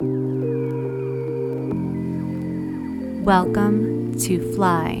Welcome to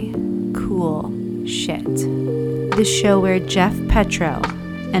Fly Cool Shit, the show where Jeff Petro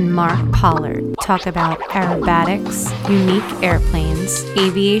and Mark Pollard talk about aerobatics, unique airplanes,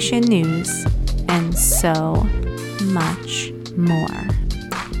 aviation news, and so much more.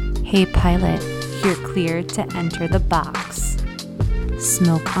 Hey pilot, you're cleared to enter the box.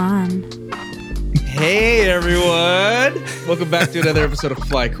 Smoke on. Hey everyone! Welcome back to another episode of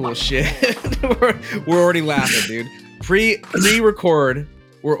Fly Cool Shit. we're already laughing, dude. Pre-record,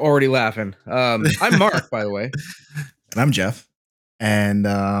 we're already laughing. I'm Mark, by the way. And I'm Jeff. And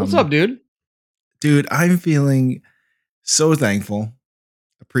what's up, dude? Dude, I'm feeling so thankful,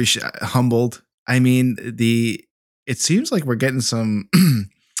 humbled. I mean, it seems like we're getting some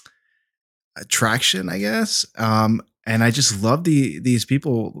traction, I guess. And I just love these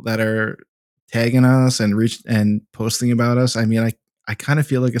people that are tagging us and posting about us. I mean, I kind of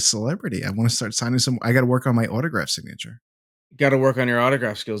feel like a celebrity. I want to start signing I got to work on my autograph signature. Got to work on your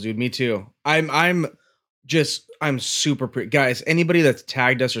autograph skills, dude. Me too. I'm super guys. Anybody that's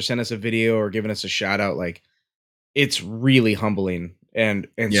tagged us or sent us a video or given us a shout out, like, it's really humbling and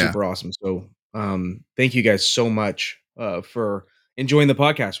super awesome. So, thank you guys so much for enjoying the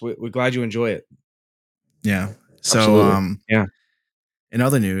podcast. We're glad you enjoy it. Yeah. So, absolutely. Yeah. In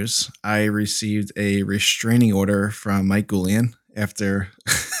other news, I received a restraining order from Mike Goulian after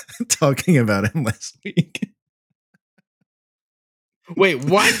talking about him last week. Wait,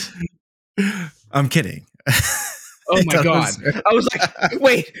 what? I'm kidding. Oh my God. I was like,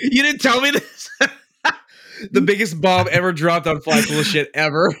 wait, you didn't tell me this? The biggest bomb ever dropped on Fly Cool Shit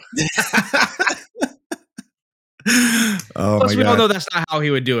ever. Plus, we all know that's not how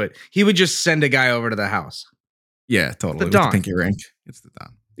he would do it. He would just send a guy over to the house. Yeah, totally. With the pinky ring. It's the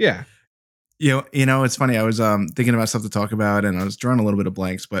Don. Yeah. You know, it's funny. I was thinking about stuff to talk about, and I was drawing a little bit of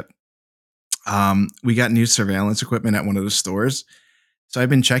blanks, but we got new surveillance equipment at one of the stores. So I've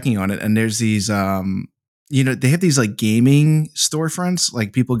been checking on it, and there's these they have these like gaming storefronts.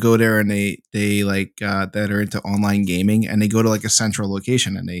 Like people go there and they like that are into online gaming, and they go to like a central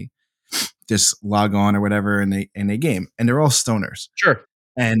location and they just log on or whatever, and they game, and they're all stoners. Sure.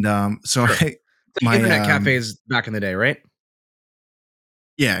 And so sure. My internet cafes back in the day, right?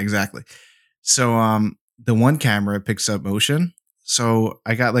 Yeah, exactly. So the one camera picks up motion. So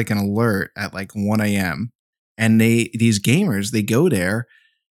I got like an alert at like 1 a.m. and these gamers, they go there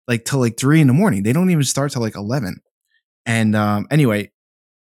like till like 3 a.m. They don't even start till like 11. And anyway,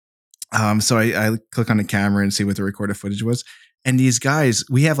 so I click on the camera and see what the recorded footage was. And these guys,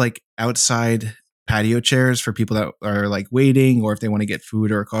 we have like outside patio chairs for people that are like waiting, or if they want to get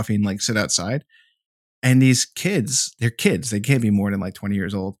food or coffee and like sit outside. And these kids, they're kids. They can't be more than like 20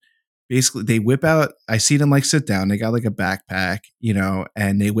 years old. Basically, they whip out, I see them like sit down. They got like a backpack, you know,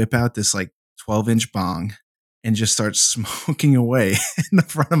 and they whip out this like 12-inch bong and just start smoking away in the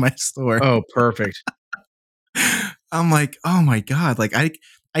front of my store. Oh, perfect. I'm like, oh my God. Like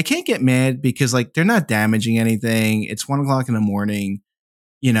I can't get mad because like they're not damaging anything. It's 1 o'clock in the morning.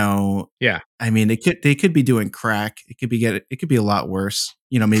 You know, yeah. I mean, they could be doing crack. It could be a lot worse.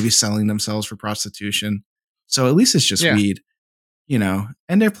 You know, maybe selling themselves for prostitution. So at least it's just weed. You know,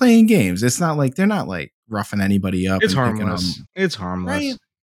 and they're playing games. It's not like they're not like roughing anybody up. It's harmless. It's harmless. Right?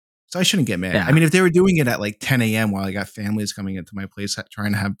 So I shouldn't get mad. Yeah. I mean, if they were doing it at like 10 a.m. while I got families coming into my place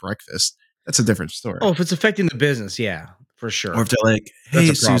trying to have breakfast, that's a different story. Oh, if it's affecting the business, yeah, for sure. Or if they're like,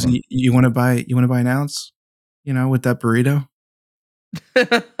 hey, Susan, you want to buy an ounce? You know, with that burrito.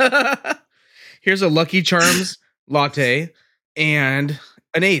 Here's a Lucky Charms latte and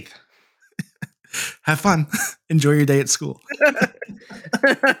an eighth. Have fun. Enjoy your day at school.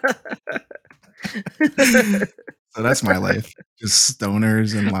 So that's my life. Just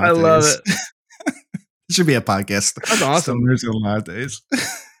stoners and lattes. I love it. It should be a podcast. That's awesome. Stoners and lattes.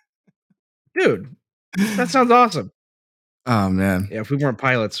 Dude, that sounds awesome. Oh, man. Yeah, if we weren't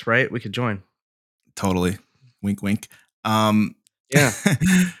pilots, right? We could join. Totally. Wink, wink. Yeah.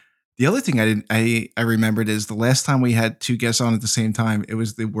 The other thing I remembered is the last time we had two guests on at the same time, it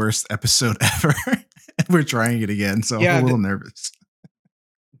was the worst episode ever. And we're trying it again, so I'm a little nervous.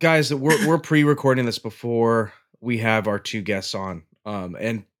 Guys, we're pre-recording this before we have our two guests on.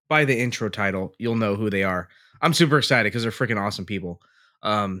 And by the intro title, you'll know who they are. I'm super excited because they're freaking awesome people.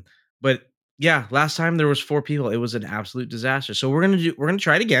 But yeah, last time there was 4 people. It was an absolute disaster. So we're gonna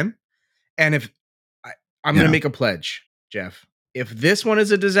try it again. And if I'm gonna make a pledge, Jeff. If this one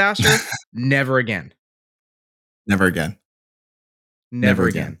is a disaster, never again. Never again. Never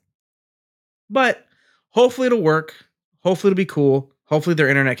again. But hopefully it'll work. Hopefully it'll be cool. Hopefully their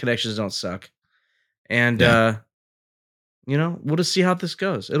internet connections don't suck. And, we'll just see how this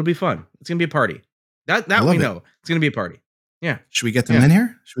goes. It'll be fun. It's going to be a party. That I we love it. know. It's gonna be a party. Yeah. Should we get them Yeah. in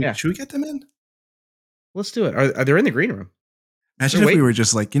here? Yeah. Should we get them in? Let's do it. Are they in the green room? Imagine They're if we waiting. were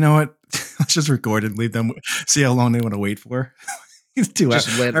just like, you know what? Let's just record and leave them. See how long they want to wait for. Just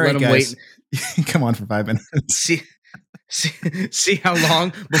let All right, them guys. wait. Come on for 5 minutes. See how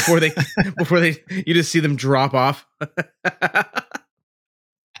long before they you just see them drop off.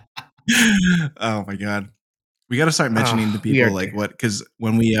 Oh my god. We got to start mentioning to we people are like there. what, because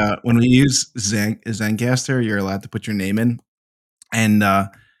when we use Zencaster, you're allowed to put your name in, and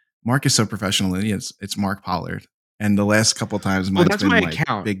Mark is so professional. It's Mark Pollard, and the last couple times Well, mine's that's been my like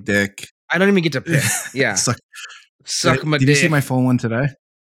account. Big Dick. I don't even get to pick. Yeah. Suck my did dick. you see my full one today?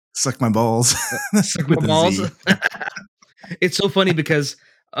 Suck my balls. Suck With my a balls. Z. It's so funny because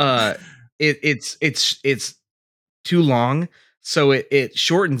it's too long, so it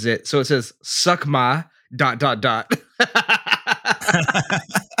shortens it, so it says suck my ... And I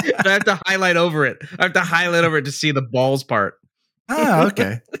have to highlight over it. I have to highlight over it to see the balls part, Oh,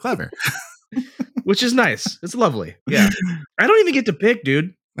 okay. Clever. which is nice. It's lovely. Yeah. I don't even get to pick,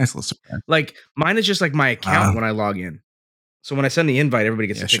 dude. Nice little surprise. Like mine is just like my account Wow. when I log in. So when I send the invite, everybody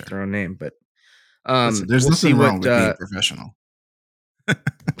gets Yeah, to pick sure. their own name. But Listen, there's we'll see nothing wrong what with being professional.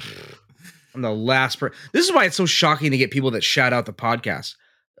 I'm the last person. This is why it's so shocking to get people that shout out the podcast.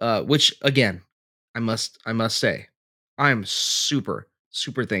 Which again, I must say, I am super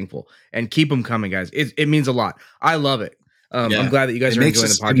thankful, and keep them coming, guys. It means a lot. I love it. Yeah. I'm glad that you guys It are makes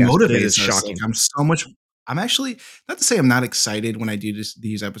enjoying us, the podcast. it But it motivates is us. shocking. Like, I'm actually, not to say I'm not excited when I do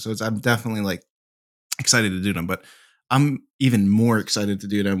these episodes. I'm definitely like excited to do them, but I'm even more excited to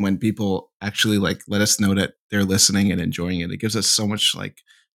do them when people actually like let us know that they're listening and enjoying it. It gives us so much like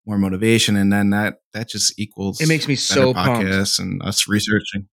more motivation, and then that just equals It makes me better so pumped. podcasts and us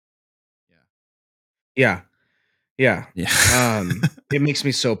researching. Yeah. Yeah. It makes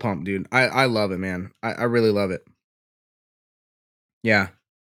me so pumped, dude. I love it, man. I really love it. Yeah.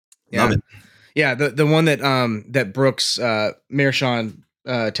 Love it. Yeah, the one that that Brooks Meershawn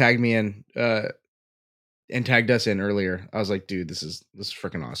tagged me in and tagged us in earlier. I was like, dude, this is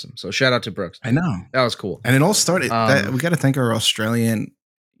freaking awesome. So shout out to Brooks. I know. That was cool. And it all started we got to thank our Australian,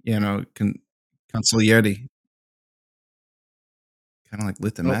 consigliere. Kind of like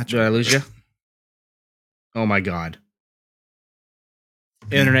lit the match. Did I lose you? Oh my god.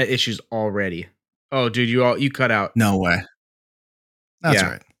 Internet issues already. Oh, dude, you cut out. No way. That's Yeah.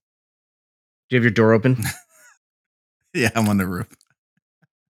 all right. Do you have your door open? Yeah, I'm on the roof.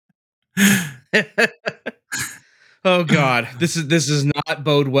 Oh god, this is not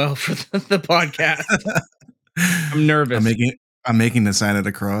bode well for the podcast. I'm nervous. I'm making the sign of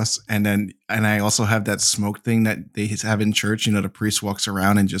the cross, and I also have that smoke thing that they have in church. The priest walks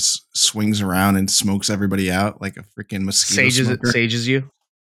around and just swings around and smokes everybody out like a freaking mosquito smoker. Sages you.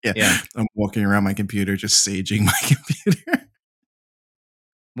 Yeah. I'm walking around my computer just saging my computer.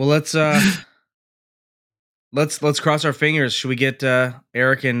 Well, let's cross our fingers. Should we get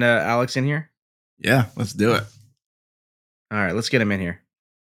Eric and Alex in here? Yeah, let's do it. All right, let's get him in here.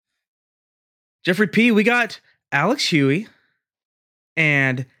 Jeffrey P, we got Alex Huey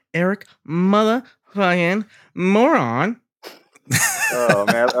and Eric motherfucking moron. Oh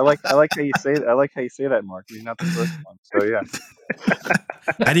man, I like how you say that. I like how you say that, Mark. You're not the first one, so yeah.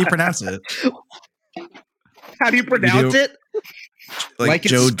 How do you pronounce it? How do you pronounce it? Like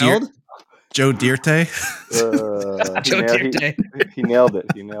it's Joe spelled? Joe Dirte? Joe Dirte. He nailed it.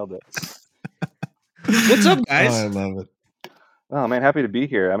 He nailed it. What's up, guys? Oh, I love it. Oh man, happy to be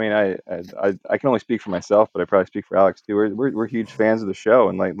here. I mean, I can only speak for myself, but I probably speak for Alex too. We're huge fans of the show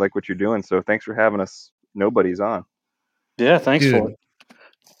and like what you're doing. So thanks for having us. Nobody's on. Yeah, thanks for it.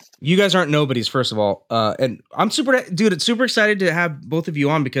 You guys aren't nobodies, first of all, and I'm super excited to have both of you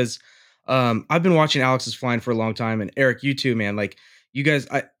on because I've been watching Alex's Flying for a long time, and Eric, you too, man. Like you guys,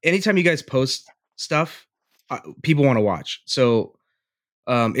 anytime you guys post stuff, people want to watch. So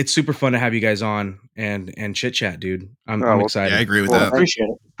it's super fun to have you guys on and chit chat, dude. I'm excited. Yeah, I agree with Well, that. Appreciate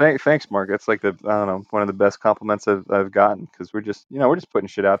it. Thanks, Mark. That's like one of the best compliments I've gotten, because we're just putting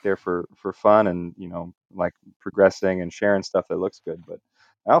shit out there for fun and like progressing and sharing stuff that looks good. But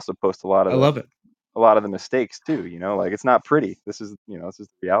I also post a lot of the mistakes too. Like it's not pretty. This is the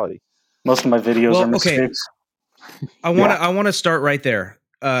reality. Most of my videos are mistakes. I want to start right there.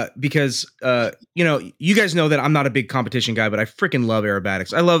 Because you guys know that I'm not a big competition guy, but I freaking love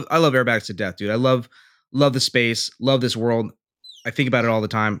aerobatics. I love aerobatics to death, dude. I love the space, love this world. I think about it all the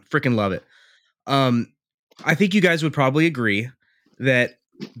time. Freaking love it. I think you guys would probably agree that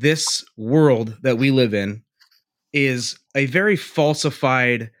this world that we live in is a very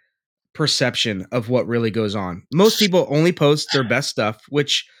falsified perception of what really goes on. Most people only post their best stuff,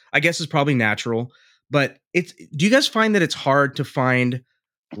 which I guess is probably natural. But do you guys find that it's hard to find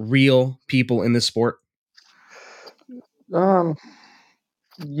real people in this sport? You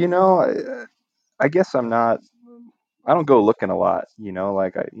know, I guess I don't go looking a lot,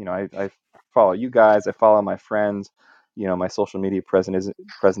 like I follow you guys, I follow my friends, my social media presence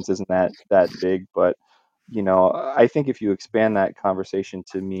isn't that big, but I think if you expand that conversation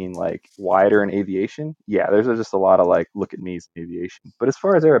to mean like wider in aviation, yeah, there's just a lot of like look at me's in aviation. But as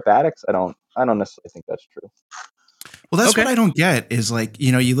far as aerobatics, I don't necessarily think that's true. Well, that's what I don't get is like,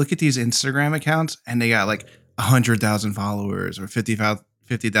 you look at these Instagram accounts and they got like 100,000 followers or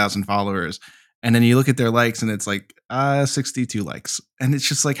 50,000 followers. And then you look at their likes and it's like 62 likes. And it's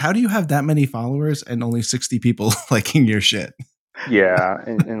just like, how do you have that many followers and only 60 people liking your shit? Yeah,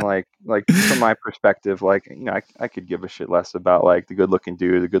 and like from my perspective, like I could give a shit less about like the good looking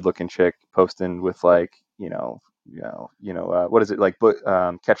dude, the good looking chick posting with like what is it like?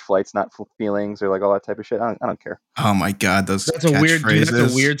 Catch flights, not feelings, or like all that type of shit. I don't care. Oh my god, that's a weird dude.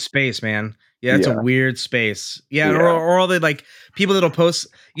 That's a weird space, man. Yeah, it's a weird space. Yeah, yeah. Or all the like people that'll post,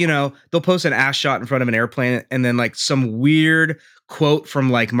 they'll post an ass shot in front of an airplane and then like some weird quote from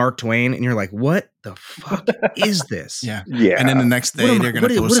like Mark Twain, and you're like, what the fuck is this? Yeah. And then the next day they're gonna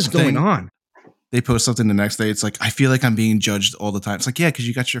post what is going on? They post something the next day. It's like, I feel like I'm being judged all the time. It's like, yeah, because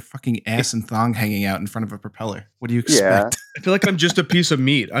you got your fucking ass and thong hanging out in front of a propeller. What do you expect? I feel like I'm just a piece of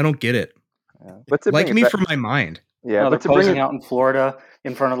meat. I don't get it. Yeah. But like me for my mind. Yeah, but they're posing out in Florida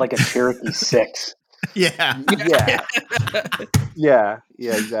in front of like a Cherokee 6. Yeah,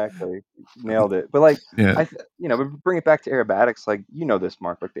 exactly. Nailed it. But like, but bring it back to aerobatics. Like, this,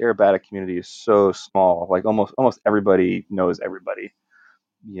 Mark. Like, the aerobatic community is so small. Like, almost everybody knows everybody.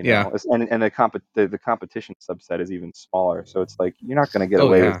 And the competition subset is even smaller. So it's like you're not going to get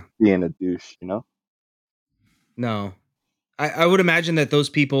away with being a douche. No, I would imagine that those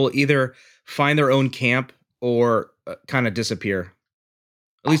people either find their own camp or kind of disappear.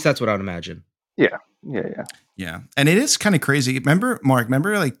 At least that's what I would imagine. Yeah. And it is kind of crazy. Remember, Mark,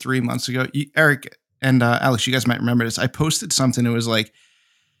 like 3 months ago, Eric and Alex, you guys might remember this. I posted something. It was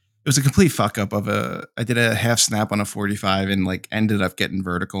a complete fuck up I did a half snap on a 45 and like ended up getting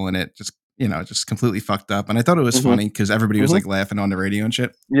vertical in it. Just completely fucked up. And I thought it was funny because everybody was like laughing on the radio and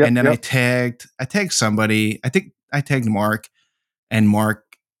shit. Yep, and then I tagged somebody. I think I tagged Mark, and Mark,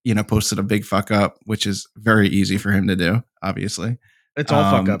 posted a big fuck up, which is very easy for him to do. Obviously, it's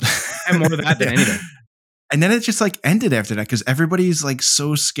all fuck ups. I'm more of that than anything. And then it just like ended after that because everybody's like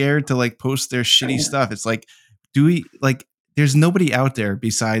so scared to like post their shitty stuff. It's like, there's nobody out there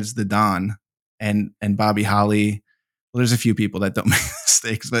besides the Don and Bobby Holly. Well, there's a few people that don't make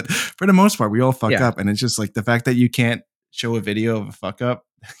mistakes, but for the most part, we all fuck up. And it's just like the fact that you can't show a video of a fuck up,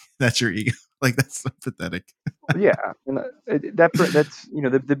 that's your ego. Like, that's so pathetic. Yeah. And that's,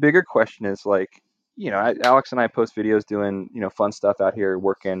 the bigger question is like, Alex and I post videos doing, fun stuff out here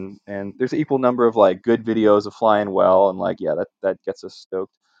working, and there's an equal number of like good videos of flying well. And like, that gets us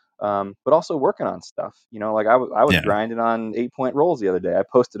stoked. But also working on stuff, like I was grinding on 8-point rolls the other day. I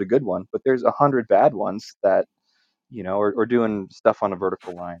posted a good one, but there's 100 bad ones that, or doing stuff on a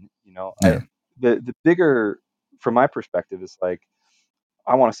vertical line, the bigger, from my perspective, is like,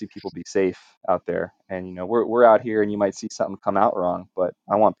 I want to see people be safe out there. And, we're out here and you might see something come out wrong, but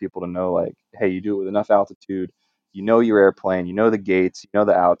I want people to know like, hey, you do it with enough altitude, your airplane, the gates,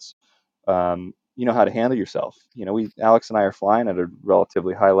 the outs, you know how to handle yourself. Alex and I are flying at a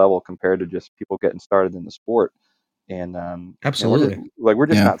relatively high level compared to just people getting started in the sport. And absolutely, we're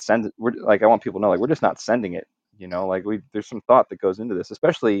just not sending. I want people to know, like, we're just not sending it. There's some thought that goes into this,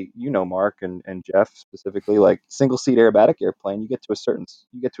 especially Mark and Jeff specifically. Like, single seat aerobatic airplane, you get to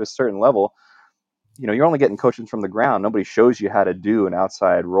a certain level. You're only getting coaching from the ground. Nobody shows you how to do an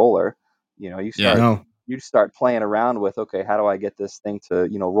outside roller. You start playing around with, okay, how do I get this thing to,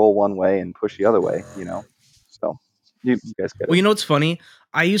 roll one way and push the other way, so you guys get it. Well, what's funny?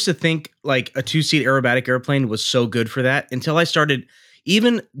 I used to think like a 2-seat aerobatic airplane was so good for that until I started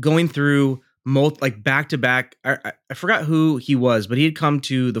even going through back to back. I forgot who he was, but he had come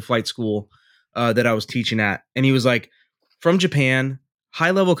to the flight school that I was teaching at. And he was like from Japan,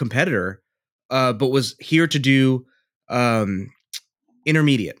 high level competitor, but was here to do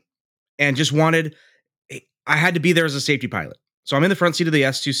intermediate and just wanted, I had to be there as a safety pilot. So I'm in the front seat of the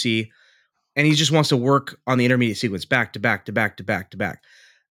S2C, and he just wants to work on the intermediate sequence back to back to back to back to back.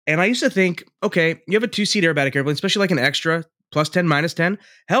 And I used to think, okay, you have a 2-seat aerobatic airplane, especially like an extra +10, -10.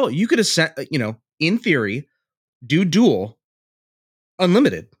 Hell, you could ascend, in theory, do dual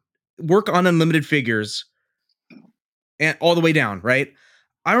unlimited, work on unlimited figures and all the way down, right?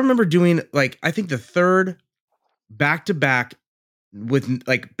 I remember doing like, I think the third back to back with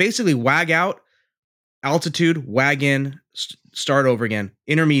like basically wag out altitude, wagon, start over again,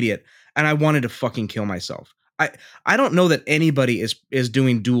 intermediate, and I wanted to fucking kill myself. I don't know that anybody is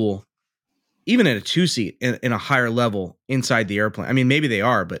doing dual, even at a 2-seat in a higher level inside the airplane. I mean, maybe they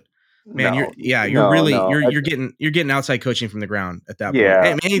are, but man, you're getting outside coaching from the ground at that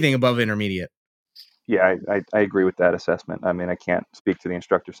point. Anything above intermediate. Yeah, I agree with that assessment. I mean, I can't speak to the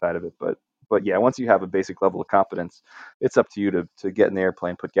instructor side of it, but yeah, once you have a basic level of competence, it's up to you to get in the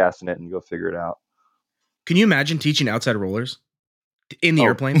airplane, put gas in it, and go figure it out. Can you imagine teaching outside rollers in the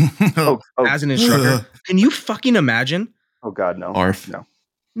airplane as an instructor? Can you fucking imagine? Oh God, no. Barf.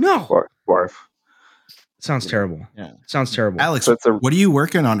 No. Barf. Sounds terrible. Yeah. Sounds terrible. Alex, what are you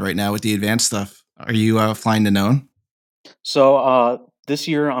working on right now with the advanced stuff? Are you flying the known? So this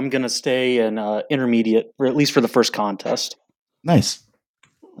year I'm going to stay in intermediate, or at least for the first contest. Nice.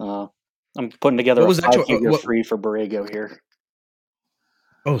 I'm putting together a 5-figure free for Borrego here.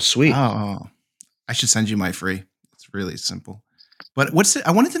 Oh, sweet. Oh, I should send you my free. It's really simple. But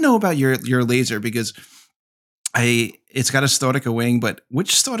I wanted to know about your laser because it's got a Staudica wing, but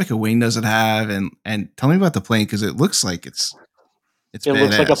which Staudica wing does it have? And tell me about the plane because it looks like it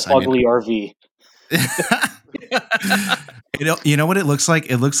looks like a fugly RV. You know what it looks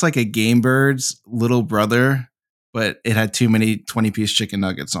like? It looks like a Game Bird's little brother, but it had too many 20-piece chicken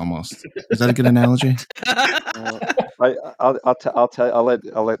nuggets almost. Is that a good analogy?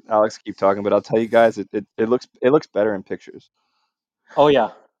 I'll let Alex keep talking, but I'll tell you guys, it looks better in pictures. Oh yeah.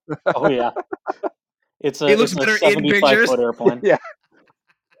 It looks better in pictures. 75-foot airplane. Yeah.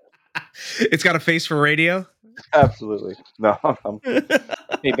 It's got a face for radio. Absolutely. No.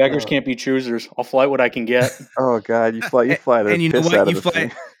 Hey, beggars can't be choosers. I'll fly what I can get. Oh God, you fly the and you know piss what? out of You the fly.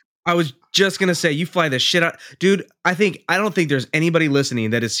 thing. I was just gonna say you fly the shit out, dude. I don't think there's anybody listening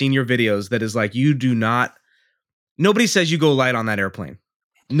that has seen your videos that is like you do not. Nobody says you go light on that airplane.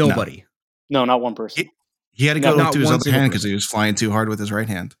 Nobody. No, not one person. He had to go to his other hand because he was flying too hard with his right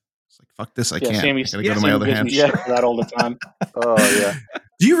hand. It's like fuck this, I can't. I gotta go to my other hand. Yeah, that all the time. Oh yeah.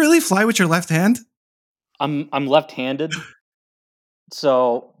 Do you really fly with your left hand? I'm left-handed,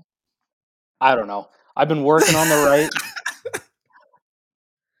 so I don't know. I've been working on the right.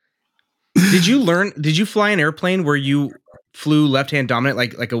 Did you fly an airplane where you flew left-hand dominant,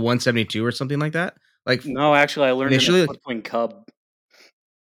 like a 172 or something like that? Like no, actually, I learned initially in Cub.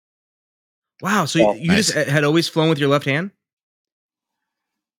 Wow, so you just had always flown with your left hand?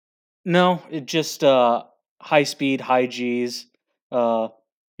 No, it just high speed, high G's. Yeah.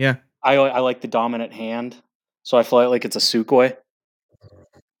 I like the dominant hand, so I fly it like it's a Sukhoi.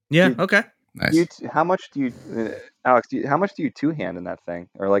 Yeah. Okay. Nice. How much do you, Alex? How much do you two-hand in that thing,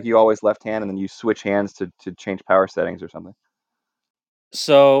 or like you always left hand and then you switch hands to change power settings or something?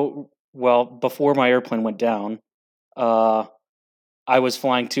 So, well, before my airplane went down, I was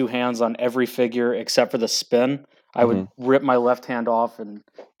flying two hands on every figure except for the spin. I would rip my left hand off and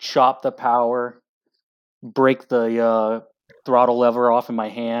chop the power, break the throttle lever off in my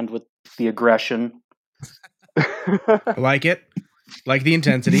hand with the aggression. I like it. Like the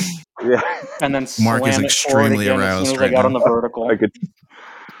intensity. Yeah. And then Mark is extremely aroused as soon as right I got now. on the vertical.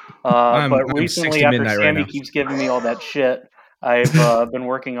 But recently, after Sammy right keeps giving me all that shit, I've been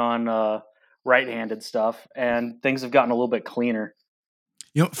working on right-handed stuff, and things have gotten a little bit cleaner.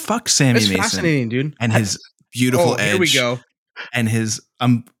 You know, fuck Sammy That's Mason. Fascinating, dude. And his beautiful edge. Here we go. And his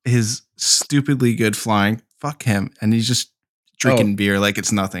stupidly good flying. Fuck him. And he's just drinking beer like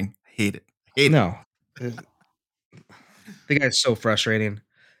it's nothing. Hate it. No. The guy's so frustrating.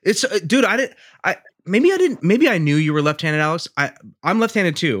 It's dude, maybe I knew you were left-handed, Alex. I'm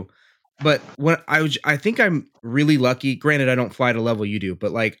left-handed too. But when I think I'm really lucky. Granted, I don't fly at a level you do,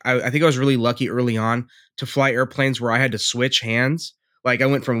 but like I think I was really lucky early on to fly airplanes where I had to switch hands. Like I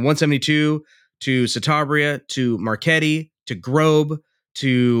went from 172 to Citabria to Marchetti to Grobe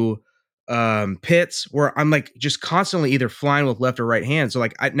to Pitts, where I'm like just constantly either flying with left or right hand. So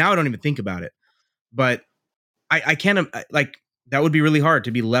like now I don't even think about it. But I can't like that would be really hard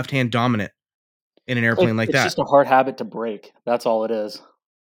to be left hand dominant in an airplane like that. It's just a hard habit to break. That's all it is.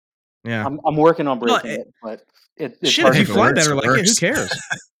 Yeah, I'm working on breaking it, but it's shit. hard. If you fly better like it, who cares?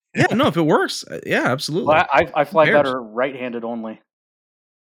 Yeah, no, if it works, yeah, absolutely. Well, I fly better right-handed only.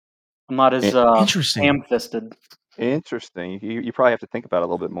 I'm not as ham-fisted. Interesting. You probably have to think about it a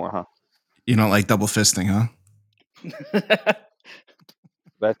little bit more, huh? You don't like double fisting, huh?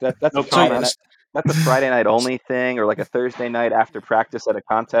 That's no comment. That's a Friday night only thing, or like a Thursday night after practice at a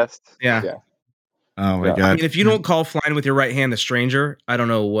contest. Yeah. Oh my god! I mean, if you don't call flying with your right hand a stranger, I don't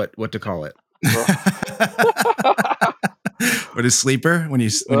know what to call it. What is sleeper when you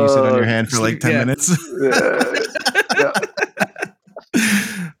sit on your hand for like 10 minutes?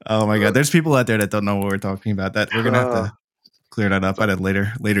 Oh my god, there's people out there that don't know what we're talking about. That we're gonna have to clear that up at a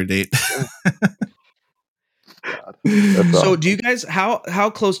later date. God. So awesome. Do you guys how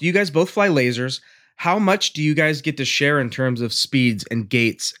close do you guys both fly lasers? How much do you guys get to share in terms of speeds and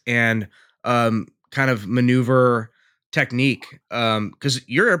gates and kind of maneuver technique? Because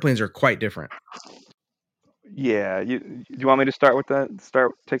your airplanes are quite different. Yeah, you want me to start with that?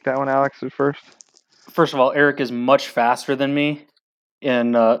 Take that one, Alex, first. First of all, Eric is much faster than me.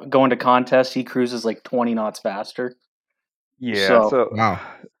 In going to contests, he cruises like 20 knots faster. Yeah. So wow.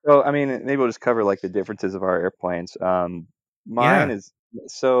 So I mean, maybe we'll just cover like the differences of our airplanes. Mine is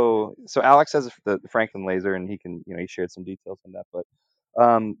so Alex has the Franklin laser, and he shared some details on that. But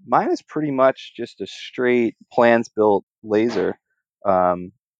mine is pretty much just a straight plans built laser.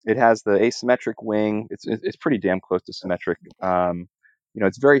 It has the asymmetric wing. It's pretty damn close to symmetric.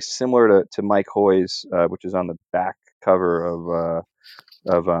 It's very similar to Mike Hoy's, which is on the back cover of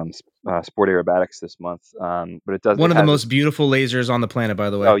Sport Aerobatics this month. But it does one of the most beautiful lasers on the planet,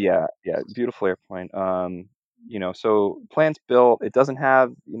 by the way. Oh yeah, beautiful airplane. So plans built. It doesn't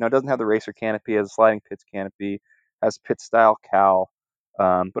have the racer canopy. It has a sliding pits canopy. Has pit style cowl.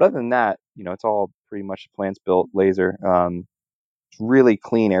 But other than that, it's all pretty much plans built laser. Really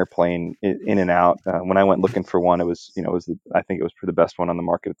clean airplane in and out. When I went looking for one, I think it was the best one on the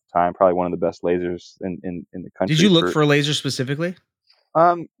market at the time. Probably one of the best lasers in the country. Did you look for a laser specifically?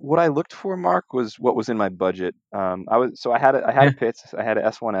 What I looked for, Mark, was what was in my budget. I had a Pitts. I had an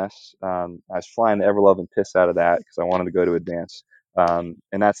S1S. I was flying the Everlove and Piss out of that because I wanted to go to advance. And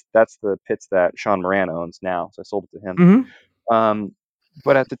that's the Pitts that Sean Moran owns now. So I sold it to him. Mm-hmm.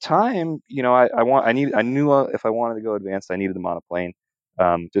 But at the time, I knew if I wanted to go advanced, I needed the monoplane.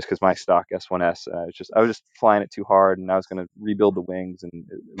 Just because my stock S1S, I was just flying it too hard, and I was going to rebuild the wings, and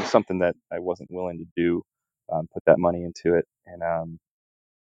it was something that I wasn't willing to do. Put that money into it, and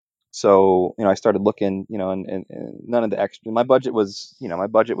so, I started looking, and none of the extra, my budget was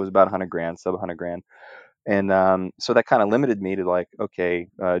about 100 grand, sub 100 grand. And so that kind of limited me to like, okay,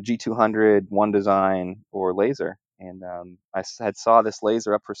 G200, one design or laser. And I had saw this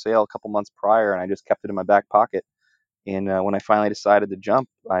laser up for sale a couple months prior, and I just kept it in my back pocket. And when I finally decided to jump,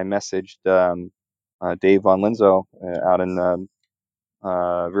 I messaged Dave Von Linzo out in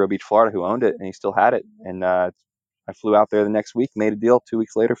Vero Beach, Florida, who owned it, and he still had it. And I flew out there the next week, made a deal. 2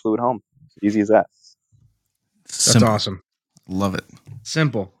 weeks later, flew it home. Easy as that. That's awesome. Love it.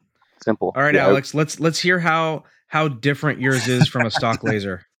 Simple. All right, yeah, Alex, let's hear how different yours is from a stock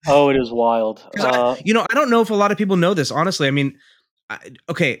laser. Oh, it is wild. I don't know if a lot of people know this, honestly. I mean,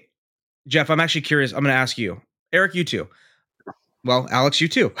 okay, Jeff, I'm actually curious. I'm going to ask you. Eric, you too. Well, Alex, you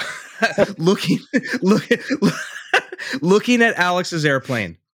too. looking at Alex's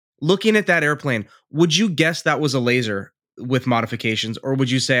airplane, looking at that airplane, would you guess that was a laser with modifications, or would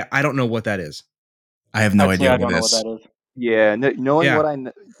you say, I don't know what that is? I have no idea what it is. Yeah, knowing what I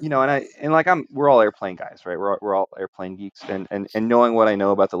know, we're all airplane guys, right? We're all airplane geeks, and knowing what I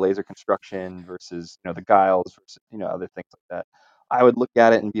know about the laser construction versus the guiles versus other things like that, I would look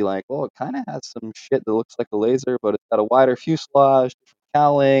at it and be like, well, it kind of has some shit that looks like a laser, but it's got a wider fuselage, different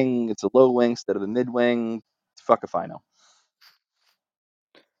cowling, it's a low wing instead of a mid wing. Fuck if I know.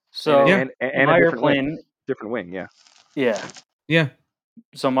 So and my airplane, different wing, yeah.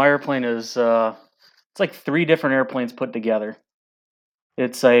 So my airplane is it's like 3 different airplanes put together.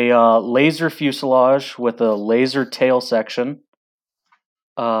 It's a laser fuselage with a laser tail section,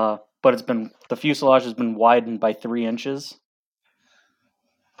 but the fuselage has been widened by 3 inches.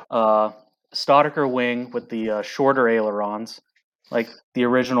 Staudacher wing with the shorter ailerons, like the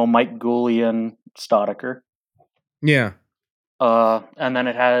original Mike Goulian Staudacher. Yeah. And then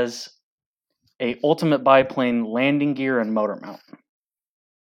it has a ultimate biplane landing gear and motor mount.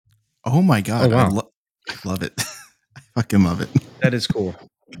 Oh my god! Oh, wow. I love it. I fucking love it. That is cool.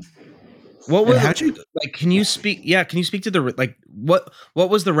 What was like? Can you speak? Yeah, can you speak to the what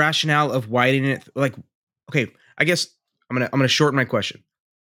was the rationale of widening it? Like, okay, I guess I'm gonna shorten my question.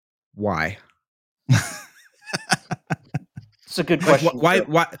 Why? It's a good question.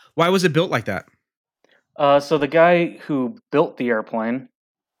 Why was it built like that? So the guy who built the airplane,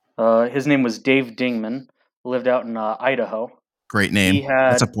 his name was Dave Dingman, lived out in Idaho. Great name.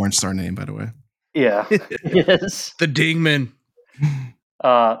 That's a porn star name, by the way. Yeah, yes. The Dingman.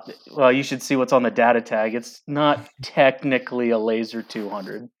 Well, you should see what's on the data tag. It's not technically a Laser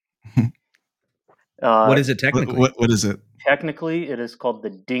 200. What is it technically? What is it? Technically, it is called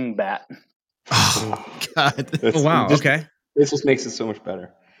the Dingbat. Oh, God. Oh, wow. Okay. This just makes it so much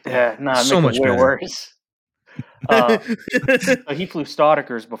better. Yeah, no, it so makes much it way better. worse. So he flew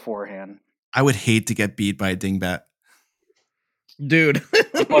Staudachers beforehand. I would hate to get beat by a dingbat. dude.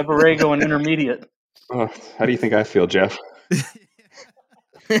 My Borrego in intermediate. Oh, how do you think I feel, Jeff?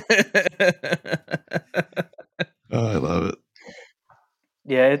 Oh, I love it.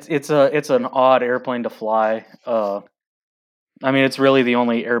 Yeah, it's an odd airplane to fly. I mean, it's really the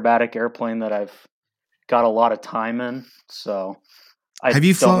only aerobatic airplane that I've got a lot of time in. So I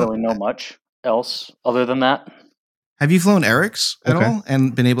don't really know much else other than that. Have you flown Eric's at all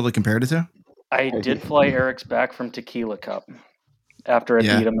and been able to compare the two? I did fly Eric's back from Tequila Cup after I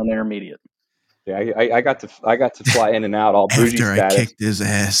beat him in intermediate. Yeah, I got to fly in and out all bougie after status. I kicked his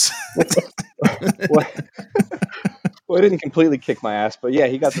ass. Well, I didn't completely kick my ass, but yeah,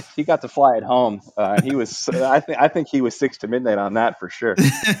 he got to fly at home. He was I think he was 6 to midnight on that for sure.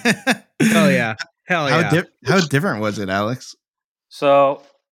 Hell yeah. How different was it, Alex? So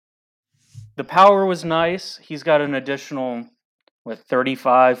the power was nice. He's got an additional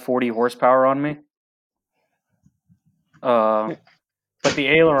 35, 40 horsepower on me. But the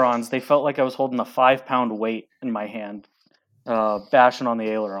ailerons, they felt like I was holding a 5-pound weight in my hand, bashing on the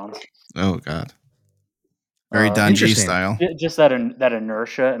ailerons. Oh God. Very Dungy style. Just that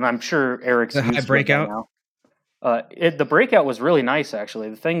inertia, and I'm sure Eric's the high breakout. Now. The breakout was really nice, actually.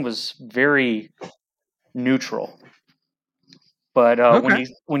 The thing was very neutral, but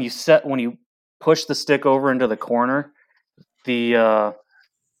when you push the stick over into the corner, the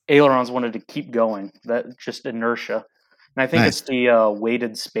ailerons wanted to keep going. That just inertia, and I think it's the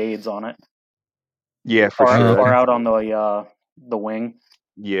weighted spades on it. Yeah, for sure. Far out on the wing.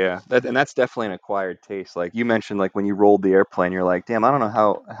 Yeah, that's definitely an acquired taste. Like you mentioned, like when you rolled the airplane, you're like, damn, I don't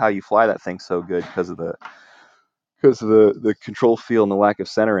know how you fly that thing so good because of the control feel and the lack of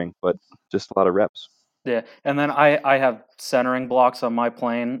centering, but just a lot of reps. Yeah, and then I have centering blocks on my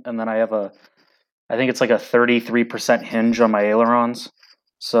plane, and then I have I think it's like a 33% hinge on my ailerons.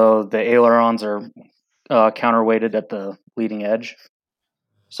 So the ailerons are counterweighted at the leading edge,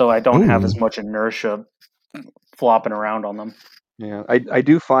 so I don't have as much inertia flopping around on them. Yeah, I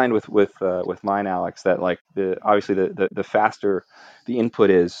do find with mine, Alex, that like obviously the faster the input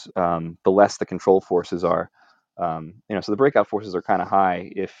is, the less the control forces are. So the breakout forces are kind of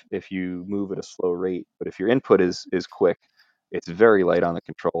high if you move at a slow rate, but if your input is quick, it's very light on the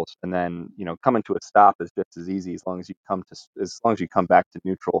controls. And then coming to a stop is just as easy as long as you come back to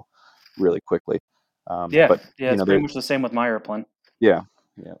neutral really quickly. But it's pretty much the same with my airplane. Yeah.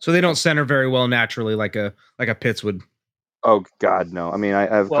 So they don't center very well naturally like a Pitts would. Oh God, no. I mean, I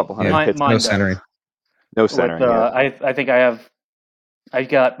have a couple hundred hits. No centering. No centering. I think I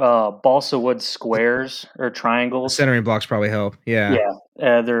got balsa wood squares or triangles. The centering blocks probably help. Yeah.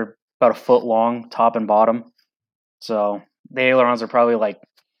 Yeah. They're about a foot long, top and bottom. So the ailerons are probably like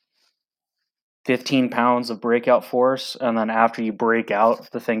 15 pounds of breakout force, and then after you break out,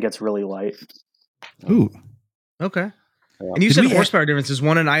 the thing gets really light. Ooh. Okay. Yeah. And you said horsepower difference is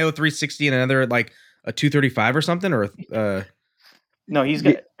one an IO 360 and another like a 235 or something, or no,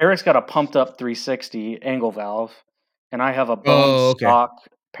 Eric's got a pumped up 360 angle valve, and I have a bone stock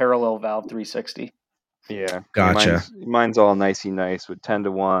parallel valve 360. Yeah, gotcha. Mine's all nicey nice with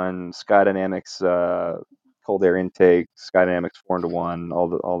 10-to-1 Skydynamics cold air intake, Skydynamics 4-to-1,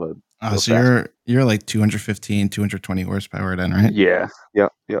 all the. Oh, so you're like 215, 220 horsepower then, right? Yeah. Nice.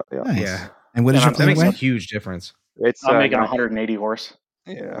 Yeah. And what is your plane makes weigh? a huge difference. I'm making 180 horse.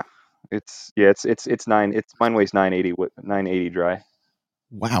 Yeah. It's 9. Mine weighs 980 dry.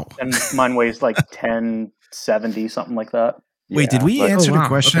 Wow. And mine weighs like 1070, something like that. Wait, did we answer the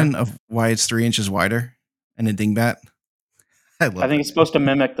question of why it's 3 inches wider and a dingbat? I think it's supposed to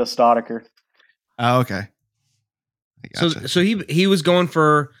mimic the Staudacher. Oh, okay. So he was going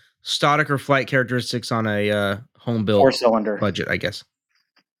for Staudacher flight characteristics on a home build 4-cylinder budget, I guess.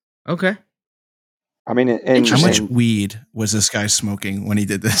 Okay. I mean, how much weed was this guy smoking when he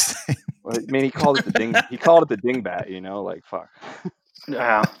did this thing? I mean, he called it the ding. He called it the dingbat. Like fuck.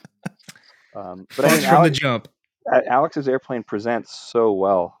 Yeah. But from the jump, Alex's airplane presents so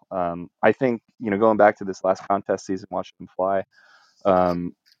well. I think going back to this last contest season, watching him fly,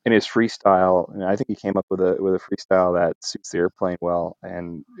 in his freestyle, I think he came up with a freestyle that suits the airplane well,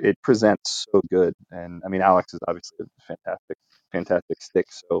 and it presents so good. And I mean, Alex is obviously a fantastic stick.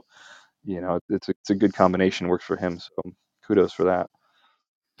 So it's a good combination. Works for him. So kudos for that.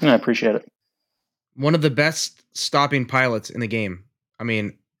 I appreciate it. One of the best stopping pilots in the game. I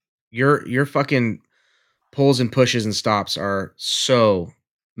mean, your fucking pulls and pushes and stops are so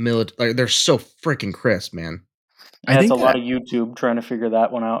they're so freaking crisp, man. Yeah, it's a lot of YouTube trying to figure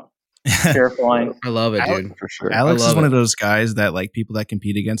that one out. Terrifying. I love it, dude. For sure. Alex is one of those guys that like people that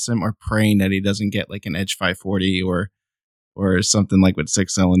compete against him are praying that he doesn't get like an Edge 540 or something like with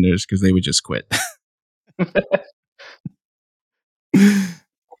 6 cylinders because they would just quit.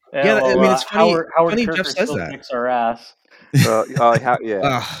 Yeah, I mean, it's funny. Howard Funny Kirker Jeff says still that. kicks our ass.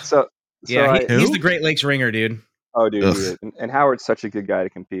 Yeah. So yeah, he's the Great Lakes ringer, dude. Oh, dude, he is. And Howard's such a good guy to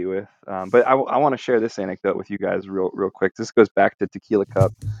compete with. But I want to share this anecdote with you guys real quick. This goes back to Tequila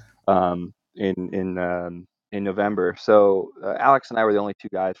Cup in November. So Alex and I were the only two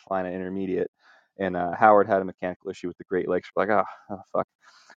guys flying at intermediate, and Howard had a mechanical issue with the Great Lakes. We're like, oh fuck.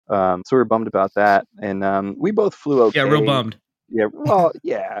 So we were bummed about that, and we both flew okay. Yeah, real bummed. Yeah, well,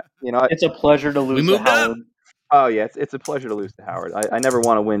 yeah, it's a pleasure to lose to Howard. Oh yeah, it's a pleasure to lose to Howard. I never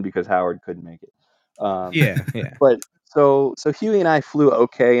want to win because Howard couldn't make it. Yeah. But so Huey and I flew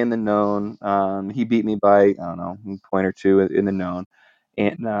okay in the known. He beat me by, I don't know, a point or two in the known,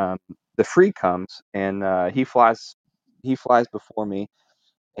 and the free comes, and he flies before me,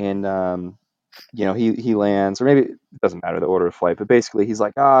 and he lands, or maybe it doesn't matter the order of flight, but basically he's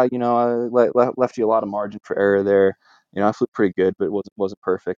like, I left you a lot of margin for error there. I flew pretty good, but it wasn't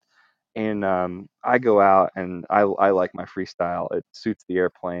perfect. And I go out and I like my freestyle. It suits the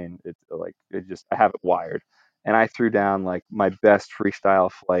airplane. It's like I have it wired, and I threw down like my best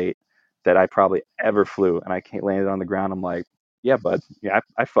freestyle flight that I probably ever flew, and I can't land it on the ground. I'm like, yeah, bud, yeah,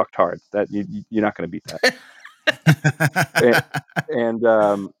 I fucked hard. That you're not gonna beat that. and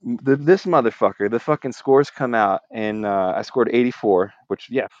this motherfucker, the fucking scores come out, and I scored 84, which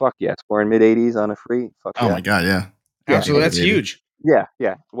fuck yeah, scoring mid 80s on a free. Fuck oh my god, yeah, absolutely, that's huge. Yeah.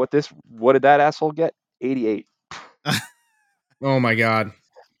 What did that asshole get? 88. Oh my god.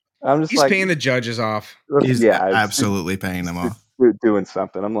 He's paying the judges off. He's absolutely paying them off. Doing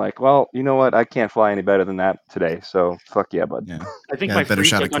something. I'm like, well, you know what? I can't fly any better than that today. So fuck yeah, bud. Yeah. I think my free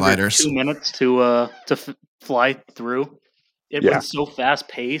took under 2 minutes to fly through. It was so fast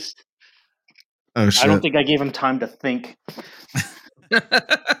paced. Oh shit! I don't think I gave him time to think.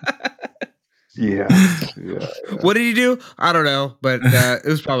 Yeah. What did he do? I don't know, but it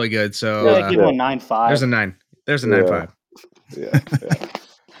was probably good. So I give him a 9.5. There's a 9. There's a 9.5.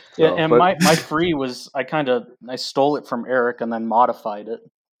 Yeah. And my free was I stole it from Eric and then modified it.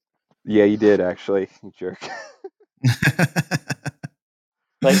 Yeah, you did actually, you jerk.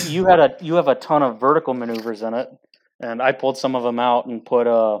 Like you have a ton of vertical maneuvers in it, and I pulled some of them out and put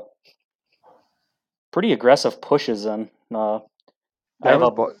pretty aggressive pushes in. I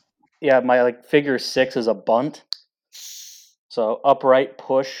have my figure 6 is a bunt. So upright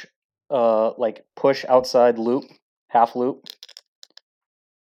push, push outside loop, half loop.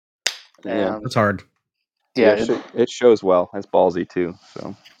 Yeah, that's hard. Yeah, it shows well. It's ballsy too.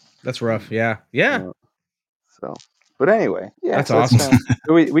 So that's rough. Yeah. So, but anyway, that's awesome.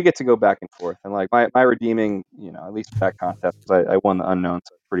 We get to go back and forth, and like my redeeming, at least that contest, I won the unknown,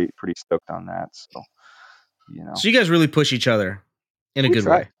 so pretty stoked on that. So, So you guys really push each other in a good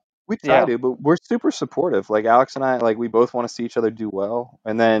way. We try to, but we're super supportive. Like Alex and I, we both want to see each other do well.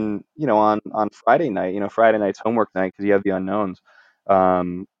 And then, on Friday night, Friday night's homework night because you have the unknowns.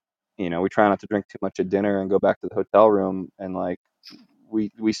 We try not to drink too much at dinner and go back to the hotel room, and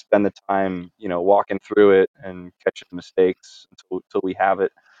we spend the time, walking through it and catching mistakes until we have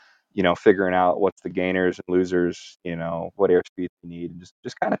it, figuring out what's the gainers and losers, what airspeed we need, and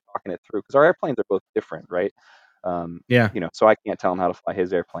just kind of talking it through because our airplanes are both different, right? So I can't tell him how to fly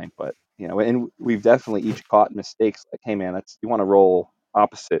his airplane, but and we've definitely each caught mistakes. Like, hey man, you want to roll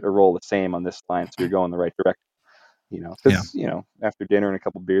opposite or roll the same on this line, so you're going the right direction. Because after dinner and a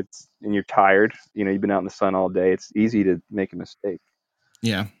couple beers, and you're tired, you've been out in the sun all day. It's easy to make a mistake.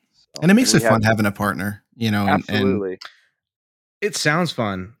 Yeah, and it makes it fun having a partner. Absolutely. And it sounds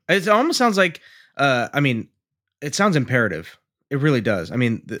fun. It almost sounds like, it sounds imperative. It really does. I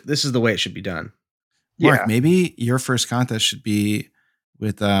mean, this is the way it should be done. Mark, maybe your first contest should be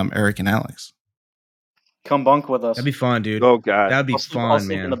with Eric and Alex. Come bunk with us. That'd be fun, dude. Oh god, that'd be fun, I'll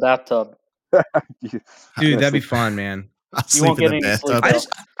sleep man. in the bathtub. Dude, that'd be fun, man. You won't get any sleep.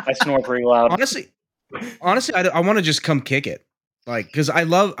 I snore pretty loud. Honestly, I want to just come kick it, because I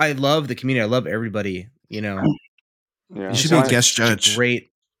love the community. I love everybody. You should be a guest judge.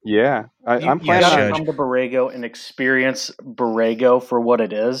 Great. Yeah, I'm planning to come to Borrego and experience Borrego for what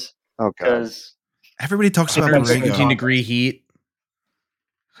it is. Oh god. Everybody talks about 117 degree heat.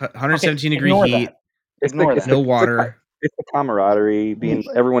 117 degree heat. No water. It's the camaraderie.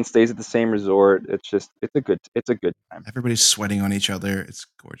 Everyone stays at the same resort. It's a good time. Everybody's sweating on each other. It's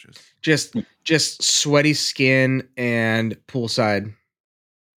gorgeous. Just sweaty skin and poolside.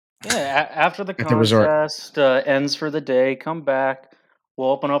 Yeah. After the contest ends for the day, come back. We'll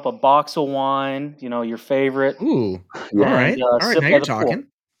open up a box of wine. Your favorite. Ooh. All right. All right. Now you're talking.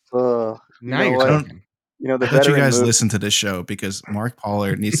 Now you're talking. I thought you guys listen to this show because Mark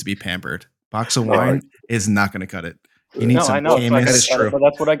Pollard needs to be pampered. Box of wine is not going to cut it. You need some Caymus. That is true. But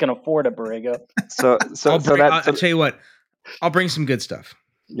that's what I can afford at Borrego. I'll tell you what. I'll bring some good stuff.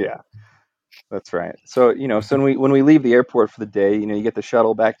 Yeah, that's right. So so when we leave the airport for the day, you get the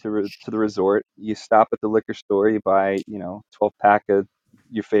shuttle back to the resort. You stop at the liquor store. You buy 12-pack of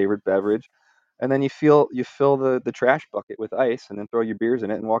your favorite beverage, and then you fill the trash bucket with ice, and then throw your beers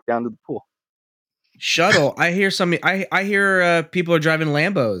in it and walk down to the pool. Shuttle. I hear I hear people are driving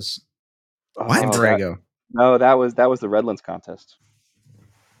Lambos. What? In Borrego? No, that was the Redlands contest.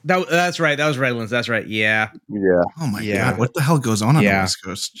 That's right. That was Redlands. That's right. Yeah. Yeah. Oh my God! What the hell goes on the West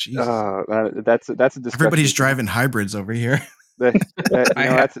Coast? Jeez. That's a discussion. Everybody's driving hybrids over here.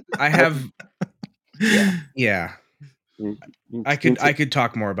 I have. Yeah. I could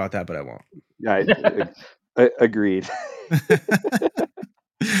talk more about that, but I won't. Yeah, agreed.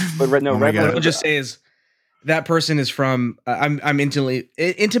 But what I'll just say is that person is from. I'm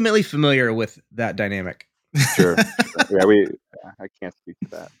intimately familiar with that dynamic. Sure. Yeah, I can't speak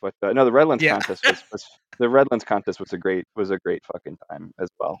to that, but no, the Redlands contest was a great fucking time as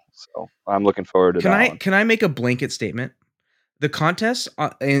well. So I'm looking forward to that. Can I make a blanket statement? The contest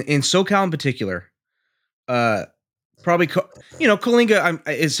in SoCal in particular, probably Coalinga.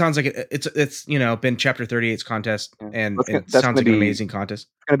 It sounds like it's been Chapter 38's contest, and it sounds like an amazing contest.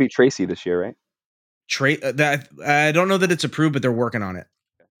 It's going to be Tracy this year, right? That I don't know that it's approved, but they're working on it.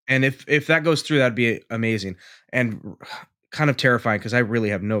 And if that goes through, that'd be amazing and kind of terrifying because I really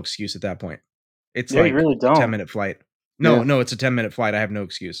have no excuse at that point. It's like really don't. 10-minute flight. No, it's a 10-minute flight. I have no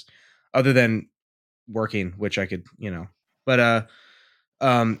excuse other than working, which I could, But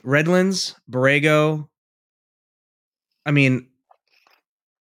Redlands, Borrego. I mean,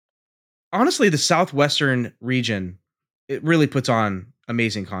 honestly, the southwestern region, it really puts on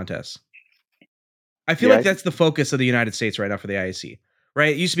amazing contests. I feel like that's the focus of the United States right now for the IAC.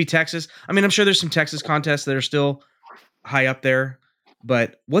 Right? It used to be Texas. I mean, I'm sure there's some Texas contests that are still high up there,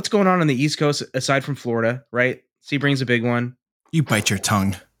 but what's going on the East Coast aside from Florida, right? Sebring's a big one. You bite your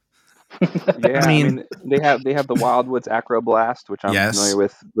tongue. Yeah, I mean they have the Wildwoods Acro Blast, which I'm familiar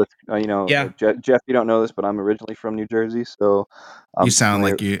with. Jeff, you don't know this, but I'm originally from New Jersey, so you sound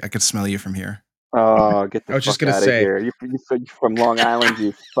like I could smell you from here. Oh, get the fuck out of here! You're from Long Island,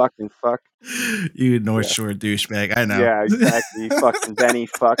 you fucking fuck. You North Shore douchebag. I know. Yeah, exactly. You fucking Benny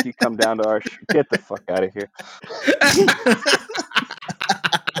fuck. You come down to our get the fuck out of here.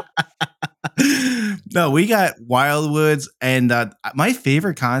 No, we got Wildwoods, and my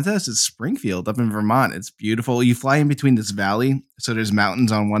favorite contest is Springfield up in Vermont. It's beautiful. You fly in between this valley, so there's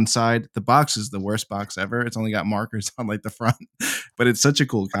mountains on one side. The box is the worst box ever. It's only got markers on like the front, but it's such a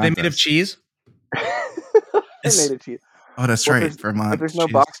cool contest. They made of cheese. They made of cheese. Oh, that's right, Vermont. But there's no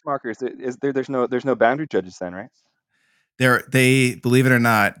box markers. There's no boundary judges then, right? They believe it or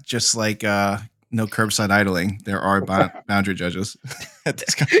not, just like no curbside idling, there are boundary judges.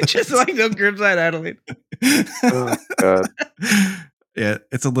 Just like no curbside idling. Oh, God. Yeah,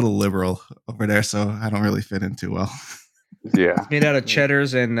 it's a little liberal over there, so I don't really fit in too well. Yeah, it's made out of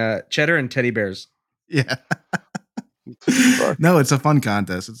cheddar and teddy bears. Yeah. No, it's a fun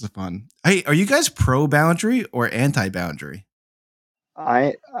contest. It's a fun. Hey, are you guys pro boundary or anti boundary?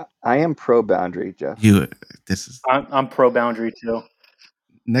 I am pro boundary, Jeff. I'm pro boundary too.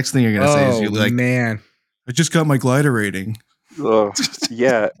 Next thing you're gonna say is you're like, man, I just got my glider rating. Oh,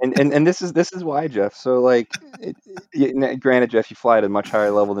 yeah, and this is why, Jeff. So like, granted, Jeff, you fly at a much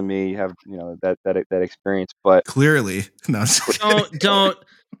higher level than me. You have that experience, but clearly, no.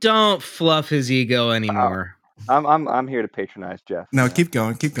 Don't fluff his ego anymore. I'm here to patronize Jeff. No, keep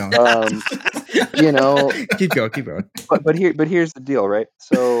going. Keep going. But here's the deal, right?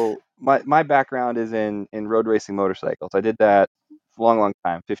 So my background is in road racing motorcycles. I did that for a long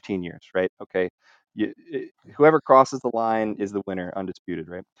time, 15 years, right? Okay. Whoever crosses the line is the winner, undisputed,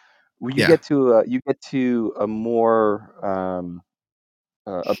 right? When you get to a more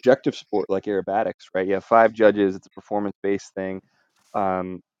objective sport like aerobatics, right? You have 5 judges. It's a performance-based thing.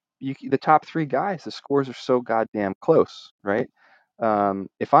 The top 3 guys, the scores are so goddamn close, right?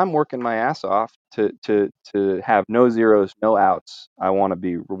 If I'm working my ass off to have no zeros, no outs, I want to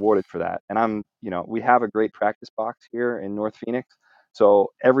be rewarded for that. And we have a great practice box here in North Phoenix.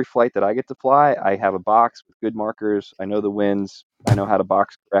 So every flight that I get to fly, I have a box with good markers. I know the winds. I know how to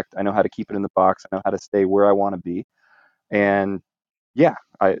box correct. I know how to keep it in the box. I know how to stay where I want to be. And yeah,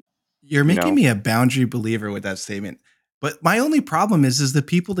 you're making me a boundary believer with that statement. But my only problem is the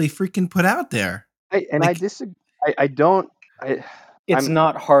people they freaking put out there. I disagree. I don't. It's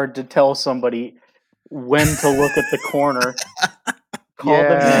not hard to tell somebody when to look at the corner, call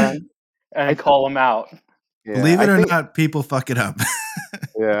them in, and call them out. Yeah, believe it or not, people fuck it up.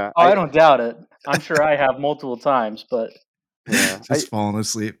 Yeah. I don't doubt it. I'm sure I have multiple times, but just falling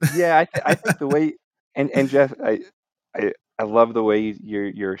asleep. Yeah, I think the way and Jeff, I love the way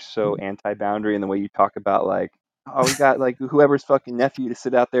you're so anti-boundary and the way you talk about like, oh, we got like whoever's fucking nephew to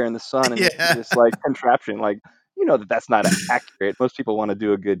sit out there in the sun and this like contraption, like that's not accurate. Most people want to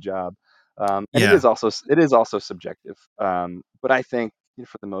do a good job, and it is also subjective. But I think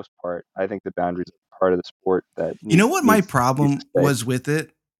for the most part, I think the boundaries are part of the sport that my problem was with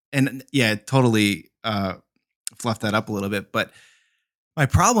it, and totally fluff that up a little bit, but my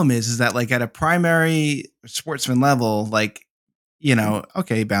problem is that like at a primary sportsman level, like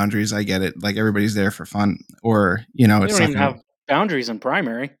okay, boundaries, I get it. Like everybody's there for fun, or it's don't even have boundaries in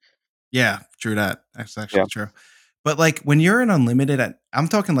primary. Yeah, true that. That's actually true. But like when you're an unlimited I'm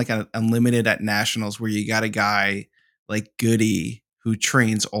talking like an unlimited at nationals where you got a guy like Goody who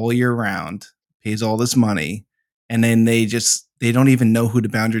trains all year round, pays all this money, and then they don't even know who the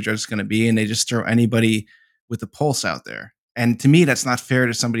boundary judge is going to be, and they just throw anybody with a pulse out there. And to me, that's not fair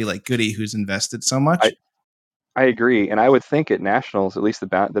to somebody like Goody who's invested so much. I agree, and I would think at nationals, at least the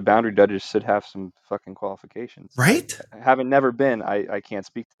boundary judges should have some fucking qualifications, right? I haven't never been. I can't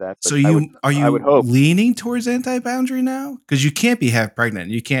speak to that. But so I would hope leaning towards anti-boundary now? Because you can't be half pregnant.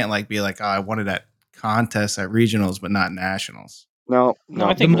 You can't like be like, oh, I wanted that contest at regionals, but not nationals. No.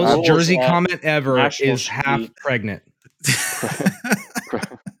 I think the most Jersey comment ever is half pregnant.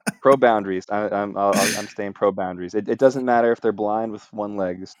 Pro boundaries. I'm staying pro boundaries. It doesn't matter if they're blind with one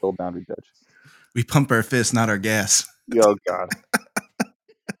leg; it's still boundary judge. We pump our fists, not our gas. Oh God!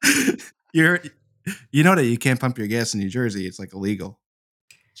 You know that you can't pump your gas in New Jersey. It's like illegal.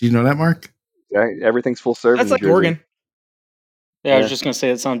 Do you know that, Mark? Yeah, everything's full service. That's like Oregon. Yeah, I was just gonna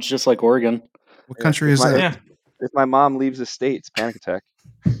say it sounds just like Oregon. What country is that? If my mom leaves the state, it's panic attack.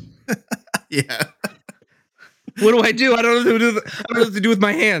 Yeah. What do I do? I don't know what to do with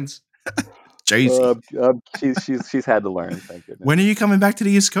my hands. Jersey. She's had to learn. Thank goodness. When are you coming back to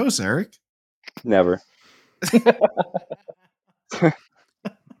the East Coast, Eric? Never.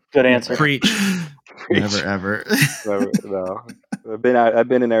 Good answer. Preach. Never ever. No. I've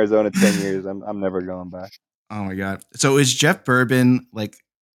been in Arizona 10 years. I'm never going back. Oh my God. So is Jeff Bourbon like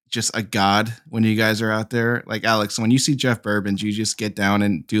just a god when you guys are out there? Like Alex, when you see Jeff Bourbon, do you just get down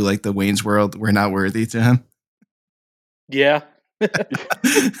and do like the Wayne's World, we're not worthy to him? Yeah.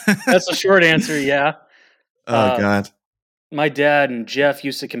 That's a short answer, yeah. Oh God. My dad and Jeff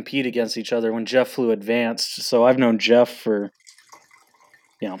used to compete against each other when Jeff flew advanced. So I've known Jeff for,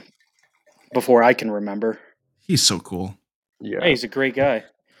 before I can remember. He's so cool. Yeah, he's a great guy.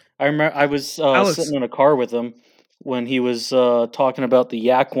 I remember I was sitting in a car with him when he was talking about the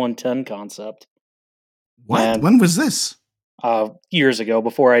Yak 110 concept. What? And, when was this? Years ago,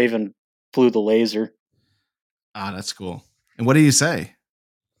 before I even flew the laser. Ah, that's cool. And what did he say?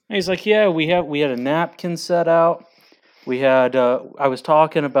 And he's like, yeah, we had a napkin set out. We had, I was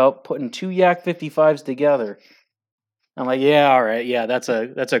talking about putting 2 Yak 55s together. I'm like, yeah, all right. Yeah, that's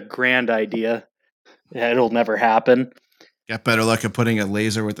a grand idea. Yeah, it'll never happen. Got better luck at putting a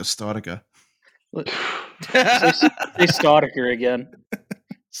laser with a Staudica. Say Staudica again.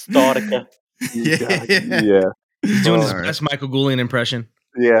 Staudica. Yeah. He's doing his best Michael Goulian impression.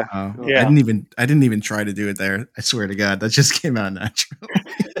 Yeah. Yeah. I didn't even try to do it there. I swear to God, that just came out natural.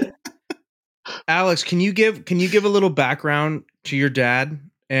 Alex, can you give a little background to your dad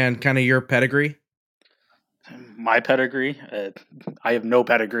and kind of your pedigree? My pedigree? I have no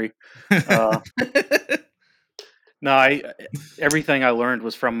pedigree. No, everything I learned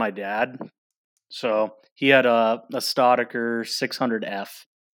was from my dad. So he had a Staudica 600F.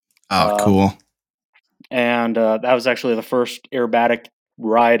 Oh, cool. And that was actually the first aerobatic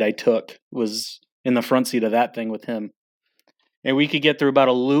ride I took, was in the front seat of that thing with him. And we could get through about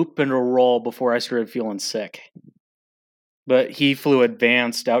a loop and a roll before I started feeling sick. But he flew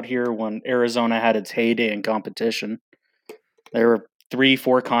advanced out here when Arizona had its heyday in competition. There were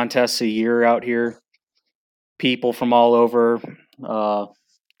 3-4 contests a year out here. People from all over,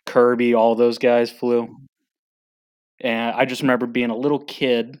 Kirby, all those guys flew. And I just remember being a little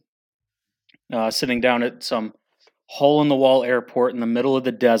kid sitting down at some hole-in-the-wall airport in the middle of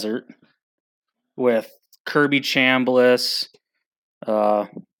the desert with Kirby Chambliss. I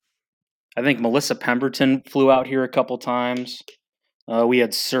think Melissa Pemberton flew out here a couple times. We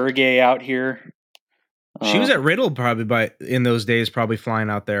had Sergey out here. She was at Riddle in those days, probably flying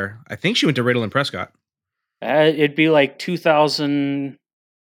out there. I think she went to Riddle and Prescott. It'd be like 2002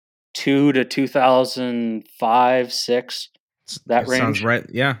 to 2005, 6, that range. Sounds right.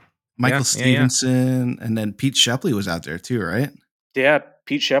 Yeah. Michael Stevenson, and then Pete Shepley was out there too, right? Yeah,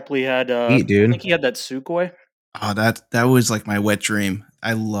 Pete Shepley had. Pete, dude. I think he had that Sukhoi. Oh, that was like my wet dream.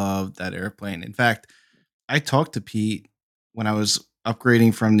 I loved that airplane. In fact, I talked to Pete when I was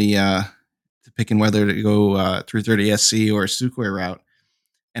upgrading from the to picking whether to go 330 SC or Sukhoi route.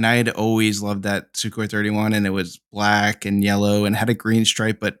 And I had always loved that Sukhoi 31, and it was black and yellow and had a green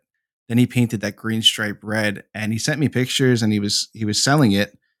stripe, but then he painted that green stripe red, and he sent me pictures, and he was selling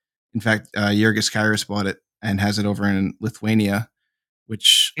it. In fact, Jurgis Kairos bought it and has it over in Lithuania,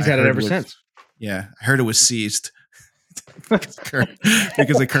 which he's had it ever since. Yeah, I heard it was seized because of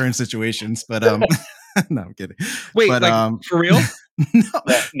current situations. But no, I'm kidding. Wait, but, for real?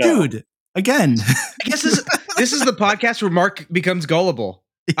 No, dude. Again, I guess this is the podcast where Mark becomes gullible.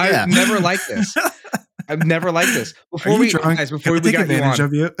 Yeah. I've never liked this. I've never liked this. Before we got advantage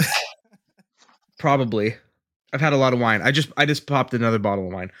of you, probably. I've had a lot of wine. I just popped another bottle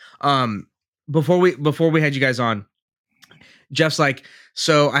of wine. Before we had you guys on, Jeff's like,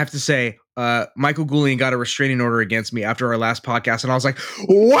 so I have to say, Michael Goulian got a restraining order against me after our last podcast, and I was like,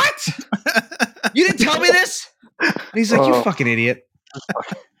 what? You didn't tell me this? And he's like, you fucking idiot.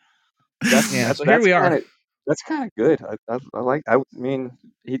 So here we are. That's kind of good. I mean,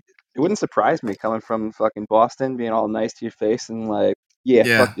 it wouldn't surprise me coming from fucking Boston, being all nice to your face and like,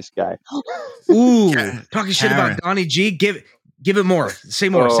 fuck this guy. Ooh, talking shit about Donnie G. Give it more. Say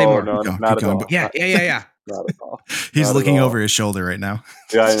more. Say more. No, not at all. Yeah. Not at all. He's looking over his shoulder right now.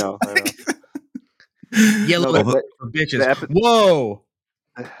 Yeah, I know. Yellow bitches. Whoa.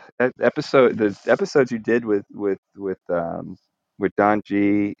 The episodes you did with Don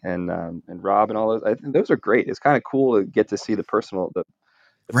G and Rob and all those, I think those are great. It's kind of cool to get to see the personal,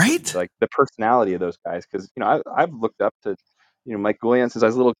 right, like the personality of those guys, because I've looked up to Mike Goulian since I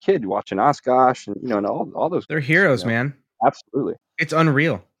was a little kid watching Oshkosh and and all those. They're heroes, man. Absolutely, it's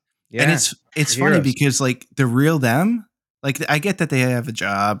unreal. Yeah, and it's funny because like the real them. Like, I get that they have a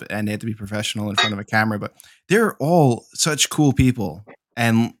job and they have to be professional in front of a camera, but they're all such cool people,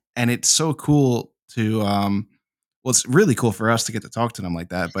 and it's so cool to well, it's really cool for us to get to talk to them like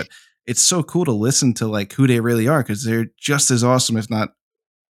that, but it's so cool to listen to like who they really are, because they're just as awesome, if not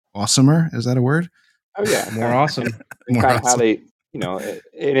awesomer. Is that a word? Oh yeah, more awesome. More kind of how they, and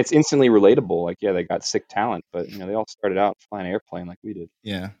it's instantly relatable. Like, yeah, they got sick talent, but they all started out flying an airplane like we did.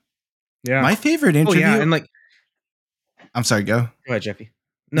 Yeah. My favorite interview. and like, I'm sorry, go ahead, Jeffy.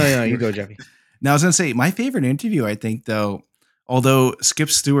 No, you go, Jeffy. Now I was gonna say my favorite interview, I think, though, although Skip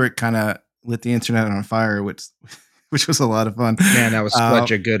Stewart kind of lit the internet on fire, which was a lot of fun. Man, that was such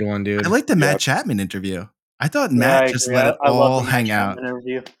a good one, dude. I like the Matt Chapman interview. I thought Matt just let it all hang out.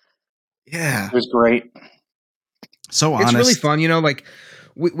 Interview. Yeah, it was great. So honest. It's really fun, like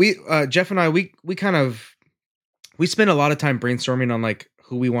we Jeff and I, we kind of spend a lot of time brainstorming on like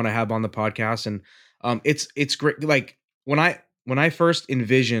who we want to have on the podcast, and it's great. Like when I first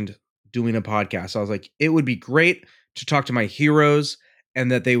envisioned doing a podcast, I was like, it would be great to talk to my heroes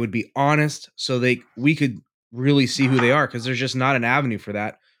and that they would be honest, so we could really see who they are, because there's just not an avenue for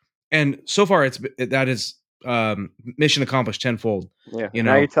that. And so far that is mission accomplished tenfold. Yeah.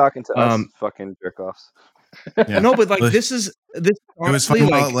 Now you're talking to us fucking jerk offs. Yeah. No, but like this. It was fun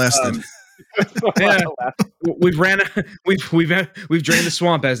while it lasted. Yeah, we've drained the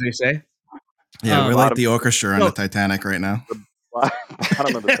swamp, as they say. Yeah, we're like the orchestra on the Titanic right now.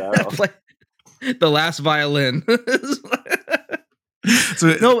 Bottom of the barrel. The last violin.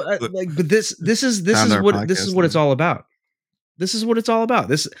 So, but this is what it's all about. This is what it's all about.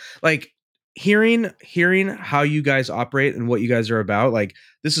 This, like, hearing how you guys operate and what you guys are about. Like,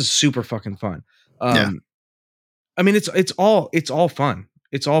 this is super fucking fun. I mean, it's all fun.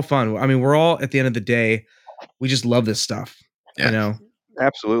 It's all fun. I mean, we're all, at the end of the day, we just love this stuff. Yeah.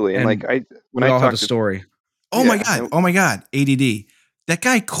 Absolutely. And like when I all have a story. Oh my god, ADD. That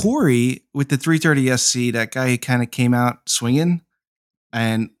guy Corey with the 330 SC, that guy kind of came out swinging,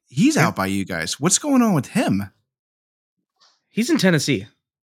 and he's out by you guys. What's going on with him? He's in Tennessee. Are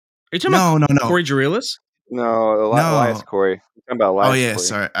you talking about Corey Jarilis? No, Elias Corey. You're talking about Elias. Oh yeah, Corey.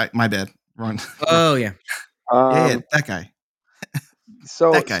 sorry, my bad. Wrong. Oh yeah. Yeah, that guy. So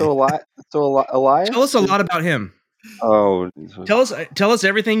Elias. Tell us a lot about him. Oh, tell us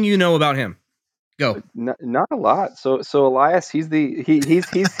everything you know about him. Go. Not a lot. So Elias, he's the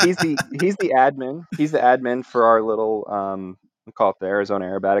admin. He's the admin for our little we call it the Arizona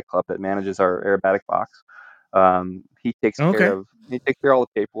Aerobatic Club that manages our aerobatic box. He takes care of all the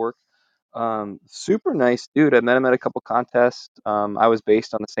paperwork. Super nice dude. I met him at a couple contests. He's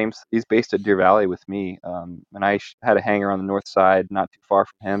based at Deer Valley with me. And I had a hangar on the north side, not too far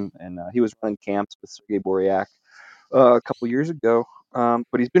from him. And he was running camps with Sergey Boryak a couple years ago.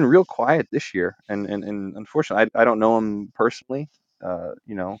 But he's been real quiet this year. And unfortunately, I don't know him personally, or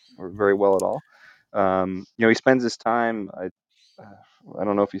very well at all. He spends his time. I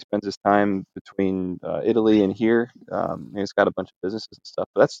don't know if he spends his time between Italy and here. He's got a bunch of businesses and stuff.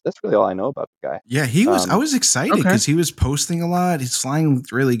 But that's really all I know about the guy. Yeah, he was. I was excited because he was posting a lot. He's flying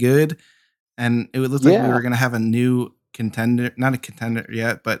really good, and it would look like we were going to have a new contender, not a contender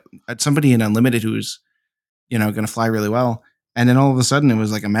yet, but somebody in Unlimited who's going to fly really well. And then all of a sudden, it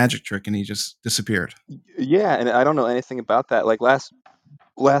was like a magic trick, and he just disappeared. Yeah, and I don't know anything about that. Like last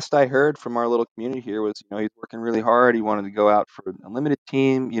I heard from our little community here was, he's working really hard. He wanted to go out for an Unlimited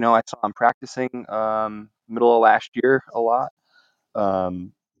team. I saw him practicing middle of last year a lot.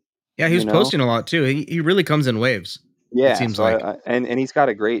 Yeah, he was posting a lot too. He really comes in waves. Yeah, it seems so like, and he's got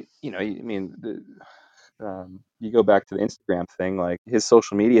a great, you go back to the Instagram thing, like his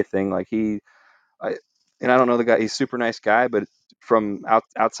social media thing, like I don't know the guy. He's a super nice guy, but from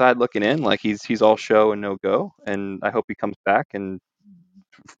outside looking in, like he's all show and no go. And I hope he comes back, and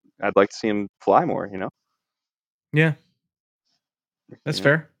I'd like to see him fly more. Yeah, that's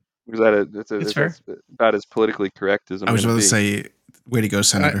fair. It's fair. That's about as politically correct as I was about to say, way to go,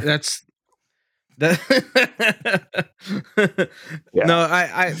 Senator. That's that. Yeah. No,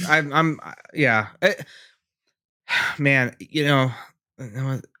 I'm yeah. Man, I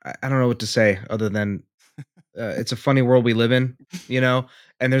don't know what to say other than it's a funny world we live in,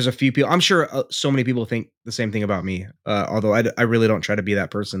 and there's a few people, I'm sure so many people think the same thing about me. Although I really don't try to be that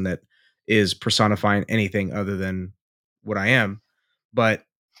person that is personifying anything other than what I am. But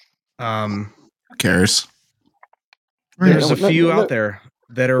who cares? There's a few out there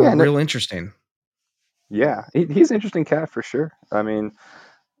that are real interesting. Yeah, he's an interesting cat for sure. I mean,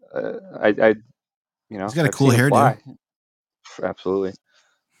 he's got a cool hairdo. Absolutely.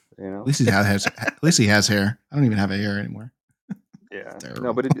 At least he has hair. I don't even have a hair anymore. Yeah.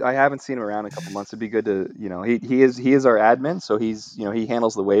 No, but I haven't seen him around in a couple months. It'd be good to, he is our admin, so he's, he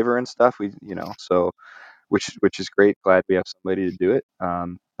handles the waiver and stuff. So which is great. Glad we have somebody to do it.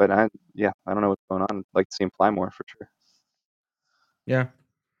 But I don't know what's going on. I'd like to see him fly more for sure. Yeah.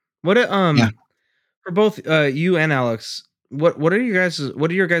 What for both you and Alex, what are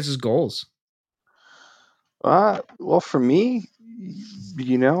your guys' goals? Well, for me,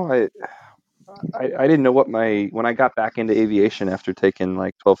 I didn't know when I got back into aviation after taking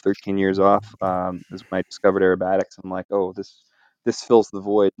like 12, 13 years off, is when I discovered aerobatics. I'm like, oh, this fills the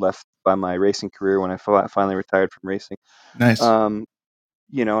void left by my racing career when I finally retired from racing. Nice. And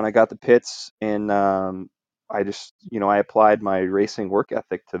I got the pits, and I just, I applied my racing work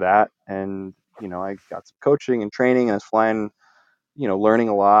ethic to that, and I got some coaching and training, and I was flying, learning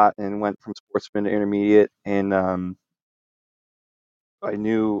a lot, and went from sportsman to intermediate, and I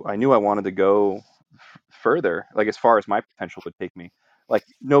knew I wanted to go further, like as far as my potential would take me. Like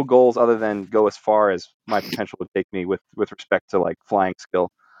no goals other than go as far as my potential would take me with respect to like flying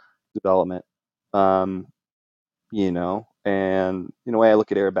skill development. And the way I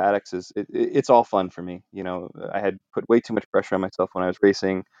look at aerobatics is it's all fun for me. I had put way too much pressure on myself when I was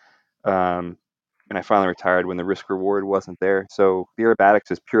racing. And I finally retired when the risk reward wasn't there. So the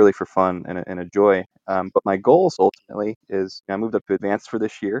aerobatics is purely for fun and a joy. But my goals ultimately is, I moved up to advanced for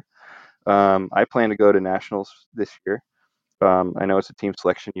this year. I plan to go to nationals this year. I know it's a team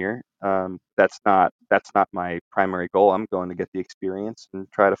selection year. That's not my primary goal. I'm going to get the experience and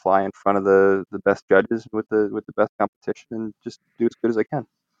try to fly in front of the best judges with the best competition and just do as good as I can.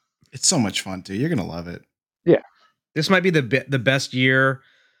 It's so much fun too. You're gonna love it. Yeah, this might be the best year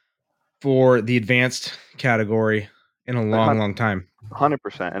for the advanced category in a long time.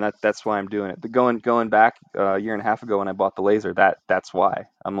 100%, and that's why I'm doing it. Going back a year and a half ago when I bought the laser, that's why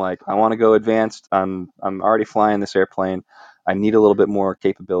I'm like, I want to go advanced. I'm already flying this airplane. I need a little bit more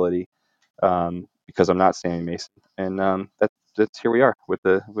capability because I'm not Sammy Mason, and that's here we are with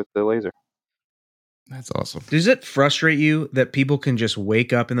the laser. That's awesome. Does it frustrate you that people can just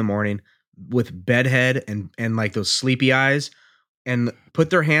wake up in the morning with bedhead and like those sleepy eyes and put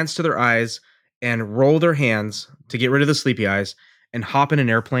their hands to their eyes and roll their hands to get rid of the sleepy eyes and hop in an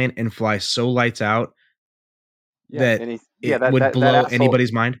airplane and fly so lights out that would blow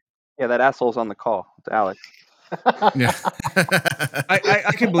anybody's mind? Yeah, that asshole's on the call. It's Alex. Yeah.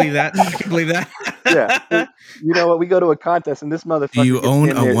 I can believe that. I can believe that. Yeah. You know what? We go to a contest and this motherfucker. Do you own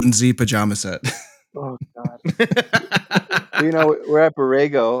a onesie pajama set? Oh God. We're at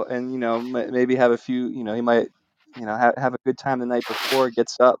Borrego, and maybe have a few. He might, have a good time the night before.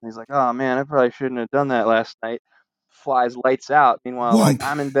 Gets up and he's like, "Oh man, I probably shouldn't have done that last night." Flies lights out. Meanwhile, like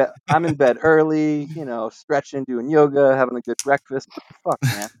I'm in bed early. Stretching, doing yoga, having a good breakfast. What the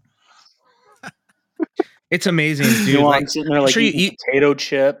fuck, man? It's amazing, dude. I'm sitting there like eating potato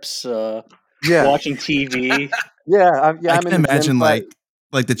chips, watching TV. Yeah, I can imagine like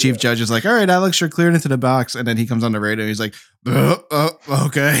like the chief judge is like, all right, Alex, you're cleared into the box. And then he comes on the radio. He's like,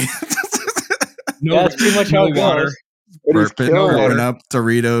 okay. No, that's pretty much how it goes. Burping up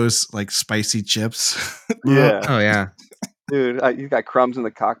Doritos, like spicy chips. Yeah. Oh, yeah. Dude, you got crumbs in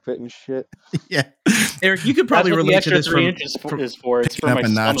the cockpit and shit. Yeah. Eric, you could probably relate to this from is for. It's for my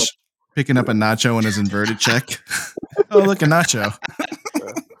stomach. Picking up a nacho in his inverted check. Oh, look, a nacho.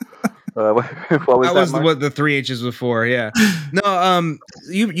 What was that? What the 3 H's was for? Yeah. No,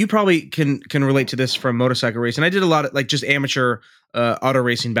 you probably can relate to this from motorcycle racing. I did a lot of like just amateur auto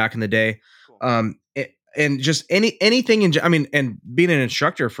racing back in the day. And just anything and being an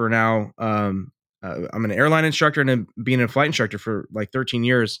instructor for now, I'm an airline instructor and then being a flight instructor for like 13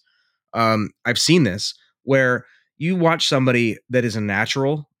 years. I've seen this where you watch somebody that is a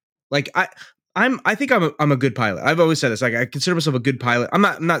natural. Like I think I'm a good pilot. I've always said this. Like I consider myself a good pilot. I'm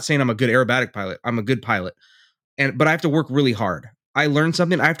not saying I'm a good aerobatic pilot. I'm a good pilot. But I have to work really hard. I learned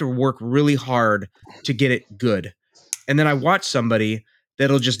something. I have to work really hard to get it good. And then I watch somebody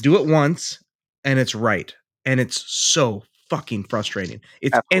that'll just do it once and it's right. And it's so fucking frustrating.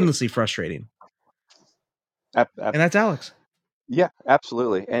 It's endlessly frustrating. And that's Alex. Yeah,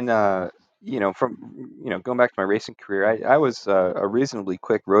 absolutely. And going back to my racing career, I was a reasonably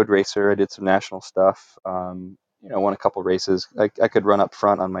quick road racer. I did some national stuff. Won a couple races. I could run up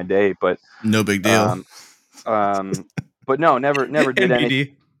front on my day, but no big deal. But no, never did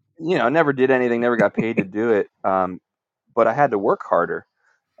anything. Never did anything. Never got paid to do it. But I had to work harder.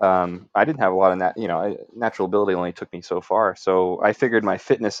 I didn't have a lot of that. Natural ability only took me so far. So I figured my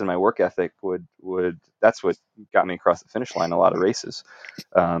fitness and my work ethic would that's what got me across the finish line in a lot of races.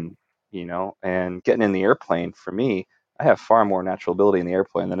 And getting in the airplane for me, I have far more natural ability in the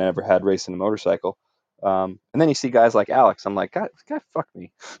airplane than I ever had racing a motorcycle. And then you see guys like Alex. I'm like, God, fuck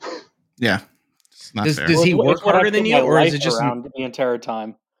me. Yeah. Does he work harder than you, or is it just around the entire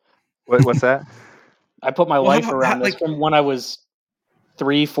time? What's that? I put my life around this from when I was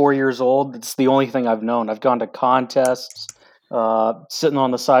 3-4 years old. It's the only thing I've known. I've gone to contests, sitting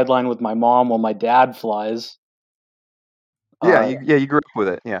on the sideline with my mom while my dad flies. Yeah, you grew up with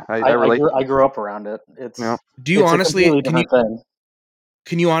it. Yeah, I relate. I grew up around it. It's do you it's honestly a different thing.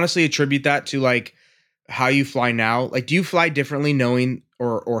 Can you honestly attribute that to like how you fly now? Like, do you fly differently knowing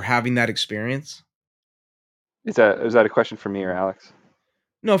or having that experience? Is that a question for me or Alex?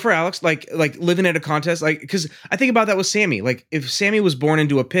 No, for Alex, like living at a contest, like, because I think about that with Sammy. Like, if Sammy was born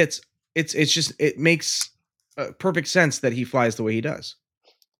into a pits, it makes perfect sense that he flies the way he does.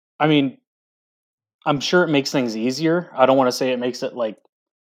 I mean, I'm sure it makes things easier. I don't want to say it makes it like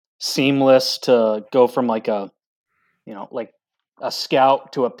seamless to go from like a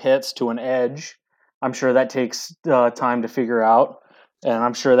scout to a pits to an edge. I'm sure that takes time to figure out, and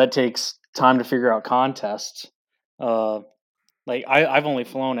I'm sure that takes time to figure out contests. Like I've only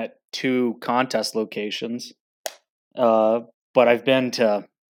flown at 2 contest locations, but I've been to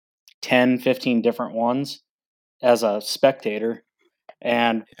 10, 15 different ones as a spectator.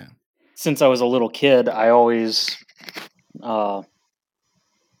 And since I was a little kid, I always, I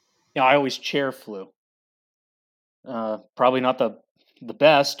always chair flew. Probably not the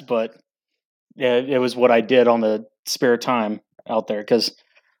best, but it was what I did on the spare time out there. Because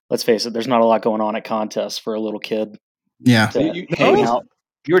let's face it, there's not a lot going on at contests for a little kid. Yeah, you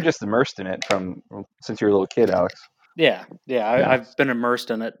were just immersed in it since you were a little kid, Alex. Yeah. I've been immersed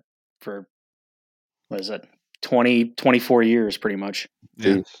in it for 24 years, pretty much.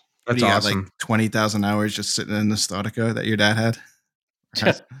 Yeah. That's awesome. Like 20,000 hours just sitting in the Staudica that your dad had.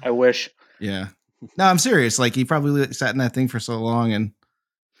 I wish. Yeah. No, I'm serious. Like he probably sat in that thing for so long, and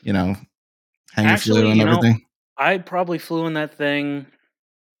flew and everything. I probably flew in that thing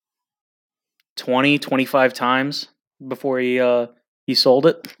 20, 25 times before he sold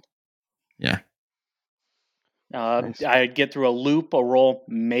it. Yeah. Nice. I'd get through a loop, a roll,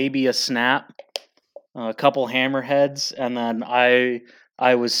 maybe a snap, a couple hammerheads, and then I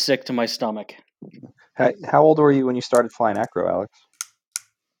was sick to my stomach. How old were you when you started flying acro, Alex?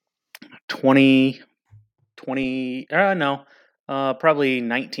 20, probably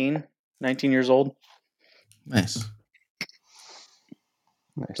 19 years old. Nice.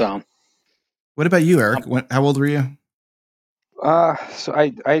 So, what about you, Eric? How old were you? So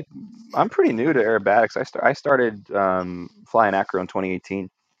I'm pretty new to aerobatics. I started flying acro in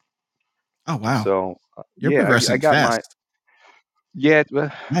 2018. Oh wow! So you're progressing fast.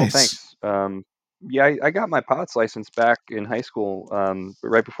 Well, nice. Thanks. I got my pilot's license back in high school,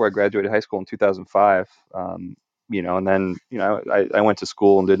 right before I graduated high school in 2005. And then I went to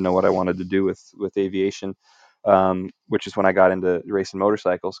school and didn't know what I wanted to do with aviation. which is when I got into racing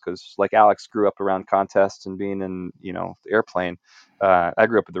motorcycles. Because like Alex grew up around contests and being in the airplane. I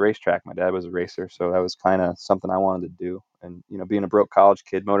grew up at the racetrack. My dad was a racer, so that was kind of something I wanted to do. And being a broke college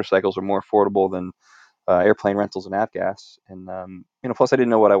kid, motorcycles are more affordable than airplane rentals and avgas. And plus I didn't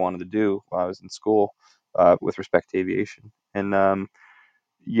know what I wanted to do while I was in school with respect to aviation. And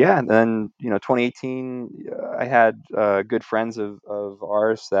and then 2018, I had good friends of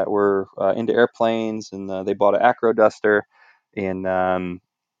ours that were into airplanes, and they bought an Acro Duster, and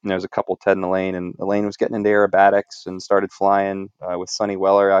there was a couple, Ted and Elaine, was getting into aerobatics and started flying with Sonny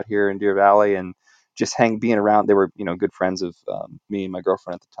Weller out here in Deer Valley, and just being around. They were good friends of me and my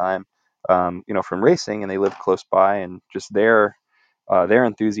girlfriend at the time, from racing, and they lived close by, and just their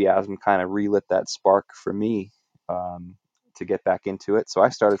enthusiasm kind of relit that spark for me. To get back into it. So I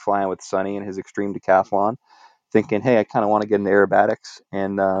started flying with Sonny and his Extreme Decathlon, thinking, hey, I kind of want to get into aerobatics.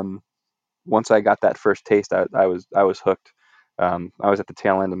 And once I got that first taste, I was hooked. I was at the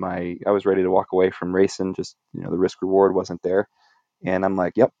tail end of I was ready to walk away from racing. Just the risk reward wasn't there, and I'm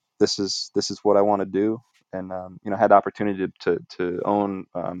like, yep, this is what I want to do. And had the opportunity to own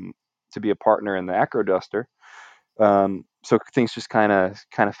to be a partner in the Acro Duster. So things just kind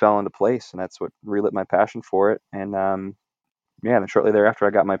of fell into place, and that's what relit my passion for it. And then shortly thereafter, I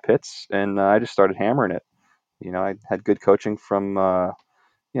got my pits, and I just started hammering it. I had good coaching from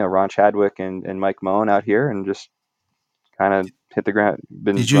Ron Chadwick and Mike Moen out here, and just kind of hit the ground.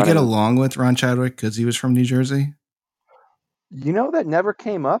 Did you get along with Ron Chadwick because he was from New Jersey? That never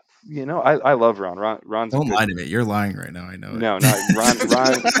came up. I love Ron. Ron's don't lie to me. You're lying right now. I know. No, not Ron.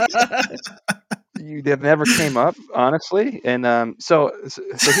 That never came up, honestly. And so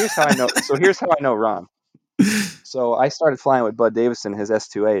here's how I know. So here's how I know Ron. So I started flying with Bud Davison, his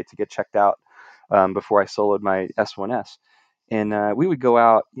S2A, to get checked out before I soloed my S1S. And we would go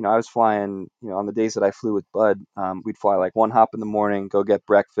out, I was flying, on the days that I flew with Bud, we'd fly like one hop in the morning, go get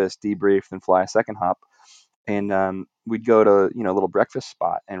breakfast, debrief, then fly a second hop. And we'd go to, a little breakfast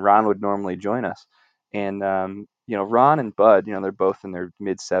spot, and Ron would normally join us. And, Ron and Bud, they're both in their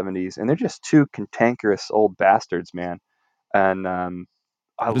mid 70s, and they're just two cantankerous old bastards, man. And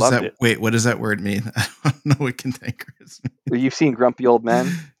I loved it. Wait, what does that word mean? I don't know what cantankerous means. Well, you've seen grumpy old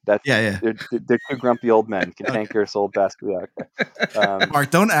men. Yeah. They're two grumpy old men, cantankerous old bastards. Yeah, okay.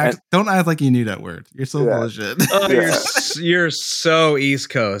 Mark, don't act like you knew that word. You're so bullshit. Oh, you're so East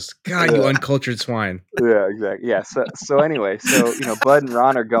Coast. God, you uncultured swine. Yeah, exactly. Yeah. So anyway, Bud and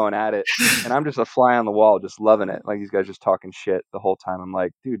Ron are going at it, and I'm just a fly on the wall, just loving it. Like, these guys just talking shit the whole time. I'm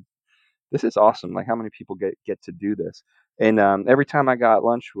like, dude, this is awesome. Like, how many people get to do this? And every time I got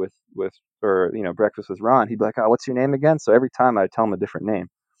lunch with or breakfast with Ron, he'd be like, "Oh, what's your name again?" So every time I'd tell him a different name.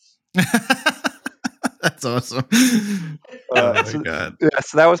 That's awesome. Oh my God. Yeah,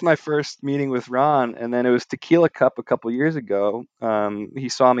 so that was my first meeting with Ron, and then it was Tequila Cup a couple years ago. He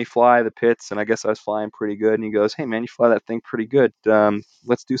saw me fly the pits, and I guess I was flying pretty good. And he goes, "Hey man, you fly that thing pretty good.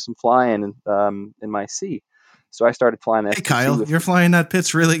 Let's do some flying in my C." So I started flying that. Hey Kyle, you're flying that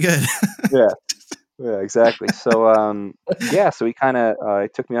pit's really good. Yeah, exactly. So so he kind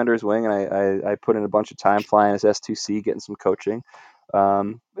of took me under his wing, and I put in a bunch of time flying his S2C, getting some coaching.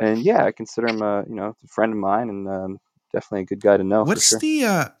 And yeah, I consider him a friend of mine, and definitely a good guy to know. What's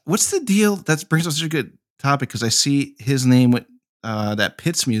the deal? That brings up such a good topic, because I see his name with that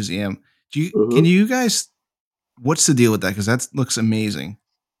Pitts Museum. Can you guys? What's the deal with that? Because that looks amazing.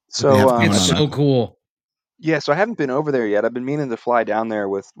 So it's so cool. Yeah, so I haven't been over there yet. I've been meaning to fly down there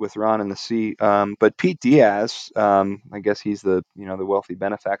with Ron in the sea. But Pete Diaz, I guess he's the the wealthy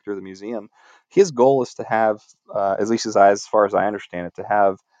benefactor of the museum. His goal is to have, at least as far as I understand it, to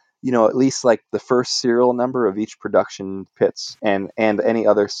have at least like the first serial number of each production pits and any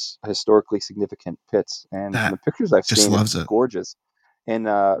other historically significant pits. And the pictures I've seen, it's gorgeous. And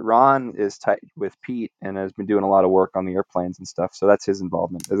Ron is tight with Pete and has been doing a lot of work on the airplanes and stuff. So that's his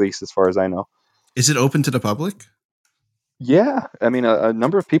involvement, at least as far as I know. Is it open to the public? Yeah, I mean, a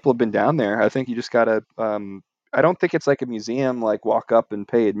number of people have been down there. I think you just gotta. I don't think it's like a museum, like walk up and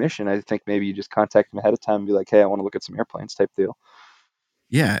pay admission. I think maybe you just contact them ahead of time and be like, "Hey, I want to look at some airplanes," type deal.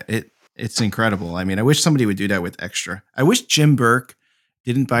 Yeah, it's incredible. I mean, I wish somebody would do that with extra. I wish Jim Burke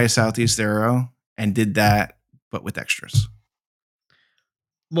didn't buy a Southeast Aero and did that, but with extras.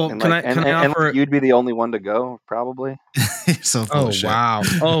 Well, can I offer? You'd be the only one to go, probably. So wow.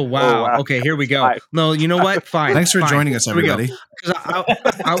 Oh wow. Okay, here we go. No, you know what? Fine. Thanks for joining us, everybody.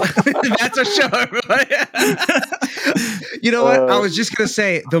 That's a show, everybody. You know what? I was just gonna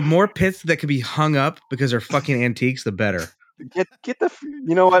say, the more pits that could be hung up because they're fucking antiques, the better. Get the.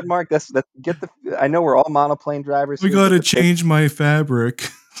 You know what, Mark? Get the. I know we're all monoplane drivers. We got to change my fabric.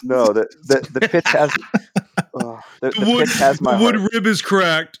 No, the pitch has The pitch has my wood heart. rib is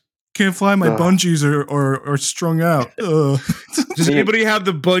cracked. Can't fly. My bungees are strung out. Does anybody have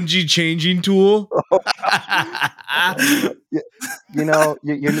the bungee changing tool? You're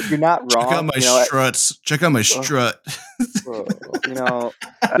not wrong. Check out my struts. Check out my strut.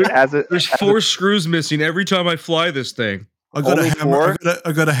 There's 4 screws missing every time I fly this thing. I got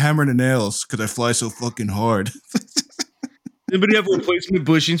a hammer and the nails because I fly so fucking hard. Anybody have replacement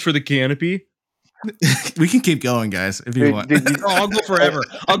bushings for the canopy? We can keep going, guys, if you want. I'll go forever.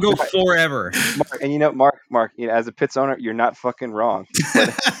 I'll go forever. Mark, and Mark, as a Pitts owner, you're not fucking wrong.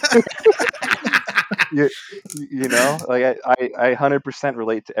 I 100%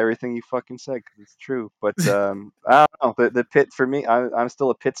 relate to everything you fucking said because it's true. But I don't know. The Pitt for me, I'm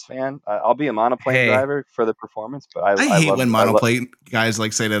still a Pitts fan. I'll be a monoplane driver for the performance. But I hate when monoplane guys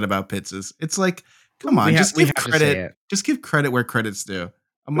say that about Pitts. It's like, come on, just give credit. Just give credit where credit's due.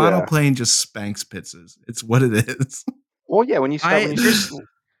 A monoplane just spanks Pitts. It's what it is. Well, yeah. When you just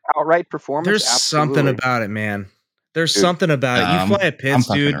outright performance, there's something about it, man. There's something about it. You fly a Pitts,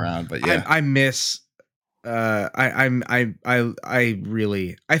 dude. Around, but yeah. I miss. I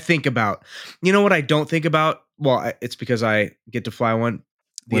think about. You know what I don't think about? Well, it's because I get to fly one.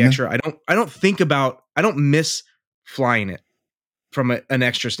 The extra. I don't miss flying it from an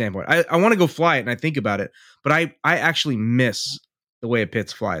extra standpoint. I want to go fly it and I think about it, but I actually miss the way a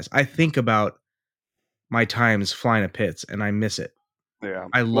Pitts flies. I think about my times flying a Pitts and I miss it. Yeah,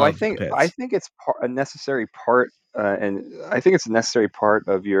 I love. Pitts. I think it's a necessary part, and I think it's a necessary part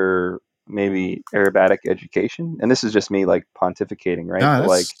of your maybe aerobatic education. And this is just me like pontificating, right? No,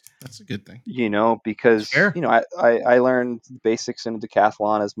 that's a good thing. Because I learned basics in a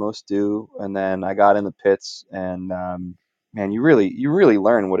decathlon as most do, and then I got in the Pitts, and man, you really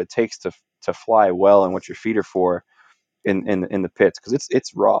learn what it takes to fly well and what your feet are for in the Pitts because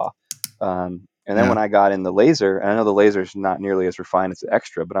it's raw. And then when I got in the laser, and I know the laser is not nearly as refined as the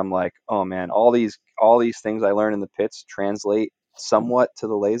extra, but I'm like, oh man, all these things I learned in the Pitts translate somewhat to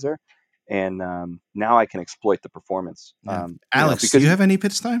the laser, and now I can exploit the performance. Yeah. Alex, do you have any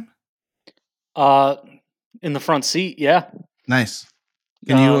Pitts time? In the front seat, yeah. Nice.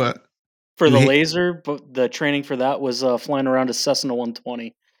 Can you for the laser? But the training for that was flying around a Cessna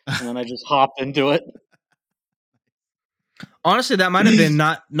 120, and then I just hopped into it. Honestly, that might have been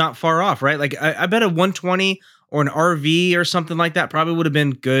not far off, right? Like I bet a 120 or an RV or something like that probably would have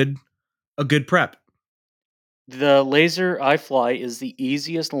been a good prep. The laser I fly is the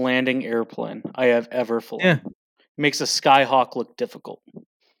easiest landing airplane I have ever flown. Yeah. Makes a Skyhawk look difficult.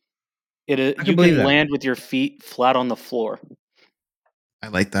 You can land with your feet flat on the floor. I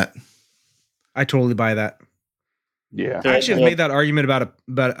like that. I totally buy that. Yeah. I actually have made that argument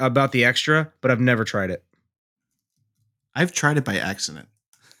about the extra, but I've never tried it. I've tried it by accident.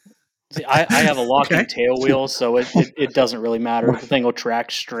 See, I have a locking tail wheel, so it doesn't really matter. The thing will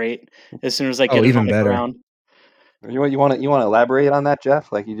track straight as soon as I get it on the ground. You want to elaborate on that,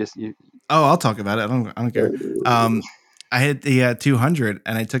 Jeff? Like Oh, I'll talk about it. I don't care. I had the 200,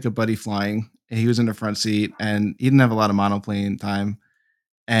 and I took a buddy flying. He was in the front seat, and he didn't have a lot of monoplane time.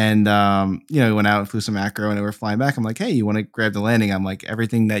 And he went out and flew some macro, and we were flying back. I'm like, hey, you want to grab the landing? I'm like,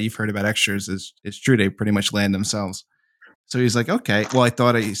 everything that you've heard about extras is true. They pretty much land themselves. So he's like, okay. Well, I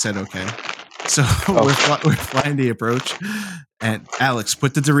thought he said okay. So we're flying the approach, and Alex,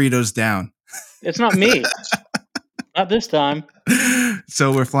 put the Doritos down. It's not me. Not this time.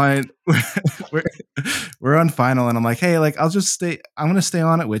 So we're flying. We're on final, and I'm like, hey, like I'll just stay. I'm gonna stay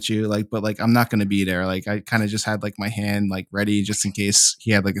on it with you, like, but like I'm not gonna be there. Like I kind of just had like my hand like ready just in case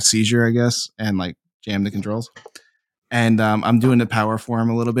he had like a seizure, I guess, and like jam the controls. And I'm doing the power for him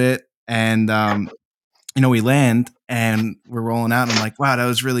a little bit, and we land and we're rolling out, and I'm like, wow, that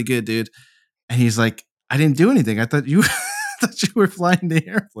was really good, dude. And he's like, I didn't do anything. I thought you were flying the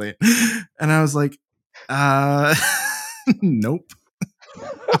airplane. And I was like, nope.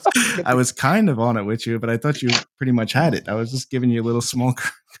 I was kind of on it with you, but I thought you pretty much had it. I was just giving you little small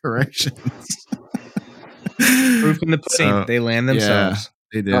corrections. Proof in the pudding. So, they land themselves.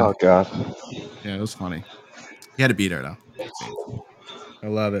 Yeah, they did. Oh, God. Yeah, it was funny. You had to beat her, though. I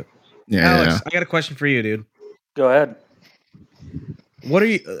love it. Yeah, Alex, I got a question for you, dude. Go ahead. What are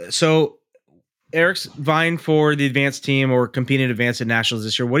you... So, Eric's vying for the advanced team or competing in advanced at nationals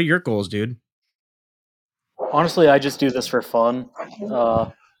this year. What are your goals, dude? Honestly, I just do this for fun.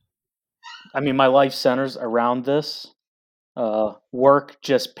 My life centers around this. Work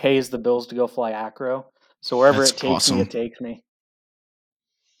just pays the bills to go fly acro. So wherever it takes me, it takes me.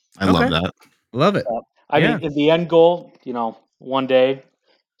 I love that. Love it. I mean, the end goal, one day,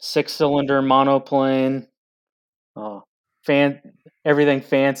 6-cylinder monoplane, everything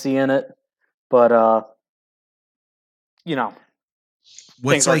fancy in it. But you know,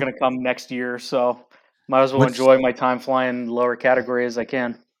 What's things aren't going to come next year, so might as well enjoy my time flying lower category as I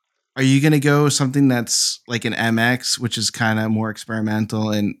can. Are you going to go something that's like an MX, which is kind of more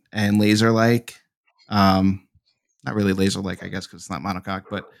experimental and laser-like? Not really laser-like, I guess, because it's not monocoque.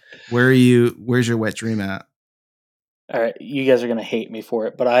 But where's your wet dream at? All right, you guys are going to hate me for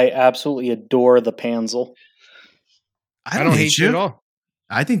it, but I absolutely adore the Panzel. I don't hate you at all.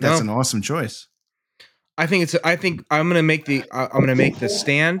 I think that's an awesome choice. I think I'm gonna make the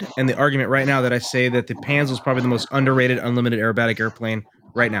stand and the argument right now that I say that the Panzel is probably the most underrated unlimited aerobatic airplane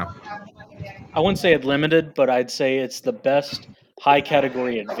right now. I wouldn't say it limited, but I'd say it's the best high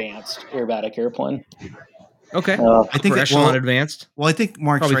category advanced aerobatic airplane. Okay, I think echelon advanced. Well, I think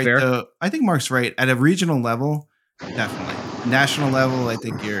Mark's probably right. Though I think Mark's right. At a regional level, definitely. National level, I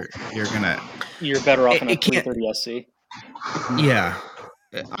think you're better off in a 330 SC. Yeah,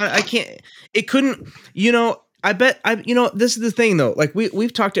 I can't. It couldn't. I bet. This is the thing though. Like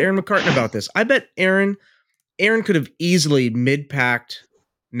we've talked to Aaron McCartan about this. I bet Aaron could have easily mid-packed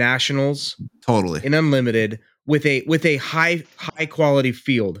nationals totally in unlimited with a high quality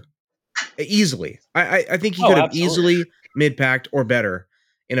field. Easily, I think he could have easily mid-packed or better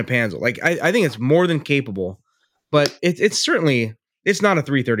in a Panzel. Like I think it's more than capable, but it's certainly not a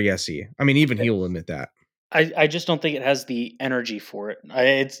 330 SC. I mean, even he'll admit that. I just don't think it has the energy for it.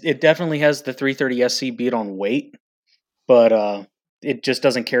 It definitely has the 330 SC beat on weight, but it just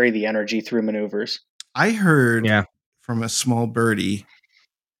doesn't carry the energy through maneuvers. I heard from a small birdie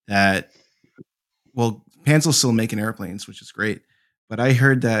that Panzel's still making airplanes, which is great, but I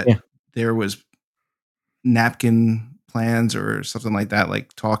heard that there was napkin plans or something like that,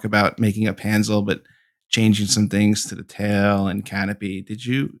 like talk about making a Panzel, but changing some things to the tail and canopy.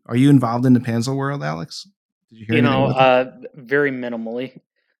 Are you involved in the Panzel world, Alex? Did you hear very minimally.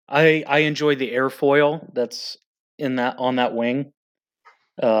 I enjoy the airfoil that's on that wing.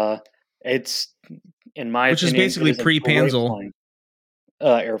 It's in my which opinion, is basically pre-Panzel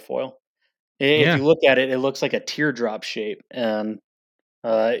airfoil. If you look at it, it looks like a teardrop shape, and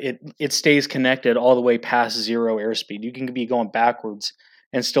it stays connected all the way past 0 airspeed. You can be going backwards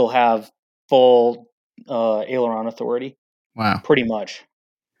and still have full aileron authority. Wow, pretty much.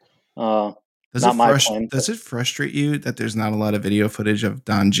 Does it frustrate you that there's not a lot of video footage of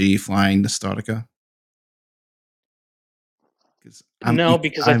Don G flying the Staudica? No,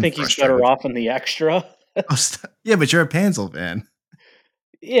 because I think he's better off in the extra. Yeah, but you're a Panzel fan.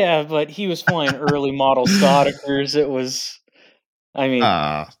 Yeah, but he was flying early model Staudicas. It was, I mean,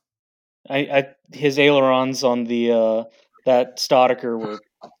 his ailerons on the that Staudica were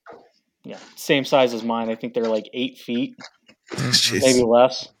same size as mine. I think they're like 8 feet, maybe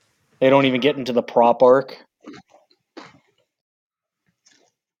less. They don't even get into the prop arc.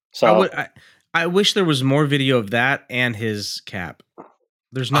 So I wish there was more video of that and his cap.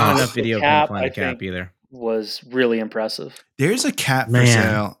 There's not enough video of him flying the cap either. Was really impressive. There's a cap for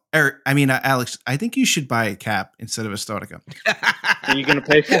sale. Alex, I think you should buy a cap instead of a Staudica. Are you going to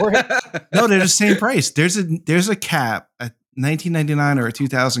pay for it? No, they're the same price. There's a cap, a 1999 or a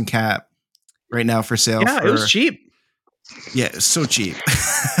 2000 cap right now for sale. Yeah, it was cheap. Yeah, it's so cheap.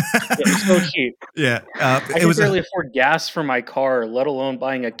 It was so cheap. Yeah. I can barely afford gas for my car, let alone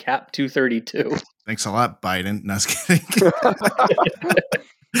buying a Cap 232. Thanks a lot, Biden. No, I was kidding.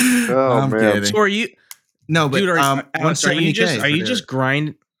 I'm kidding. So are you... No, but dude, Alex, are you just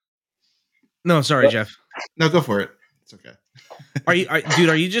grind? No, sorry, Jeff. No, go for it. It's okay. Are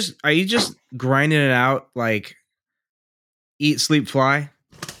you just grinding it out like eat, sleep, fly?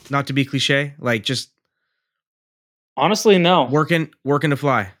 Not to be cliche, like just honestly, no. Working to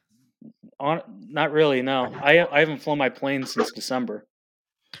fly. Not really, no. I haven't flown my plane since December.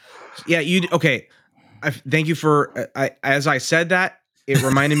 Yeah, okay. Thank you for as I said that. It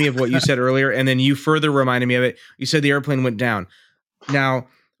reminded me of what you said earlier, and then you further reminded me of it. You said the airplane went down. Now,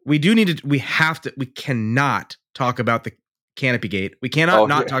 we cannot talk about the canopy gate. We cannot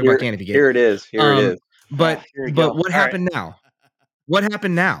talk about canopy gate. Here it is. But what happened now? What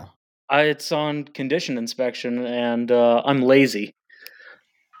happened now? It's on condition inspection, and I'm lazy.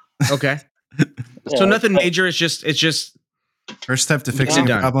 Okay. So nothing major. It's just first step to fixing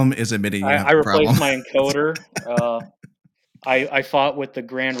a problem is admitting you have a problem. I replaced my encoder. I fought with the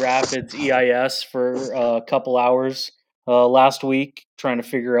Grand Rapids EIS for a couple hours last week trying to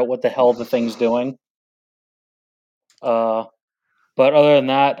figure out what the hell the thing's doing. But other than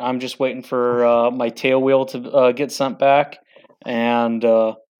that, I'm just waiting for my tail wheel to get sent back and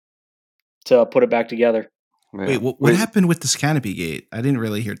to put it back together. Wait, what happened with this canopy gate? I didn't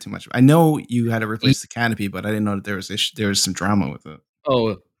really hear too much. I know you had to replace the canopy, but I didn't know that there was some drama with it.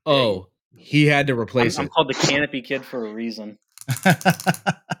 Oh, He had to replace I'm it. called the Canopy Kid for a reason.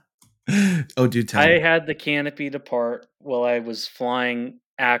 Oh, do tell. I had the canopy depart while I was flying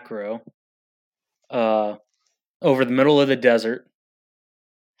acro over the middle of the desert.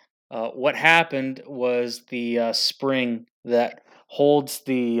 What happened was the spring that holds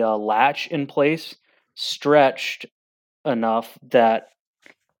the latch in place stretched enough that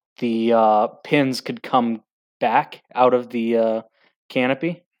the pins could come back out of the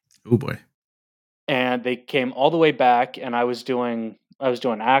canopy. Oh boy! And they came all the way back, and I was doing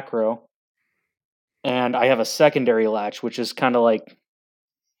acro, and I have a secondary latch, which is kind of like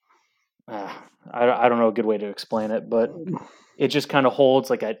I don't know a good way to explain it, but it just kind of holds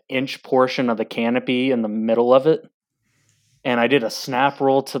like an inch portion of the canopy in the middle of it. And I did a snap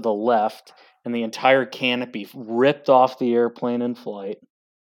roll to the left, and the entire canopy ripped off the airplane in flight.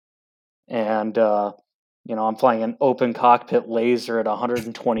 And I'm flying an open cockpit laser at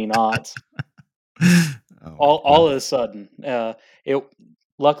 120 knots. All of a sudden,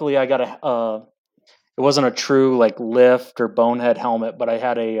 luckily I got it wasn't a true like lift or bonehead helmet, but I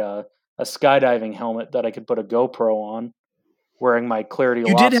had a skydiving helmet that I could put a GoPro on, wearing my Clarity.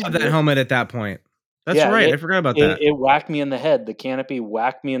 You did have that helmet at that point. That's right. I forgot about that. It whacked me in the head. The canopy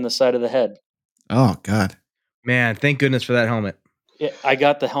whacked me in the side of the head. Oh God, man! Thank goodness for that helmet. I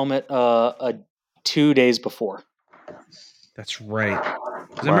got the helmet 2 days before. That's right.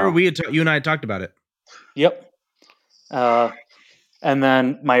 Because I remember you and I had talked about it. Yep. And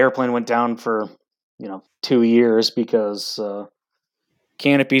then my airplane went down for 2 years because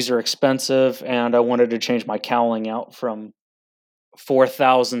canopies are expensive, and I wanted to change my cowling out from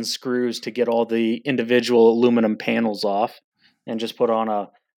 4,000 screws to get all the individual aluminum panels off, and just put on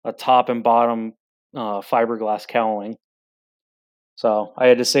a top and bottom fiberglass cowling. So I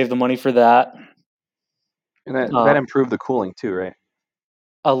had to save the money for that. And that improved the cooling too, right?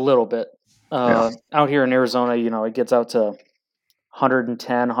 A little bit. Out here in Arizona, it gets out to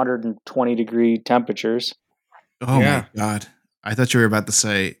 110, 120 degree temperatures. Oh my God. I thought you were about to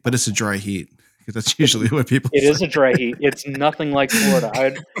say, but it's a dry heat, because that's usually what people say. It is a dry heat. It's nothing like Florida.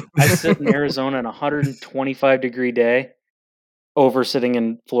 I'd sit in Arizona in a 125 degree day over sitting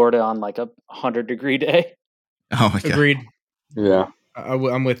in Florida on like a 100 degree day. Oh my God. Agreed. Yeah.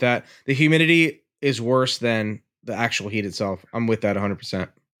 I'm with that. The humidity is worse than the actual heat itself. I'm with that 100%.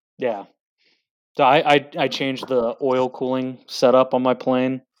 Yeah. So I changed the oil cooling setup on my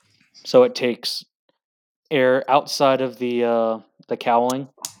plane, so it takes air outside of the cowling.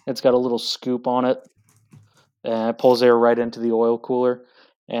 It's got a little scoop on it, and it pulls air right into the oil cooler,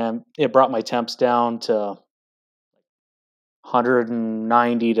 and it brought my temps down to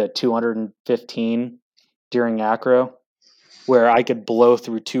 190 to 215 during acro, where I could blow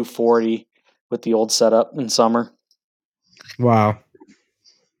through 240 with the old setup in summer. Wow.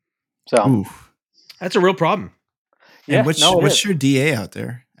 So that's a real problem. Yeah, and what's your DA out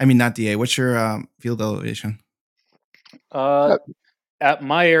there? I mean, not DA. What's your field elevation? At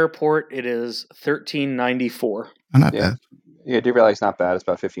my airport, it is 1394. Oh, not bad. Yeah, Deer Valley's not bad. It's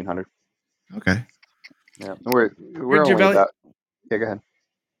about 1,500. Okay. Yeah, we're only about. Yeah, go ahead.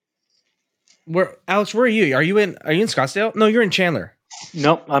 Alex? Where are you? Are you in Scottsdale? No, you're in Chandler.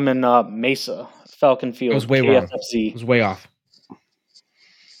 Nope, I'm in Mesa, Falcon Field. I was way wrong. I was way off.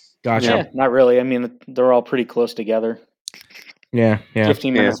 Gotcha. Yeah, not really. I mean, they're all pretty close together. Yeah.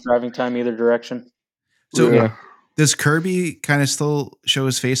 15 minutes driving time either direction. So does Kirby kind of still show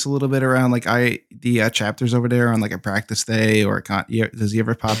his face a little bit around like the chapters over there on like a practice day, or does he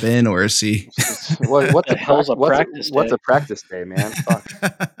ever pop in, or is he? What the hell's a practice day? What's a practice day, man? Fuck.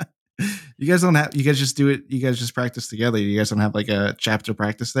 You guys don't have. You guys just do it. You guys just practice together. You guys don't have like a chapter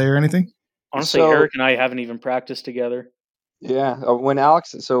practice day or anything. Honestly, Eric and I haven't even practiced together. Yeah, when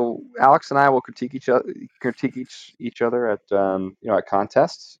Alex and I will critique each other at at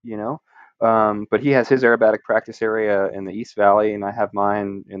contests, but he has his aerobatic practice area in the East Valley, and I have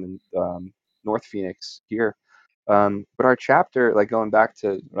mine in North Phoenix here. But our chapter, like going back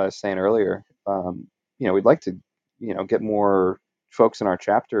to what I was saying earlier, we'd like to get more folks in our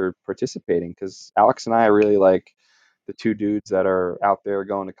chapter participating, because Alex and I really like the two dudes that are out there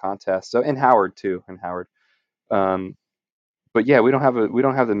going to contests. So, and Howard too, but yeah, we don't have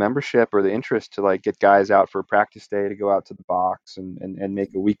the membership or the interest to like get guys out for a practice day to go out to the box and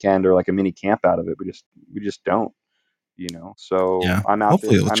make a weekend or like a mini camp out of it. We just don't, So yeah. I'm out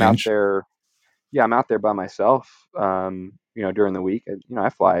Hopefully there. Out there. Yeah, I'm out there by myself. During the week, I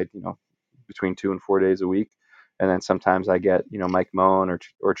fly, between 2 and 4 days a week, and then sometimes I get Mike Moen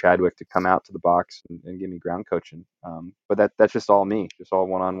or Chadwick to come out to the box and give me ground coaching. But that's just all me, just all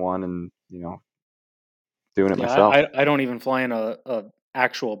one-on-one, and doing it myself. I don't even fly in a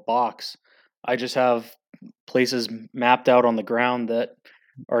actual box. I just have places mapped out on the ground that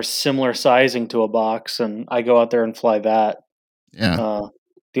are similar sizing to a box, and I go out there and fly that. Yeah.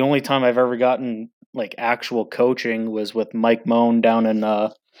 The only time I've ever gotten like actual coaching was with Mike Moan down in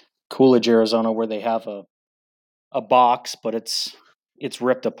Coolidge, Arizona, where they have a box, but it's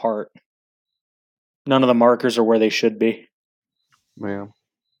ripped apart. None of the markers are where they should be. Yeah.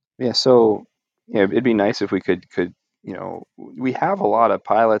 So it'd be nice if we could we have a lot of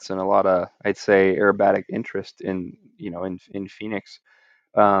pilots and a lot of, I'd say, aerobatic interest in Phoenix.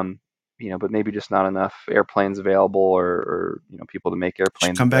 But maybe just not enough airplanes available or people to make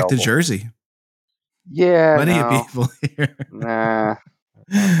airplanes come back available. to Jersey. Yeah, plenty of people here. Nah,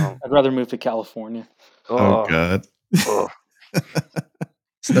 I'd rather move to California. Oh God. It's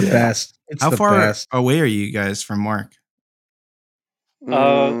the best. It's How the far best. away are you guys from Mark?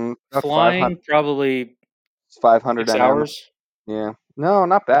 Flying probably 500 hours. Yeah, no,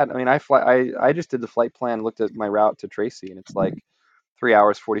 not bad. I mean, I just did the flight plan, looked at my route to Tracy, and it's like 3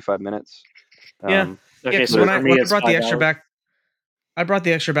 hours 45 minutes. Okay, yeah. So when I brought the extra back, I brought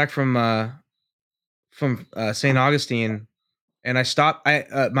the extra back from St. Augustine, and I stopped.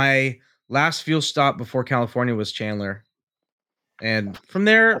 My last fuel stop before California was Chandler, and from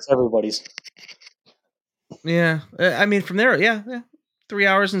there, that's everybody's. Yeah, I mean, from there, yeah, 3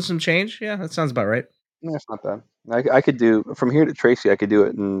 hours and some change. Yeah, that sounds about right. Yeah, it's not bad. I could do from here to Tracy. I could do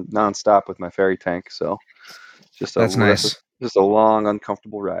it nonstop with my ferry tank. So that's nice. Just a long,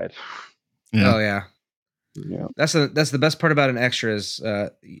 uncomfortable ride. Yeah. Oh yeah. Yeah. That's the best part about an extra is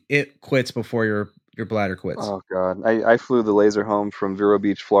it quits before your bladder quits. Oh God, I flew the Laser home from Vero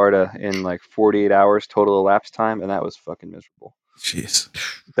Beach, Florida, in like 48 hours total elapsed time, and that was fucking miserable. Jeez.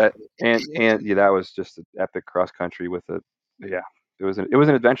 That that was just an epic cross country with it. Yeah, it was an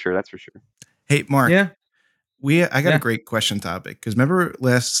adventure, that's for sure. Hey, Mark. Yeah. I got a great question topic, because remember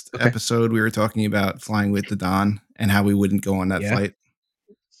last episode we were talking about flying with the Don and how we wouldn't go on that flight.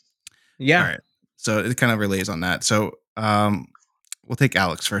 Yeah. All right. So it kind of relays on that. So we'll take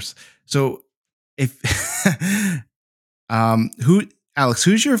Alex first. So if Alex,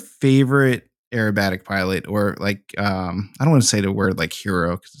 who's your favorite aerobatic pilot, or like I don't want to say the word like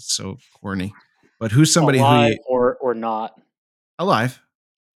hero because it's so corny, but who's somebody alive or not alive?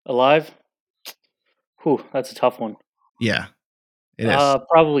 Whew, that's a tough one. Yeah, it is.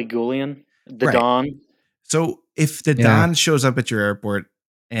 Probably Goulian, the Don. So if the Don shows up at your airport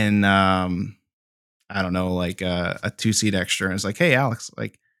and I don't know, like a 2-seat extra, and it's like, hey Alex,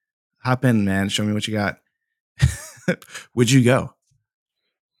 like hop in, man, show me what you got. Would you go?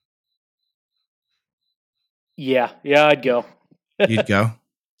 Yeah, I'd go. You'd go?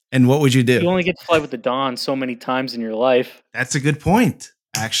 And what would you do? You only get to fly with the Don so many times in your life. That's a good point,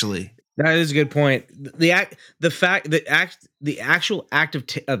 actually. That is a good point. The actual act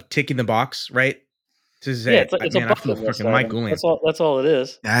of ticking the box, right? To say, it's a bucket list. Mike Goulian. That's all it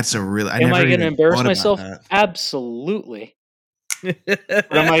is. That's a really. Am I going to embarrass myself? Absolutely. But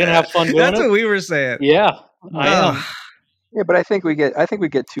am I going to have fun doing That's what we were saying. Yeah, I am. Yeah, but I think we get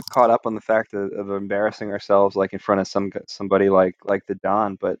too caught up on the fact of embarrassing ourselves, like in front of somebody like the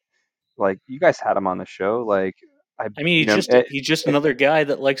Don. But like you guys had him on the show, like I mean, he's just another guy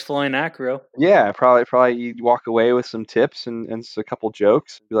that likes flying acro. Yeah, probably you'd walk away with some tips and a couple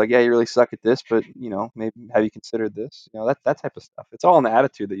jokes. Be like, yeah, you really suck at this, but maybe have you considered this? That type of stuff. It's all in the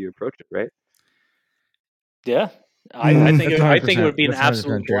attitude that you approach it, right? Yeah, I think it would be an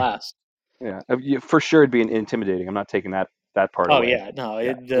absolute blast. Yeah, for sure it'd be intimidating. I'm not taking that part away. Yeah, no,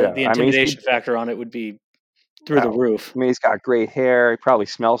 the intimidation factor on it would be through the roof. I mean, he's got great hair. He probably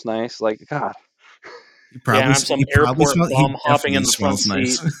smells nice. Like, God. I'm some airport bum hopping in the front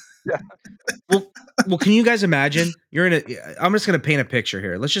seat. Well, can you guys imagine? I'm just going to paint a picture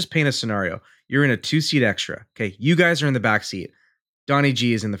here. Let's just paint a scenario. You're in a 2-seat extra. Okay. You guys are in the back seat. Donnie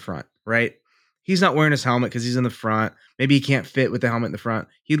G is in the front, right? He's not wearing his helmet because he's in the front. Maybe he can't fit with the helmet in the front.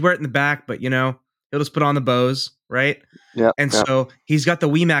 He'd wear it in the back, but he'll just put on the bows, right? Yeah. And so he's got the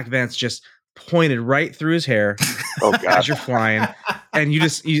WeMac vents just pointed right through his hair as you're flying. And you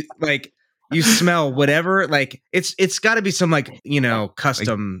smell whatever, like it's got to be some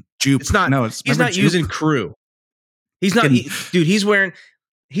custom like jupe. It's not. No, he's not jupe? Using crew. He's not, dude. He's wearing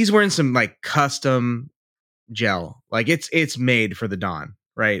some like custom gel. Like it's made for the Don,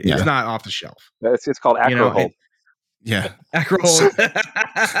 right? Yeah. It's not off the shelf. It's called Acro Hold. Yeah, Acro Hold.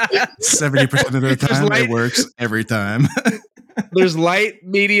 70% of the time it works every time. There's light,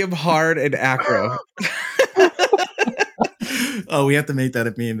 medium, hard, and acro. Oh, we have to make that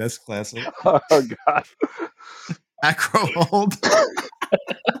a meme. That's classic. Oh God. Acro Hold.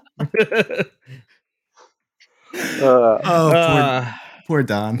 Poor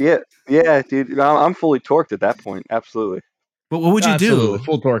Don. Yeah, dude. I'm fully torqued at that point. Absolutely. But what would you do?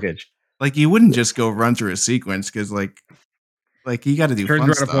 Full torquage. Like you wouldn't just go run through a sequence because like you got to do turns fun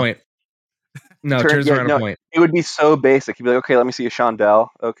around stuff. A point. No, turns around a point. It would be so basic. You'd be like, okay, let me see a Shondell.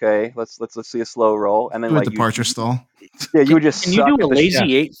 Okay, let's see a slow roll, and then do a like departure stall. Yeah, you would just. Can you do a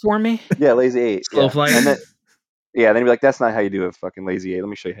lazy 8 for me? Yeah, lazy 8. Slow flight. And then, then you'd be like, that's not how you do a fucking lazy 8. Let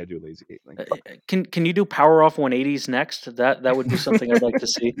me show you how to do a lazy 8. Like, can you do power off 180s next? That would be something I'd like to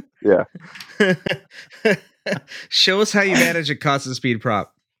see. Yeah. Show us how you manage a constant speed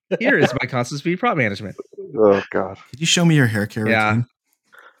prop. Here is my constant speed prop management. Oh God. Could you show me your hair care routine?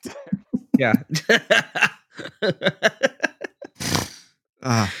 Yeah.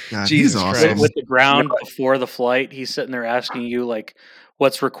 Oh God, Jesus he's awesome. With the ground before the flight, he's sitting there asking you like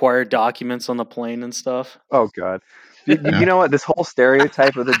what's required documents on the plane and stuff. Oh God. You know what? This whole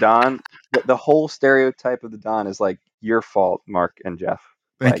stereotype of the Don, the whole stereotype of the Don is like your fault, Mark and Jeff.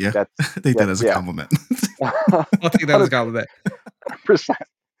 Thank you. That's, take that as a compliment. I'll take that as a compliment.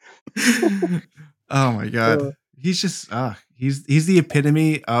 100%. Oh my God. He's just he's the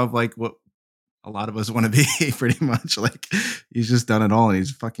epitome of like what a lot of us want to be, pretty much. Like he's just done it all, and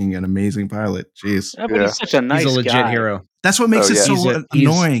he's fucking an amazing pilot. Jeez. Yeah, but he's such a nice He's a legit guy. hero. That's what makes it so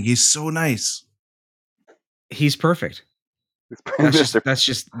annoying. He's so nice. He's perfect. That's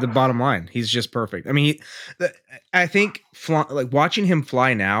just the bottom line. He's just perfect. I mean, I think like watching him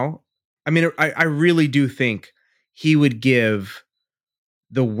fly now. I mean, I really do think he would give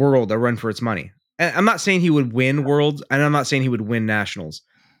the world a run for its money. And I'm not saying he would win worlds, and I'm not saying he would win nationals,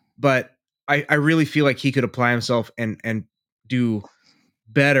 but I really feel like he could apply himself and do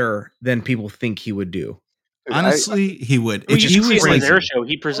better than people think he would do. Honestly, he would. If you see his air show,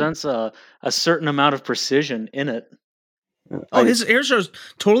 he presents a certain amount of precision in it. Oh, his air show is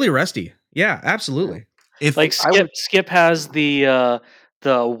totally rusty. Yeah, absolutely. If like Skip has the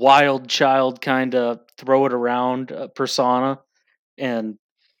wild child kind of throw it around persona and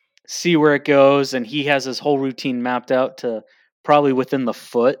see where it goes, and he has his whole routine mapped out to probably within the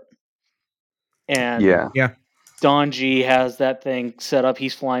foot. And Don G has that thing set up.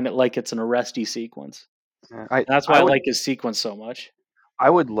 He's flying it like it's an arresty sequence. That's why I like his sequence so much. I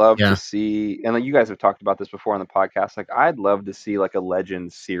would love to see, and like you guys have talked about this before on the podcast, like I'd love to see like a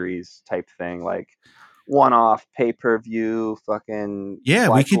Legends series type thing, like one-off pay-per-view fucking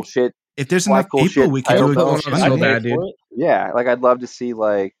we could shit. If there's enough people, we could do it. So bad, dude. Yeah, like I'd love to see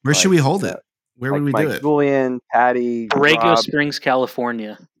like where should we hold it? Where would we do it? Julian, Patty, Borrego Springs,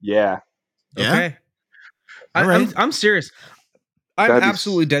 California. Yeah. Okay. I'm serious. I'm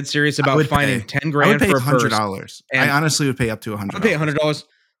absolutely dead serious about finding 10 grand for $100. I honestly would pay up to $100. I'd pay $100.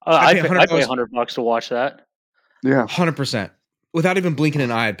 I'd pay $100 to watch that. Yeah, 100%. Without even blinking an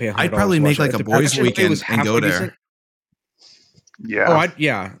eye, I'd pay $100. I'd probably make like a boys' weekend and go there. Yeah. Oh,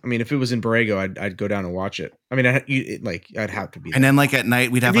 I mean, if it was in Borrego, I'd go down and watch it. I mean, I'd have to be. And then like at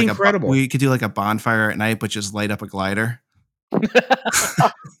night, we'd have like incredible. We could do like a bonfire at night, but just light up a glider.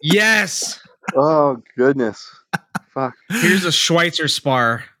 Yes. Oh goodness. Fuck. Here's a Schweitzer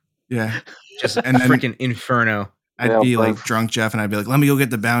spar. Yeah. Just and then freaking inferno. I'd be like drunk Jeff, and I'd be like, let me go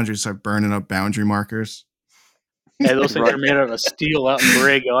get the boundaries. Start burning up boundary markers. Yeah, those things are made out of steel out in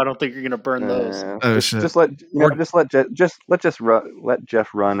Borrego. I don't think you're gonna burn those. Oh shit! Just let Jeff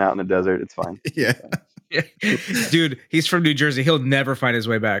run out in the desert. It's fine. Yeah. Dude, he's from New Jersey. He'll never find his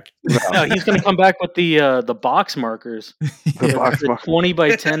way back. No, he's gonna come back with the box markers. The 20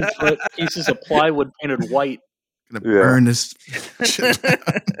 by 10 foot pieces of plywood painted white. Gonna burn this shit.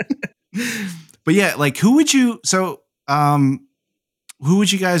 But yeah, like who would you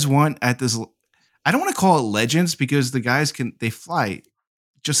guys want at this? I don't want to call it Legends because the guys they fly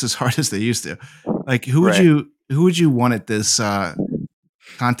just as hard as they used to. Like who would you want at this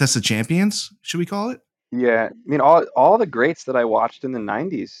Contest of Champions? Should we call it? Yeah, I mean all the greats that I watched in the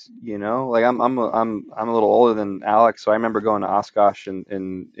 '90s. You know, like I'm a little older than Alex, so I remember going to Oshkosh in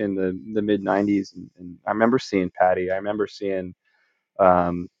the mid '90s, and I remember seeing Patty. I remember seeing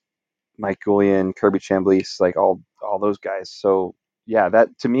Mike Goulian, Kirby Chambliss, like all those guys. So yeah,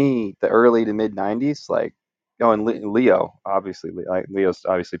 that to me, the early to mid '90s, like and Leo, obviously, like Leo's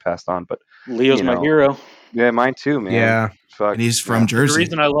obviously passed on, but Leo's my hero. Yeah, mine too, man. Yeah, fuck, and he's from Jersey. The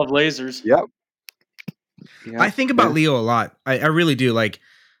reason I love lasers. Yep. I think about Leo a lot. I really do. Like,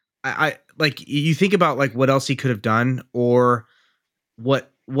 I like you think about like what else he could have done, or what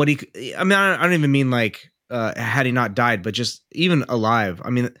he. I mean, I don't even mean like had he not died, but just even alive.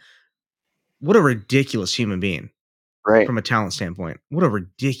 I mean, what a ridiculous human being. Right. From a talent standpoint, what a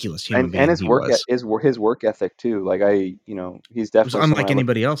ridiculous human being. And his work ethic too. Like he's definitely unlike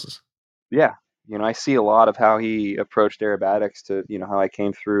anybody else's. Yeah. I see a lot of how he approached aerobatics to, how I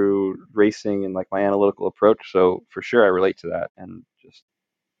came through racing and like my analytical approach. So for sure, I relate to that, and just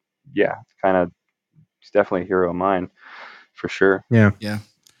it's definitely a hero of mine for sure. Yeah.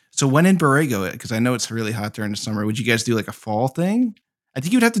 So when in Borrego, because I know it's really hot during the summer, would you guys do like a fall thing? I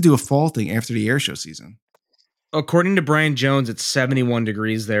think you'd have to do a fall thing after the air show season. According to Brian Jones, it's 71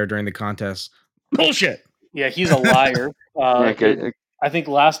 degrees there during the contest. Bullshit. Yeah, he's a liar. I think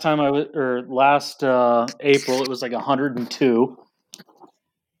last time last April, it was like 102.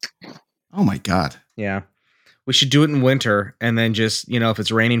 Oh my God. Yeah. We should do it in winter, and then just, if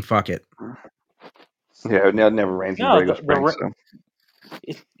it's raining, fuck it. Yeah, it never rains in Borrego spring.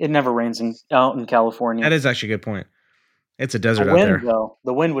 It never rains out in California. That is actually a good point. It's a desert out there. Though,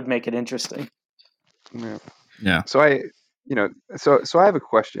 the wind would make it interesting. Yeah. So I have a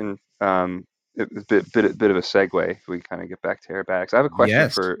question. A bit of a segue. If we kind of get back to aerobatics, I have a question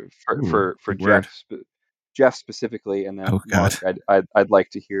for Jeff specifically, and then Mark, I'd like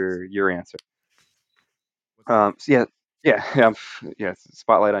to hear your answer.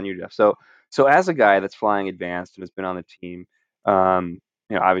 Spotlight on you, Jeff. So as a guy that's flying advanced and has been on the team,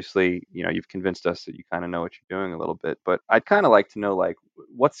 obviously, you've convinced us that you kind of know what you're doing a little bit, but I'd kind of like to know, like,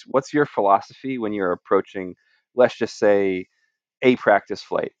 what's your philosophy when you're approaching, let's just say, a practice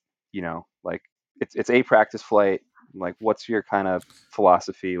flight, like it's a practice flight. Like, what's your kind of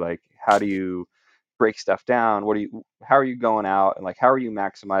philosophy? Like, how do you break stuff down? How are you going out, and like, how are you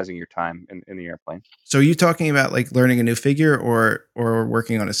maximizing your time in the airplane? So are you talking about like learning a new figure or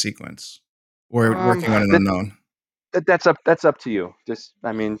working on a sequence or working on an unknown? That's up to you. Just,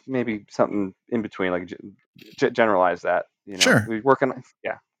 I mean, maybe something in between, like generalize that, Sure. We work on,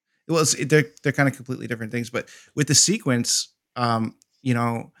 yeah. Well, they're kind of completely different things, but with the sequence, and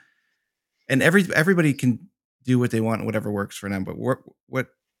everybody can do what they want, whatever works for them. But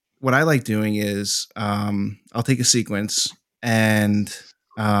what I like doing is, I'll take a sequence and,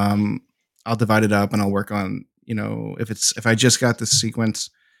 I'll divide it up and I'll work on, if I just got the sequence,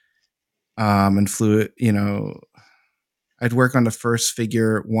 and flew it, I'd work on the first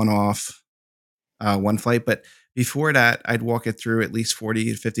figure one off, one flight. But before that, I'd walk it through at least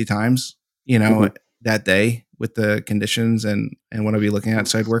 40 to 50 times, that day with the conditions and what I'd be looking at.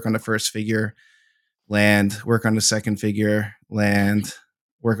 So I'd work on the first figure, land, work on the second figure, land,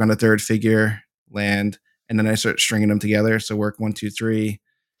 work on the third figure, land, and then I start stringing them together. So work 1, 2, 3.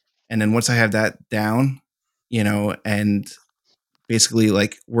 And then once I have that down, and basically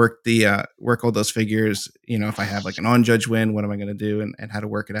like work all those figures, if I have like an on-judge win, what am I going to do, and how to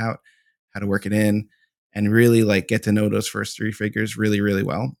work it out, how to work it in, and really like get to know those first 3 figures really, really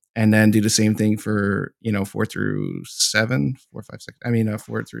well. And then do the same thing for, 4 through 7, 4, 5, 6,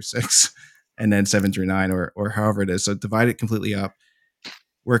 4 through 6, and then 7 through 9, or however it is. So divide it completely up,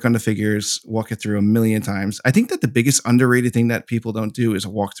 work on the figures, walk it through a million times. I think that the biggest underrated thing that people don't do is a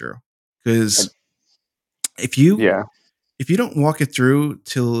walkthrough, because if you don't walk it through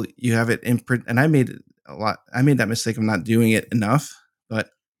till you have it imprint, and I made that mistake of not doing it enough,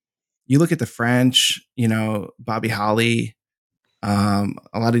 but you look at the French, Bobby Holly, a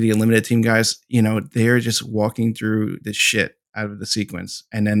lot of the Unlimited team guys, they're just walking through the shit out of the sequence.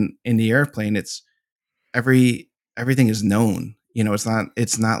 And then in the airplane, it's everything is known.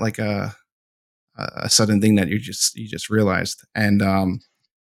 It's not like a sudden thing that you just realized. And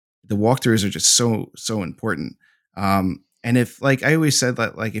the walkthroughs are just so important. And if, like I always said,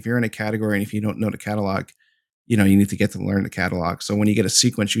 that like if you're in a category and if you don't know the catalog, you need to get to learn the catalog. So when you get a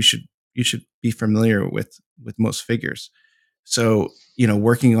sequence, you should be familiar with most figures. So,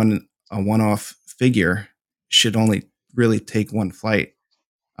 working on a one-off figure should only really take one flight,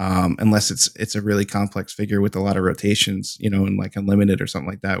 unless it's a really complex figure with a lot of rotations, and like Unlimited or something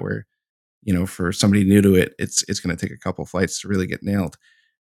like that, where, for somebody new to it, it's going to take a couple flights to really get nailed.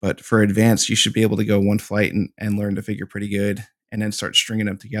 But for advanced, you should be able to go one flight and learn the figure pretty good, and then start stringing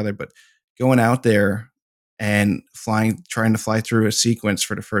them together. But going out there and trying to fly through a sequence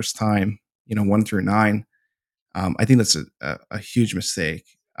for the first time, 1 through 9, I think that's a huge mistake.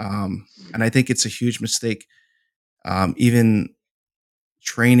 And I think it's a huge mistake, even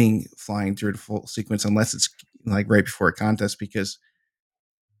training flying through the full sequence, unless it's like right before a contest, because,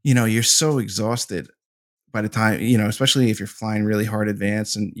 you're so exhausted by the time, especially if you're flying really hard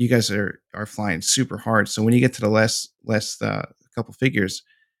advanced, and you guys are flying super hard. So when you get to the last couple figures,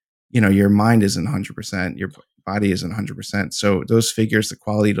 your mind isn't 100%, your body isn't 100%. So those figures, the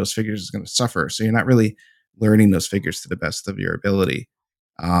quality of those figures is going to suffer. So you're not really learning those figures to the best of your ability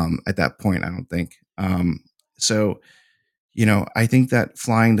at that point, I don't think. So, I think that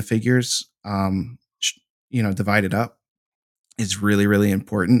flying the figures, divided up is really, really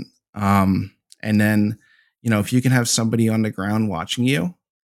important. And then, if you can have somebody on the ground watching you,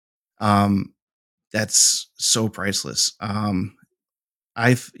 that's so priceless.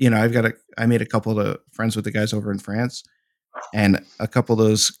 I made a couple of friends with the guys over in France, and a couple of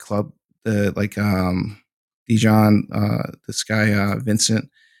those Dijon, this guy, Vincent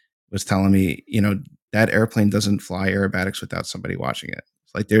was telling me, that airplane doesn't fly aerobatics without somebody watching it.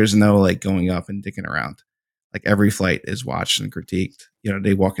 It's like, there's no like going up and dicking around. Like every flight is watched and critiqued.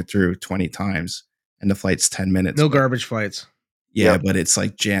 They walk it through 20 times and the flight's 10 minutes. No garbage flights. Yeah, but it's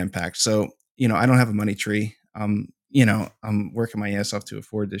like jam packed. So, I don't have a money tree. I'm working my ass off to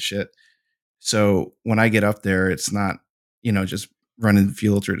afford this shit. So when I get up there, it's not, just running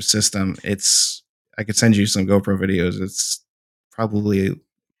fuel through the system. I could send you some GoPro videos. It's probably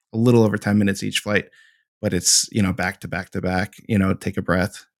a little over 10 minutes each flight, but it's, back to back to back, take a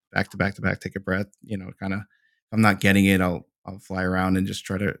breath, back to back to back, take a breath, kind of, if I'm not getting it, I'll fly around and just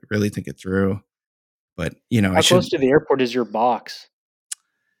try to really think it through. But, how close to the airport is your box?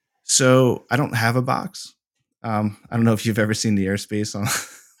 So I don't have a box. I don't know if you've ever seen the airspace on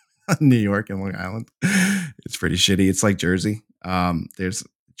New York and Long Island. It's pretty shitty. It's like Jersey.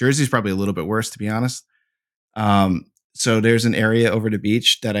 Jersey's probably a little bit worse, to be honest. So there's an area over the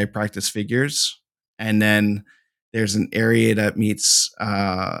beach that I practice figures, and then there's an area that meets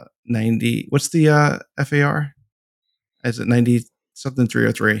 90. What's the FAR? Is it 90 something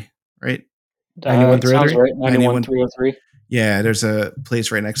 303? Right? 91.303. Right. 91.303. Yeah, there's a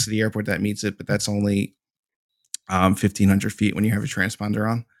place right next to the airport that meets it, but that's only 1,500 feet when you have a transponder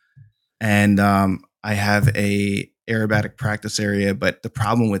on. And I have a aerobatic practice area, but the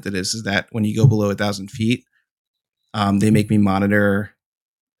problem with it is that when you go below 1,000 feet, they make me monitor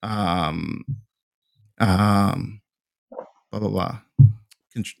blah blah blah.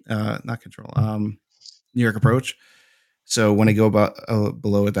 Not control. New York approach. So when I go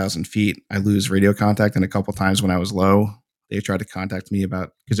below 1,000 feet, I lose radio contact. And a couple times when I was low, they tried to contact me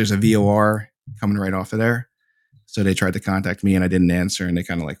because there's a VOR coming right off of there. So they tried to contact me and I didn't answer, and they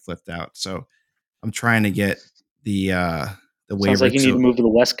kind of like flipped out. So I'm trying to get the waiver. Sounds like you need to move to the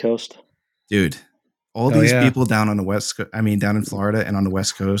West Coast, dude. All these people down on the West Coast, down in Florida and on the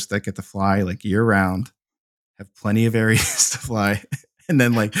West Coast that get to fly like year round, have plenty of areas to fly. And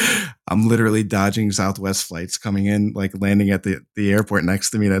then like I'm literally dodging Southwest flights coming in, like landing at the airport next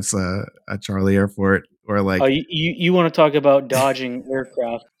to me. That's a Charlie Airport, or like you want to talk about dodging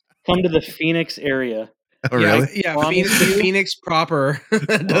aircraft? Come to the Phoenix area. Oh, really? Yeah, Phoenix proper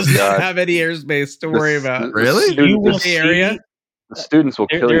doesn't have any airspace to worry about. Really? You will see area? The students will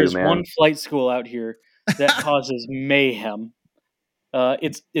kill you, man. There's one flight school out here that causes mayhem.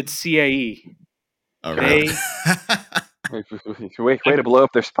 It's CAE. Oh, really? Way to blow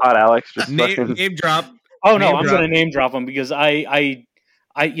up their spot, Alex. Just name drop. Oh no, I'm going to name drop them because I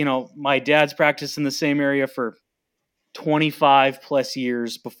my dad's practiced in the same area for 25 plus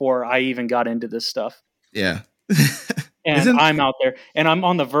years before I even got into this stuff. Yeah. And I'm out there and I'm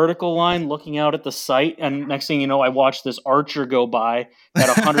on the vertical line looking out at the site. And next thing you know, I watch this archer go by at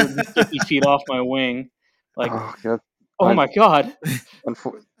 150 feet off my wing. Like, oh my God.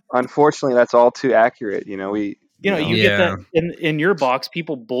 Unfortunately, that's all too accurate. You get that in your box,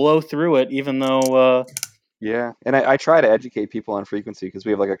 people blow through it, even though. Yeah. And I try to educate people on frequency because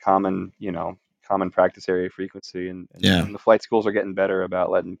we have like a common practice area frequency. And the flight schools are getting better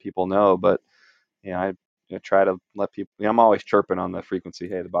about letting people know. But, I try to let people. I'm always chirping on the frequency.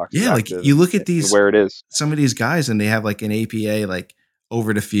 Hey, the box. Yeah, like you look at these where it is. Some of these guys, and they have like an APA like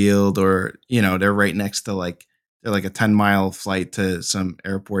over the field, or they're right next to they're like a 10-mile flight to some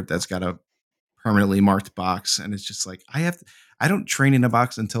airport that's got a permanently marked box, and it's just like I don't train in a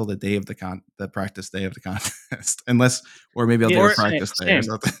box until the day of the practice day of the contest, or maybe I'll do a practice day or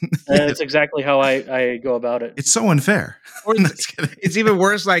something. That's exactly how I go about it. It's so unfair. Or it's even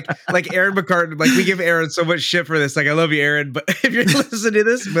worse. Like Aaron McCartan, like we give Aaron so much shit for this. Like I love you, Aaron, but if you're listening to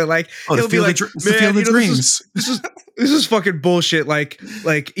this, but like he'll be like, the field of dreams. This is fucking bullshit. Like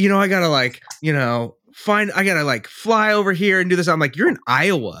I gotta I gotta fly over here and do this. I'm like, you're in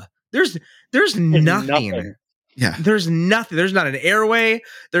Iowa. There's nothing. Yeah. There's nothing. There's not an airway.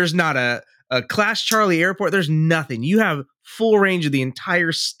 There's not a Class Charlie airport. There's nothing. You have full range of the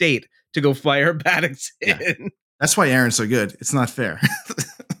entire state to go fly aerobatics in. Yeah. That's why Aaron's so good. It's not fair.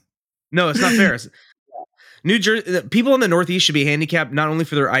 No, it's not fair. New Jersey people in the Northeast should be handicapped not only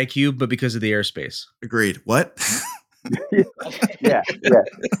for their IQ but because of the airspace. Agreed. What? Yeah.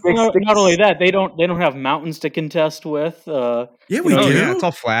 Not only that, they don't have mountains to contest with. Yeah, we do. Yeah, it's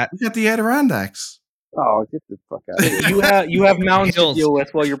all flat. We got the Adirondacks. Oh, get the fuck out of here! You have mountains to deal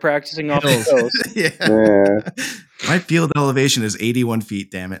with while you're practicing off the coast. Yeah. My field elevation is 81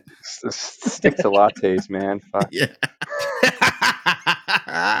 feet. Damn it! Stick to lattes, man. Fuck. Yeah.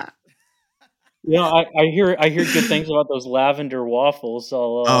 I hear good things about those lavender waffles.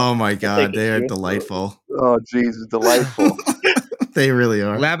 So, oh my god, they are delightful. Oh Jesus, delightful. They really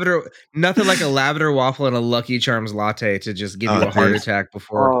are. Lavender, nothing like a lavender waffle and a Lucky Charms latte to just give you a heart attack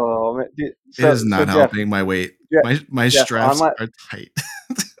before. Oh man, dude, it is not helping my weight. My straps are tight.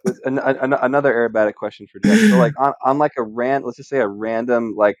 Another aerobatic question for Jeff. So like on like let's just say a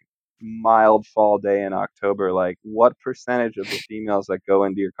random like mild fall day in October, like what percentage of the females that go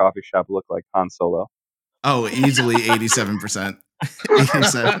into your coffee shop look like Han Solo? Oh, easily 87%.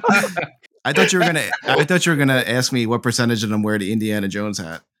 87. I thought you were gonna ask me what percentage of them wear the Indiana Jones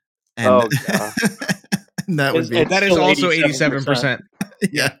hat. And that would be that is also 87%.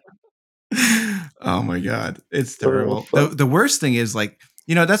 Yeah. Oh my god, it's terrible. The worst thing is like,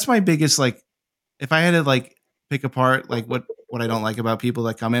 that's my biggest, like, if I had to like pick apart like what I don't like about people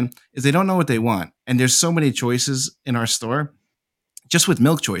that come in is they don't know what they want, and there's so many choices in our store, just with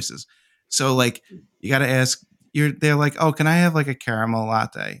milk choices. So like you got to ask. They're like, oh, can I have like a caramel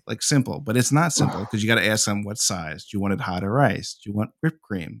latte? Like simple, but it's not simple because you got to ask them what size. Do you want it hot or ice? Do you want whipped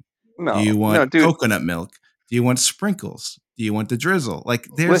cream? No. Do you want coconut milk? Do you want sprinkles? Do you want the drizzle? Like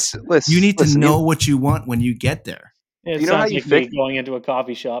you need to know what you want when you get there. It sounds like me going into a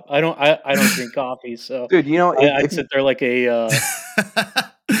coffee shop. I don't drink coffee, so dude, I'd sit there like a.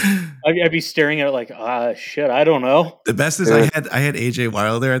 I'd be staring at it like, shit, I don't know. The best is I had AJ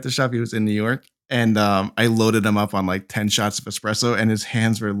Wilder at the shop. He was in New York. And I loaded him up on like 10 shots of espresso, and his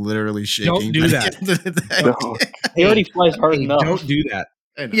hands were literally shaking. Don't do that. He already flies hard enough. Don't do that.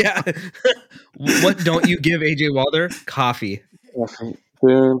 Yeah. What don't you give AJ Wilder? Coffee.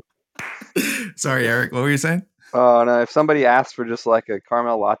 Sorry, Eric. What were you saying? Oh no! If somebody asks for just like a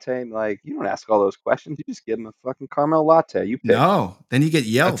caramel latte, like you don't ask all those questions. You just give them a fucking caramel latte. You pick. No, then you get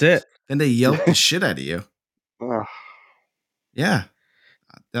yelled. That's it. Then they yell the shit out of you. Yeah.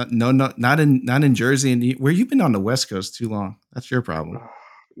 No, not in Jersey. And where you've been on the West Coast too long. That's your problem.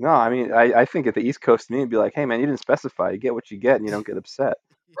 No, I mean, I think at the East Coast, to me, it'd be like, hey man, you didn't specify. You get what you get, and you don't get upset.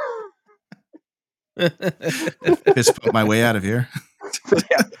 Just put my way out of here.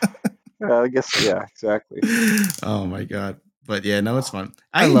 I guess, yeah, exactly. Oh my god! But yeah, no, it's fun.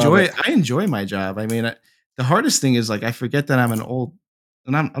 I enjoy my job. I mean, the hardest thing is like I forget that I'm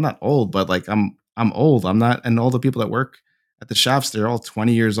not old, but like I'm old. I'm not, and all the people that work at the shops, they're all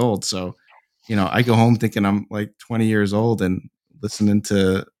 20 years old. So, I go home thinking I'm like 20 years old and listening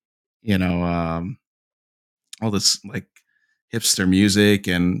to, all this like hipster music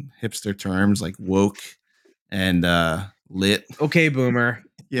and hipster terms like woke and lit. Okay, boomer.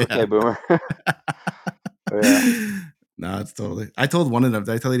 Yeah. Okay, boomer. Yeah. No, it's totally. I told one of them.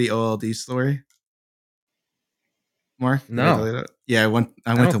 Did I tell you the OLD story? Mark? No. Yeah, I went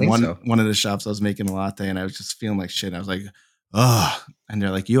to one of the shops. I was making a latte and I was just feeling like shit. I was like, oh, and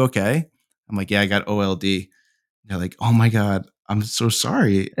they're like, you okay? I'm like, yeah, I got OLD. They're like, oh my God, I'm so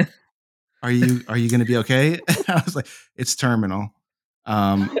sorry. Are you going to be okay? And I was like, it's terminal.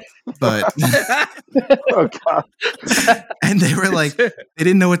 But oh God. And they were like, they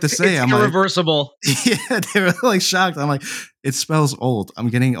didn't know what to say. It's irreversible. Yeah, they were like shocked. I'm like, it spells old. I'm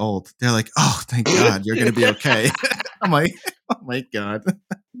getting old. They're like, oh, thank God, you're gonna be okay. I'm like, oh my God.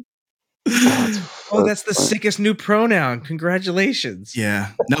 Oh, that's the sickest new pronoun. Congratulations.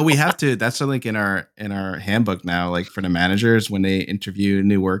 Yeah. No, we have to. That's like in our handbook now. Like for the managers, when they interview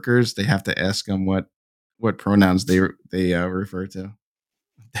new workers, they have to ask them what pronouns they refer to.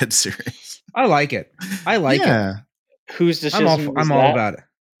 That's serious. I like it. Yeah. Whose decision? I'm all about it.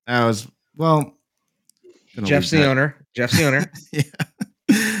 Jeff's the owner. Yeah.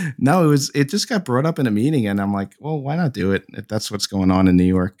 No, it just got brought up in a meeting, and I'm like, well, why not do it if that's what's going on in New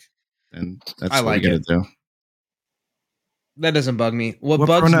York? And that's what we got to do. That doesn't bug me. What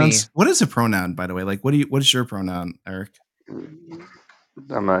bugs pronouns, me? What is a pronoun, by the way? Like, what is your pronoun, Eric?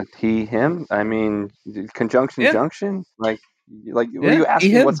 I'm a he, him. I mean, conjunction, junction. Like, were you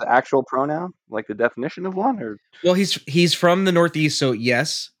asking what's the actual pronoun? Like the definition of one, or? Well, he's from the Northeast, so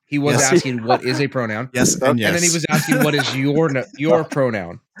yes, he was asking what is a pronoun. Yes, and yes. And then he was asking what is your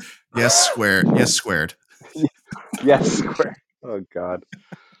pronoun. Yes, squared. Yes, squared. Yes, squared. Oh God.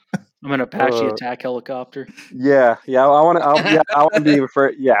 I'm an Apache attack helicopter. Yeah. I want to be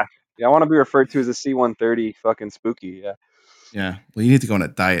referred. Yeah. I want to be referred to as a C-130. Fucking spooky. Yeah. Yeah. Well, you need to go on a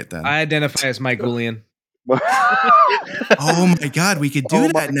diet then. I identify as Mike Julian. Oh my God, we could do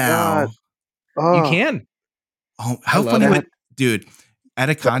that now. You can. Oh, how funny would, dude? At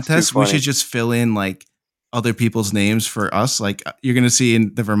a contest, we should just fill in like other people's names for us. Like you're going to see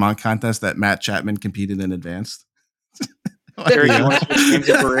in the Vermont contest that Matt Chapman competed in advanced. Jerry, you want to switch names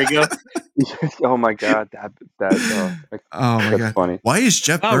to Borrego? Oh my god, that's funny. Why is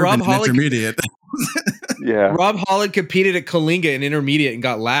Jeff Bourbon in intermediate? Yeah, Rob Holland competed at Kalinga in intermediate and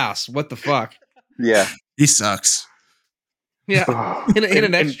got last. What the fuck? Yeah, he sucks. Yeah, in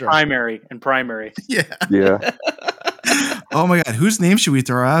an extra in primary. Yeah. Oh my god, whose name should we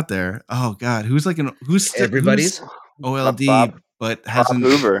throw out there? Oh god, who's everybody's OLD Bob, but hasn't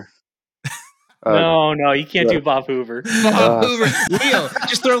Bob Hoover. No, you can't do Bob Hoover. Bob Hoover, Leo,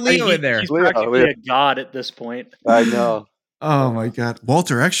 just throw Leo in there. He's practically a god at this point. I know. Oh my god,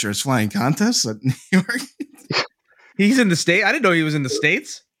 Walter Extra is flying contests at New York. He's in the state. I didn't know he was in the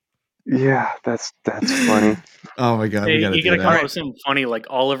States. Yeah, that's funny. Oh my god, you gotta come up with something funny like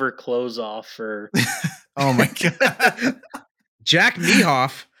Oliver Closeoff or. Oh my god, Jack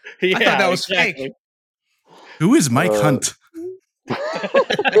Niehoff. I thought that was fake. Who is Mike Hunt?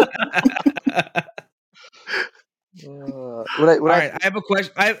 All right, I have a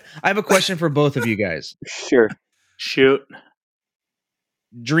question. I have a question for both of you guys. Sure. Shoot.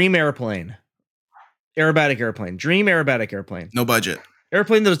 Dream airplane. Aerobatic airplane. Dream aerobatic airplane. No budget.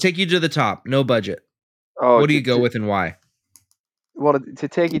 Airplane that'll take you to the top. No budget. Oh, what do you go with and why? Well, to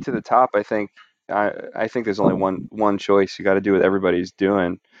take you to the top, I think there's only one choice. You got to do what everybody's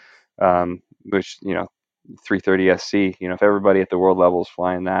doing, which 330 SC. If everybody at the world level is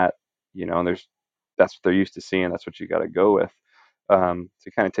flying that, that's what they're used to seeing. That's what you got to go with.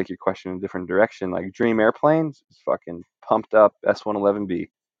 To kind of take your question in a different direction, like Dream Airplanes is fucking pumped up S111B.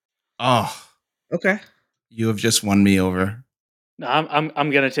 Oh, okay. You have just won me over.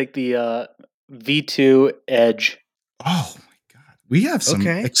 I'm gonna take the V2 Edge. Oh my god, we have some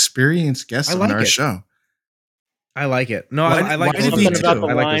experienced guests on our show. I like it. No, I like something about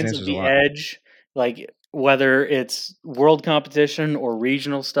the lines of the Edge, like whether it's world competition or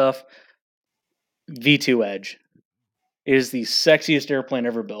regional stuff. V2 Edge is the sexiest airplane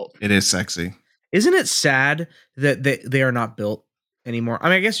ever built. It is sexy. Isn't it sad that they are not built anymore? I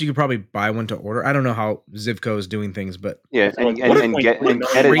mean, I guess you could probably buy one to order. I don't know how Zivco is doing things, but yeah, and get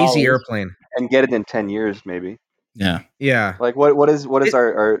crazy airplane and get it in 10 years maybe. Yeah. Like what is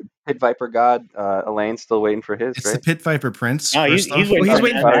our Pit Viper god Elaine still waiting for his? It's right? the Pit Viper Prince. No, he's waiting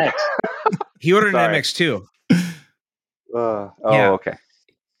for MX. He ordered an MX too. Okay,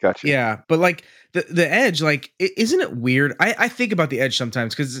 gotcha. Yeah, but like the Edge, like, isn't it weird? I think about the Edge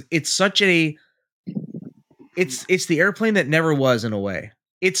sometimes because it's such a it's the airplane that never was in a way.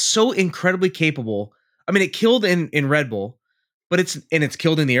 It's so incredibly capable. I mean, it killed in Red Bull, but it's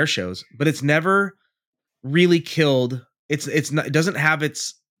killed in the air shows, but it's never really killed. It's not, it doesn't have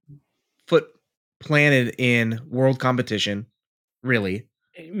its foot planted in world competition, really.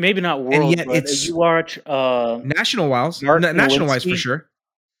 Maybe not world, and yet but it's you watch national wise for sure.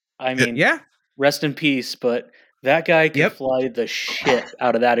 I mean, rest in peace, but that guy could fly the shit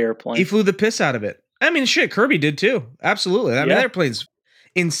out of that airplane. He flew the piss out of it. I mean, shit, Kirby did too. Absolutely. I mean, that airplane's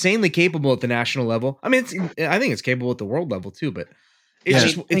insanely capable at the national level. I mean, I think it's capable at the world level too, but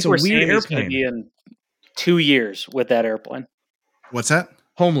it's a weird airplane. Be in 2 years with that airplane. What's that?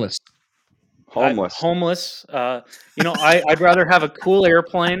 Homeless. I'd rather have a cool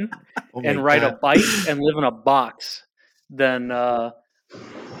airplane and ride a bike and live in a box than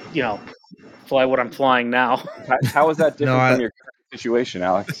fly what I'm flying now. How is that different from your current situation,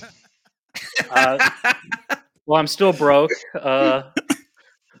 Alex? Well, I'm still broke. I'm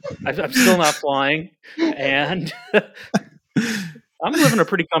still not flying, and I'm living a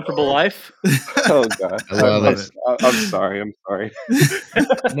pretty comfortable life. Oh God, I love it. I'm sorry.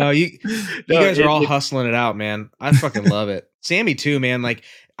 No, you guys are all hustling it out, man. I fucking love it. Sammy too, man. Like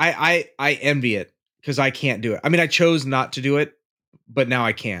I envy it because I can't do it. I mean, I chose not to do it, but now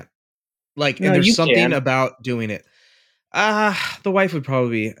I can't. Like, and there's something about doing it. The wife would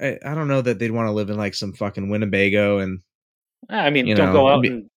probably be. I don't know that they'd want to live in like some fucking Winnebago and. I mean, don't go out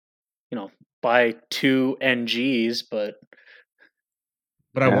and buy 2 NGs, but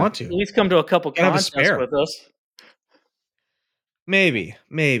I want to. At least come to a couple contests with us. Maybe.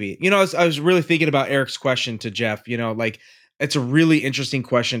 I was really thinking about Eric's question to Jeff. Like, it's a really interesting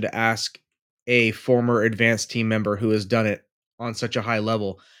question to ask a former advanced team member who has done it on such a high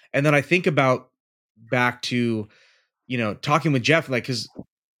level. And then I think about back to, talking with Jeff, like, because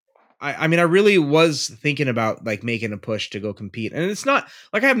I mean, I really was thinking about like making a push to go compete, and it's not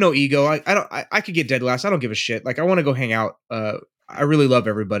like I have no ego. I could get dead last. I don't give a shit. Like, I want to go hang out. I really love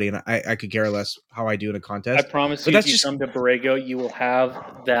everybody, and I could care less how I do in a contest. I promise you, if you come to Borrego, you will have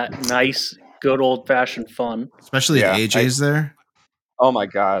that nice, good old fashioned fun. Especially if AJ's there. Oh my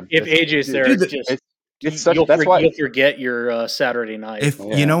god! If AJ's there, it's such. You'll forget your Saturday night. If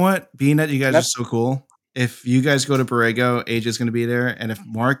you know what, being that you guys are so cool, if you guys go to Borrego, AJ's going to be there, and if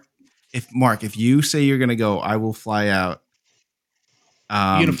Mark, if you say you're going to go, I will fly out.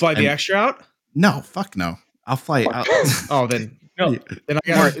 You gonna fly the extra out? No, fuck no. I'll fly out. Oh, then no. Then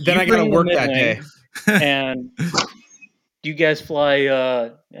I gotta work that day. And you guys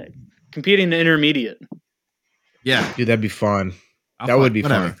fly competing the intermediate. Yeah, dude, that'd be fun. That would be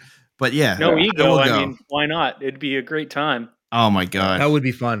fun. But yeah, no ego. I mean, why not? It'd be a great time. Oh my god, that would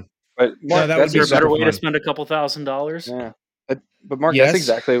be fun. But Mark, that would be a better way to spend a couple $1,000s. Yeah. But Mark, that's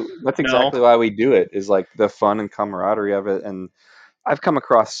exactly why we do it. Is like the fun and camaraderie of it. And I've come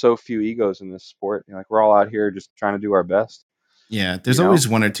across so few egos in this sport. Like we're all out here just trying to do our best. Yeah, there's always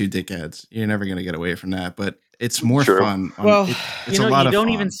one or two dickheads. You're never gonna get away from that. But it's more fun. Well, it's a lot of fun. You don't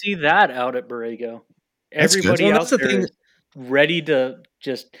even see that out at Borrego. Everybody else is ready to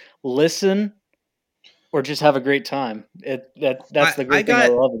just listen or just have a great time. That's the great thing I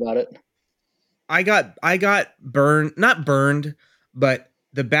love about it. I got not burned, but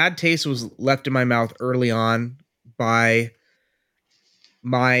the bad taste was left in my mouth early on by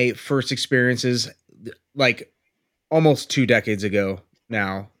my first experiences, like almost 2 decades ago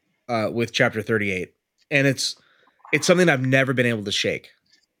now, with Chapter 38. And it's something I've never been able to shake,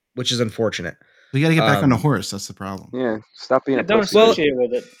 which is unfortunate. We got to get back on the horse. That's the problem. Yeah, stop being a don't associate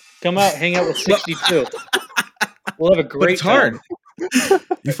with it. Come out, hang out with 62. We'll have a great time.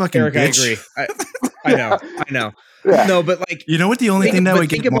 You fucking Eric, bitch. I agree. I know. Yeah. No, but like, you know what? The only thing that would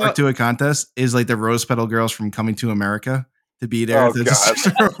get Mark to a contest is like the Rose Petal Girls from Coming to America to be there. Oh,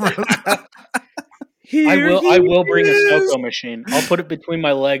 God. I will bring a Snoko machine. I'll put it between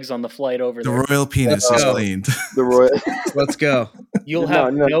my legs on the flight over there. The royal penis is cleaned. The royal. Let's go. You'll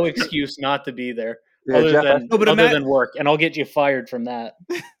have no excuse not to be there. Other than work, and I'll get you fired from that.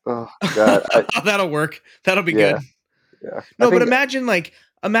 Oh God, that'll work. That'll be good. Yeah. No, but imagine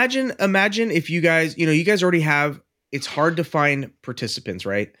if you guys, you guys already have. It's hard to find participants,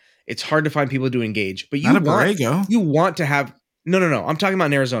 right? It's hard to find people to engage, but you want to have. No. I'm talking about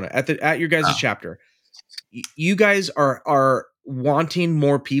in Arizona at your guys' chapter. You guys are wanting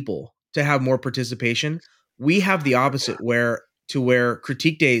more people to have more participation. We have the opposite, where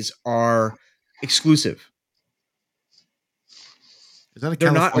critique days are exclusive. Is that a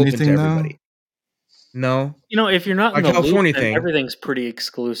California thing, everybody? No. If you're not in the California loop, thing, everything's pretty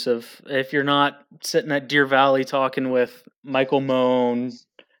exclusive. If you're not sitting at Deer Valley talking with Michael Moan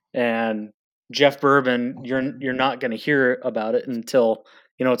and Jeff Bourbon, you're not going to hear about it until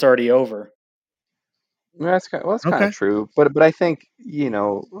it's already over. That's kind of true, but I think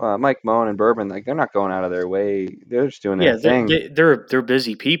Mike Moan and Bourbon, like they're not going out of their way; they're just doing their thing. They're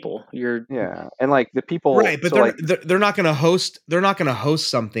busy people. And like the people, right? But they're not going to host. They're not going to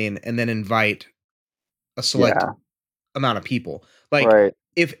host something and then invite a select amount of people. Like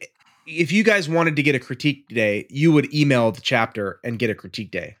if you guys wanted to get a critique day, you would email the chapter and get a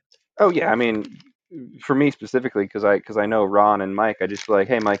critique day. Oh yeah, I mean. For me specifically, because I know Ron and Mike, I just be like,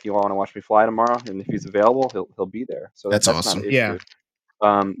 hey Mike, you want to watch me fly tomorrow? And if he's available, he'll be there. So that's awesome. Not an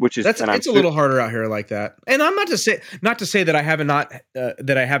issue. Which is it's a little harder out here like that. And I'm not to say that I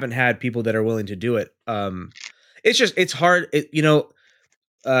haven't had people that are willing to do it. It's hard.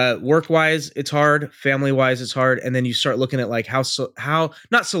 Work wise, it's hard. Family wise, it's hard. And then you start looking at like how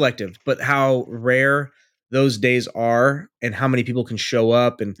not selective, but how rare those days are and how many people can show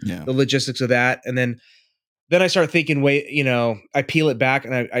up and the logistics of that. And then I start thinking, I peel it back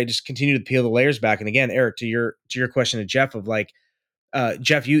and I just continue to peel the layers back. And again, Eric, to your question to Jeff of like,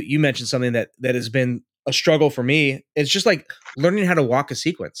 Jeff, you mentioned something that has been a struggle for me. It's just like learning how to walk a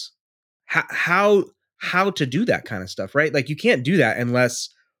sequence, how to do that kind of stuff, right? Like you can't do that unless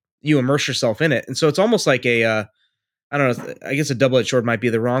you immerse yourself in it. And so it's almost like I don't know, I guess a double-edged sword might be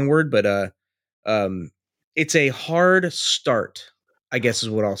the wrong word, but it's a hard start, I guess is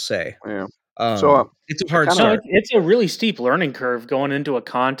what I'll say. Yeah. It's a hard start. It's a really steep learning curve going into a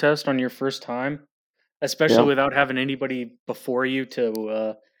contest on your first time, especially without having anybody before you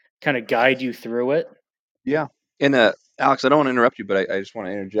to kind of guide you through it. Yeah. And Alex, I don't want to interrupt you, but I just want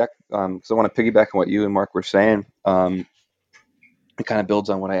to interject because I want to piggyback on what you and Mark were saying. It kind of builds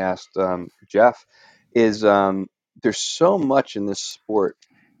on what I asked Jeff. Is there's so much in this sport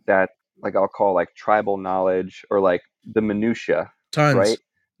that like I'll call like tribal knowledge or like the minutia. Tons. Right?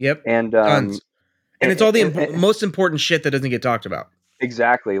 Yep. And tons. And it's all the most important shit that doesn't get talked about.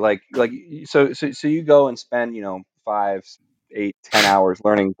 Exactly. Like so you go and spend 5, 8, 10 hours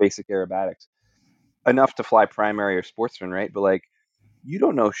learning basic aerobatics, enough to fly primary or sportsman, right? But like you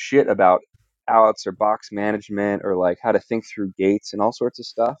don't know shit about outs or box management or like how to think through gates and all sorts of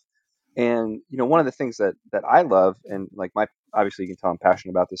stuff. And one of the things that I love, and like obviously you can tell I'm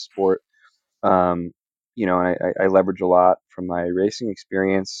passionate about this sport. And I leverage a lot from my racing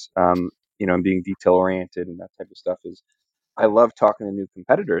experience. And being detail oriented and that type of stuff is I love talking to new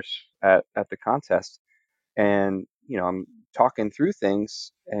competitors at the contest, and I'm talking through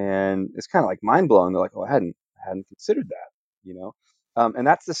things, and it's kind of like mind blowing. They're like, "Oh, I hadn't considered that," and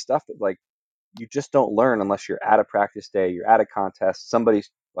that's the stuff that like you just don't learn unless you're at a practice day, you're at a contest, somebody's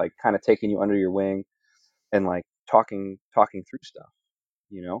like kind of taking you under your wing and like talking through stuff.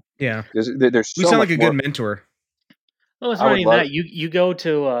 Yeah. There's We so sound much like a more. good mentor. Well, it's I not would even love. that. You go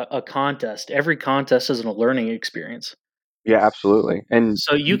to a contest. Every contest is a learning experience. Yeah, absolutely. And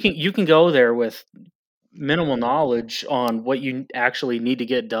So you can go there with minimal knowledge on what you actually need to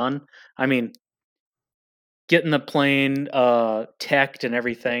get done. I mean, getting the plane teched and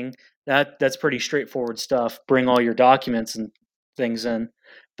everything, that's pretty straightforward stuff. Bring all your documents and things in.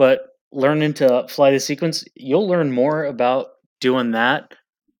 But learning to fly the sequence, you'll learn more about doing that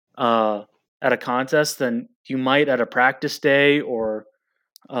at a contest than you might at a practice day or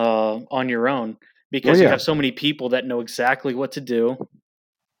on your own, because you yeah, have so many people that know exactly what to do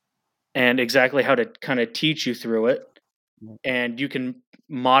and exactly how to kind of teach you through it, and you can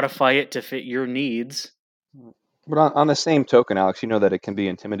modify it to fit your needs. but on the same token, Alex, you know that it can be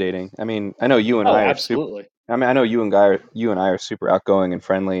intimidating. I mean, I know you and Oh, I are super. absolutely. I mean, I know you and I are super outgoing and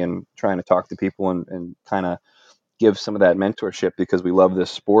friendly and trying to talk to people and kind of give some of that mentorship because we love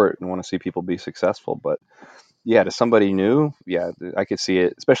this sport and want to see people be successful. But yeah, to somebody new, yeah, I could see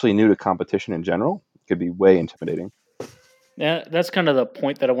it, especially new to competition in general, it could be way intimidating. Yeah, that's kind of the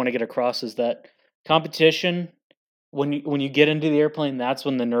point that I want to get across, is that competition, when you get into the airplane, that's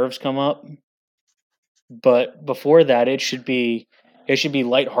when the nerves come up. But before that, it should be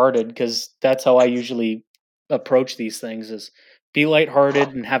lighthearted, because that's how I usually approach these things: is be lighthearted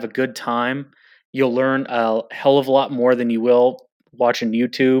and have a good time. You'll learn a hell of a lot more than you will watching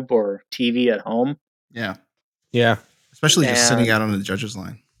YouTube or TV at home. Yeah. Yeah. Especially just sitting And out on the judges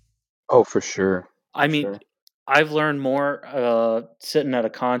line. Oh, for sure. I mean, I've learned more sitting at a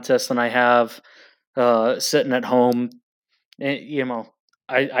contest than I have sitting at home.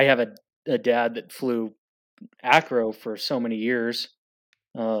 I have a dad that flew acro for so many years,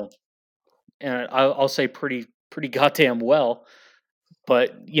 uh, and I'll say pretty goddamn well.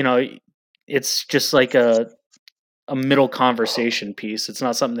 But it's just like a middle conversation piece. It's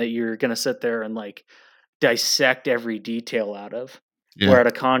not something that you're gonna sit there and like dissect every detail out of. Where Yeah. at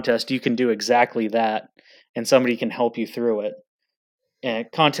a contest you can do exactly that, and somebody can help you through it. And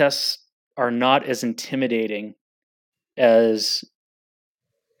contests are not as intimidating as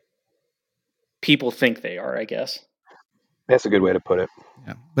people think they are, I guess. That's a good way to put it.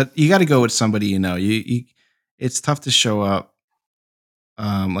 Yeah. But you got to go with somebody you know. You it's tough to show up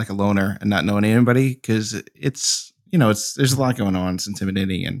like a loner and not knowing anybody, because it's there's a lot going on. It's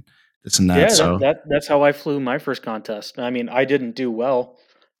intimidating and this and that. Yeah, So that's how I flew my first contest. I mean, I didn't do well.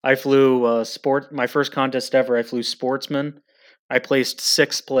 I flew my first contest ever. I flew sportsman. I placed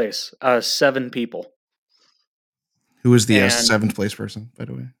 6th place, 7 people. who was the And 7th place person, by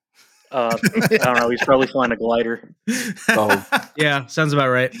the way? I don't know. He's probably flying a glider. Oh, Yeah, sounds about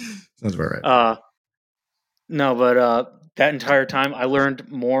right. Sounds about right. No, but that entire time I learned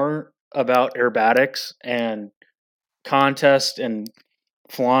more about aerobatics and contest and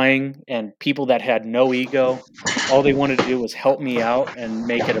flying and people that had no ego. All they wanted to do was help me out and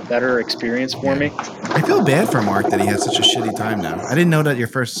make it a better experience for me. I feel bad for Mark that he had such a shitty time now. I didn't know that your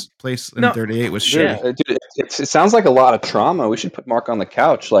first place in No. 38 was dude, shitty. dude, it sounds like a lot of trauma. We should put Mark on the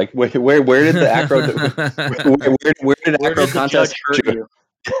couch. Like, where did the acro? where did Where acro did the contest judge hurt you?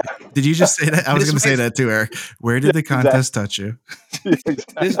 Did you just say that? I was This going to say might- that too, Eric. Where did the contest touch you?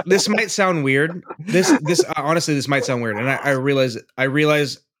 This might sound weird. This honestly, this might sound weird, and I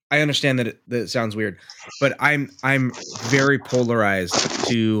realize I understand that it sounds weird, but I'm very polarized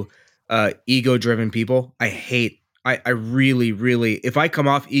to ego driven people. I really, if I come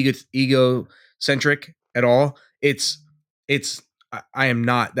off egocentric at all, it's I am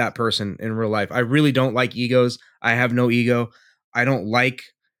not that person in real life. I really don't like egos. I have no ego. I don't like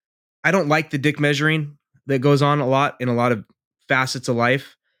the dick measuring that goes on a lot in a lot of facets of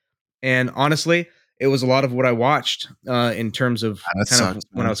life. And honestly, it was a lot of what I watched in terms of That kind sucks, of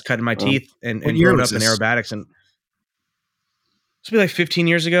when man. I was cutting my teeth and What year growing was up in this? aerobatics. And it's be like 15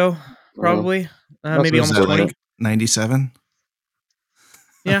 years ago, probably, maybe was almost it, 20. 97?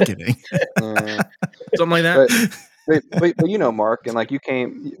 Yeah. I'm kidding. Something like that. But Mark, and like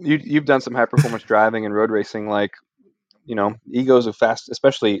you've done some high performance driving and road racing. Like, ego's a fast,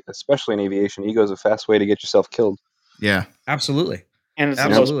 especially in aviation, ego's a fast way to get yourself killed. Yeah, absolutely. And it's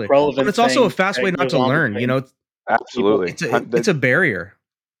Absolutely. the most relevant. But it's also a fast way not to learn. Absolutely, it's a barrier.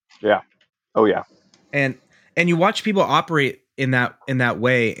 Yeah. Oh yeah. And you watch people operate in that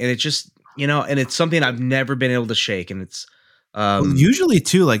way, and it's just and it's something I've never been able to shake. And it's usually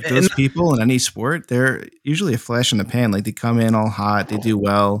too, like those people in any sport, they're usually a flash in the pan. Like they come in all hot, they do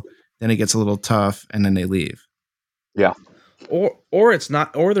well, then it gets a little tough, and then they leave. Yeah. Or it's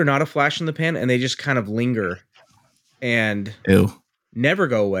not, or they're not a flash in the pan, and they just kind of linger and never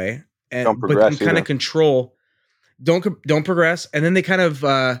go away, and don't progress, but kind of control. Don't progress, and then they kind of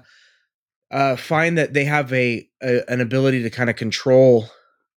find that they have an ability to kind of control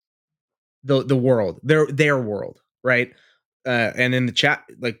the world, their world, right? And in the chat,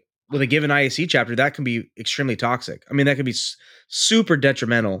 like with a given IAC chapter, that can be extremely toxic. I mean, that could be super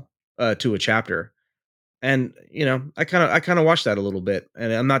detrimental to a chapter. And I kind of watched that a little bit,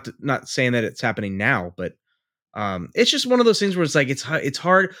 and I'm not saying that it's happening now, but it's just one of those things where it's like it's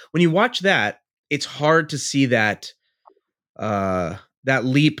hard when you watch that. It's hard to see that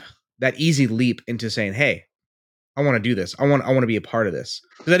that easy leap into saying, "Hey, I want to do this. I want to be a part of this,"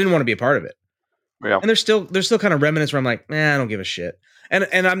 because I didn't want to be a part of it. Yeah. And there's still kind of remnants where I'm like, I don't give a shit. And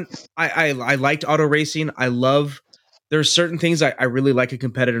I liked auto racing. There's certain things I really like a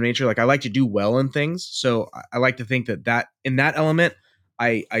competitive nature. Like I like to do well in things. So I like to think that in that element,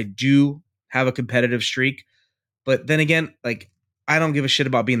 I do have a competitive streak. But then again, like I don't give a shit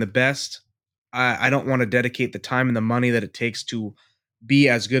about being the best. I don't want to dedicate the time and the money that it takes to be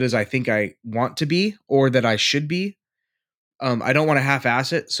as good as I think I want to be or that I should be. I don't want to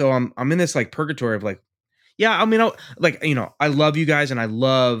half-ass it. So I'm in this like purgatory of like, yeah, I mean, I love you guys, and I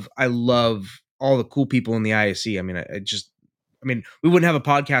love all the cool people in the IAC. I mean, we wouldn't have a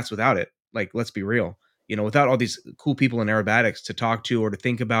podcast without it. Like, let's be real. Without all these cool people in aerobatics to talk to or to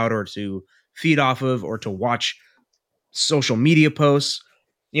think about or to feed off of or to watch social media posts,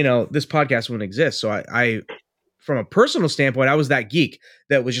 this podcast wouldn't exist. So I from a personal standpoint, I was that geek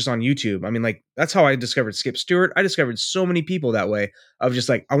that was just on YouTube. I mean, like that's how I discovered Skip Stewart. I discovered so many people that way of just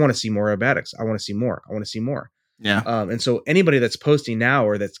like, I want to see more aerobatics. I want to see more. I want to see more. Yeah. And so anybody that's posting now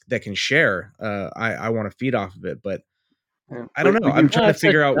or that can share, I want to feed off of it, but I don't know. I'm trying to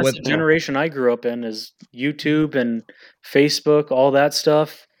figure out what the generation I grew up in is YouTube and Facebook, all that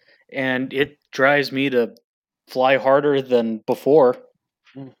stuff. And it drives me to fly harder than before.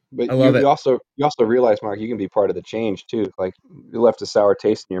 But you also realize, Mark, you can be part of the change too. Like you left a sour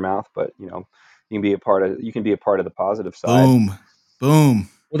taste in your mouth, but you can be a part of the positive side. Boom.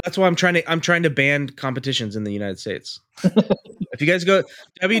 Well, that's why I'm trying to ban competitions in the United States. If you guys go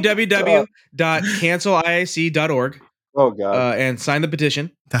www.canceliac.org. Oh God. And sign the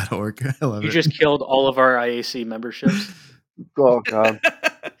petition. .org. I love it. You just killed all of our IAC memberships. Oh God.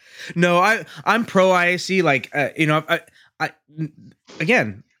 No, I'm pro IAC. Like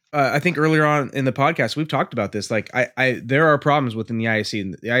I think earlier on in the podcast we've talked about this. Like there are problems within the IAC,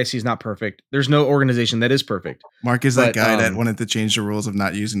 and the IAC is not perfect. There's no organization that is perfect. Mark is that guy that wanted to change the rules of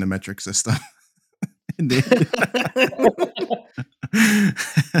not using the metric system.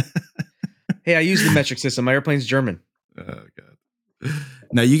 Hey, I use the metric system. My airplane's German. Oh God.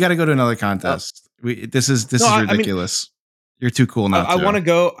 No, you got to go to another contest. This is ridiculous. You're too cool not to. I want to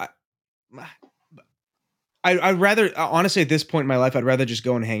go. I'd rather, honestly, at this point in my life, I'd rather just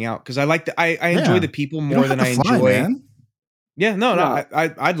go and hang out because I enjoy the people more than I enjoy. Man. Yeah, no.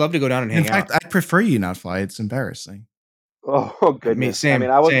 I'd love to go down and hang out. In fact, I prefer you not fly. It's embarrassing. Oh goodness!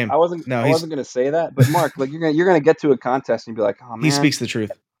 I wasn't going to say that, but Mark, like you're going to get to a contest and be like, oh man, he speaks the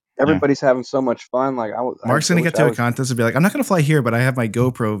truth. Everybody's having so much fun. Like Mark's going to get to a contest and be like, I'm not going to fly here, but I have my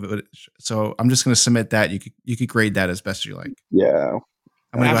GoPro, so I'm just going to submit that. You could grade that as best you like. Yeah.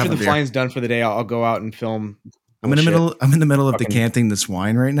 After the flying's done for the day, I'll go out and film. I'm in the middle of decanting this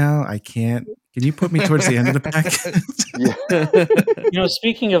wine right now. I can't. Can you put me towards the end of the pack?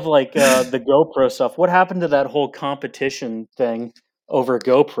 Speaking of like the GoPro stuff, what happened to that whole competition thing over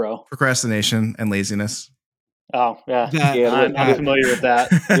GoPro? Procrastination and laziness. Oh yeah, I'm familiar with that.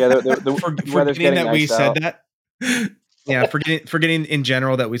 Yeah, the forgetting that we said that. Yeah, forgetting in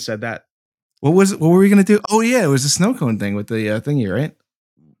general that we said that. What were we gonna do? Oh yeah, it was the snow cone thing with the thingy, right?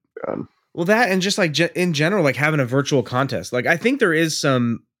 God. Well, that and just like in general, like having a virtual contest. Like I think there is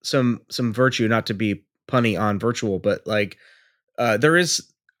some virtue, not to be punny on virtual, but like there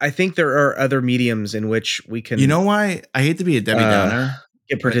is. I think there are other mediums in which we can. You know why? I hate to be a Debbie Downer.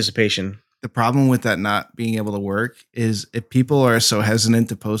 Get participation. The problem with that not being able to work is if people are so hesitant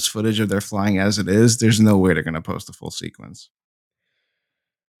to post footage of their flying as it is, there's no way they're going to post a full sequence.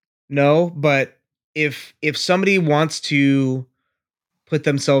 No, but if somebody wants to put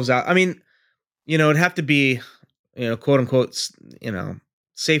themselves out, I mean, it'd have to be, quote unquote,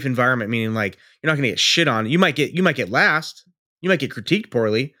 safe environment, meaning like you're not going to get shit on. You might get last, you might get critiqued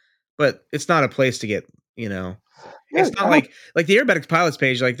poorly, but it's not a place to get, it's not like the Airbatics Pilots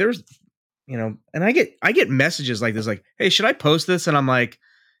page. Like there's, and I get messages like this, like, hey, should I post this? And I'm like,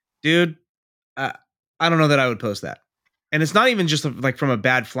 dude, I don't know that I would post that. And it's not even just like from a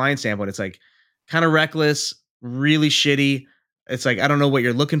bad flying standpoint. It's like kind of reckless, really shitty. It's like, I don't know what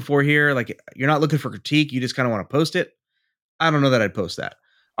you're looking for here. Like you're not looking for critique. You just kind of want to post it. I don't know that I'd post that.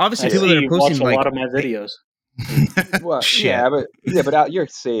 Obviously, people that are posting watch a lot of my videos. Well, yeah, but you're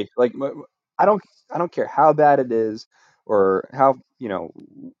safe. Like I don't care how bad it is or how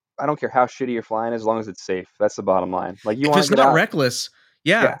I don't care how shitty you're flying as long as it's safe. That's the bottom line. Like if it's not reckless,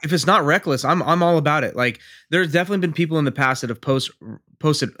 yeah. If it's not reckless, I'm all about it. Like there's definitely been people in the past that have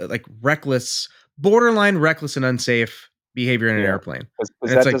posted like reckless, borderline reckless and unsafe behavior in an airplane.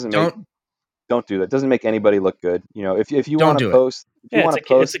 And that doesn't don't do that. It doesn't make anybody look good. If you want to post,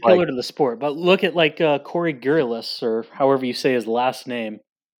 it's a killer to the sport. But look at like Corey Girilis, or however you say his last name.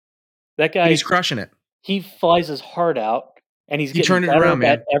 That guy, he's crushing it. He flies his heart out, and he's getting better around,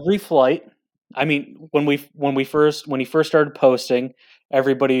 at every flight. I mean, when he first started posting,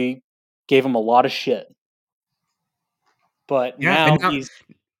 everybody gave him a lot of shit. But now he's.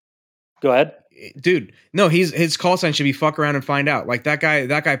 Go ahead. Dude, no, his call sign should be "fuck around and find out." Like that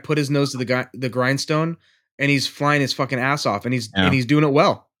guy put his nose to the grindstone, and he's flying his fucking ass off, and he's doing it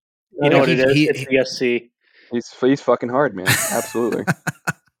well. You know what it is? It's VSC. He's fucking hard, man. Absolutely.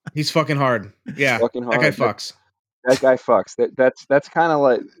 He's fucking hard. Yeah, fucking hard. That guy fucks. That guy fucks. That's kind of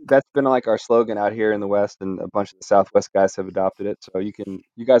like that's been like our slogan out here in the West, and a bunch of the Southwest guys have adopted it. So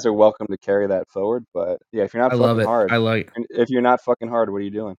you guys are welcome to carry that forward. But yeah, if you're not fucking hard, if you're not fucking hard, what are you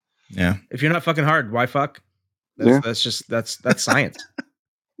doing? Yeah. If you're not fucking hard, why fuck? That's science.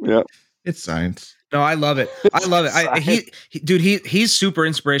 Yeah. It's science. No, I love it. I love it. He's super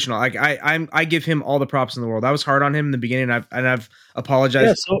inspirational. Like I give him all the props in the world. I was hard on him in the beginning, and I've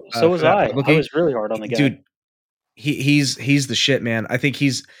apologized. Yeah, so was I. I was really hard on the guy. Dude, he's the shit, man. I think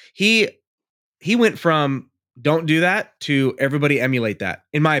he went from don't do that to everybody emulate that,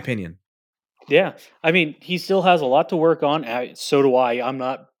 in my opinion. Yeah. I mean, he still has a lot to work on. So do I. I'm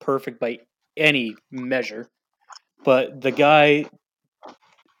not perfect by any measure. But the guy...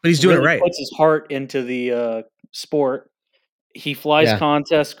 But he's doing it right. Puts his heart into the sport. He flies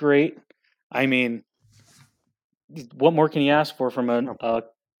contests great. I mean, what more can you ask for from a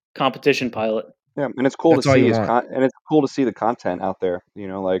competition pilot? Yeah, and it's cool to see and it's cool to see the content out there. I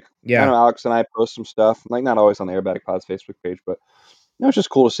know Alex and I post some stuff, like not always on the Aerobatic Pods Facebook page, but it's just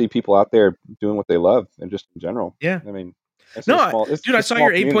cool to see people out there doing what they love, and just in general. Yeah, I mean, dude, I saw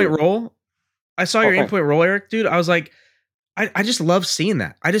your 8-point roll. I saw your 8-point roll, Eric. Dude, I was like, I just love seeing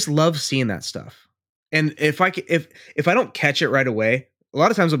that. I just love seeing that stuff. And if I don't catch it right away, a lot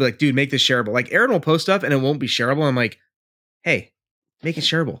of times I'll be like, dude, make this shareable. Like Aaron will post stuff and it won't be shareable. I'm like, hey, make it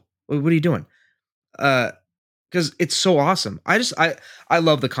shareable. What are you doing? Because it's so awesome. I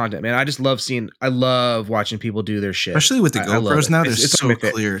love the content, man. I love watching people do their shit. Especially with the GoPros now, they're so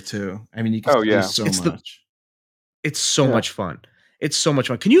clear too. I mean, you can see so much. It's so much fun. It's so much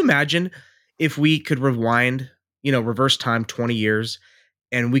fun. Can you imagine if we could rewind, reverse time 20 years,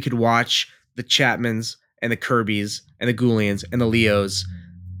 and we could watch the Chapmans and the Kirbys and the Goulians and the Leos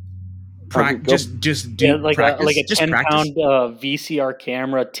just do like practice. Like a 10-pound VCR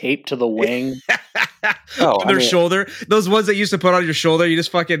camera taped to the wing. On their shoulder. Those ones that you used to put on your shoulder, you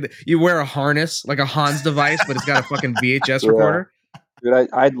just you wear a harness, like a Hans device, but it's got a fucking VHS recorder. Dude,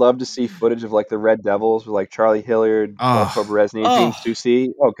 I'd love to see footage of like the Red Devils with like Charlie Hilliard, Berezny, Gene Stussy.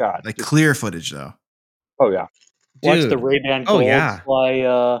 Oh God, like clear footage though. Oh yeah, watch the Ray-Ban Gold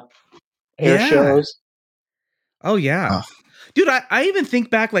fly air shows. Oh yeah. Dude, I even think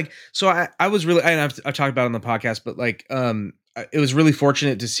back, like, so I was really, I've talked about it on the podcast, but like, it was really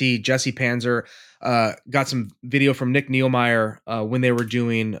fortunate to see Jesse Panzer, got some video from Nick Neilmeyer, when they were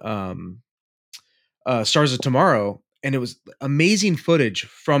doing, Stars of Tomorrow. And it was amazing footage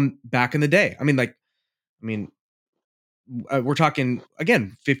from back in the day. We're talking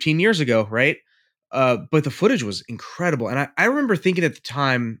again, 15 years ago. Right. But the footage was incredible. And I remember thinking at the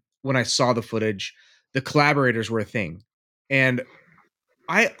time when I saw the footage, the collaborators were a thing. And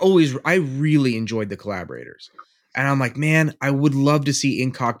I really enjoyed the collaborators. And I'm like, man, I would love to see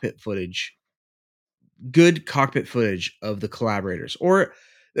in cockpit footage, good cockpit footage of the collaborators. Or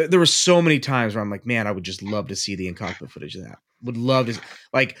there were so many times where I'm like, man, I would just love to see the in cockpit footage of that. Would love to,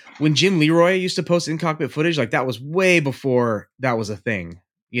 like when Jim Leroy used to post in cockpit footage, like that was way before that was a thing,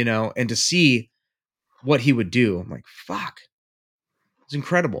 and to see what he would do. I'm like, fuck, it's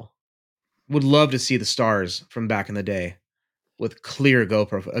incredible. Would love to see the stars from back in the day with clear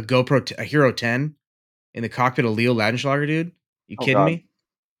GoPro, a Hero 10 in the cockpit of Leo Ladenschlager, dude. You kidding me?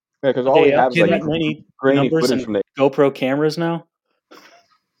 Yeah, because all we have is like that many grainy numbers footage and from the GoPro cameras now.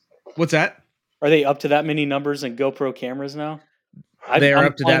 What's that? Are they up to that many numbers and GoPro cameras now? They are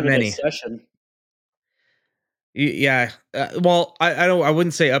up to that with a many. session. Yeah. Well, I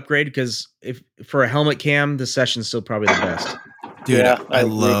wouldn't say upgrade because if for a helmet cam, the Session's still probably the best. Dude, Yeah, I I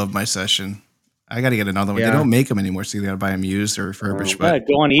agree. love my Session. I got to get another one. Yeah. They don't make them anymore, so you got to buy them used or refurbished. Yeah, But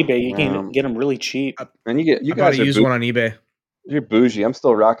go on eBay. You can get them really cheap. And you I bought guys a are used one on eBay. You're bougie. I'm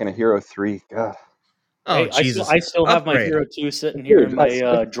still rocking a Hero 3. God. Oh, Hey, Jesus. I still have my Upgrade. Hero 2 sitting here in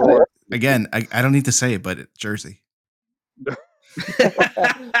my drawer. Again, I don't need to say it, but it's Jersey.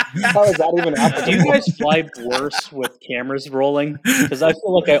 How is that even applicable? Do you guys fly worse with cameras rolling? Because I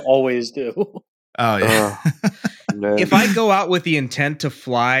feel like I always do. Oh, yeah. If I go out with the intent to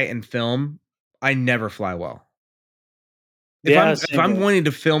fly and film, I never fly well. If I'm wanting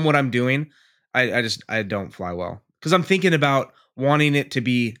to film what I'm doing, I don't fly well because I'm thinking about wanting it to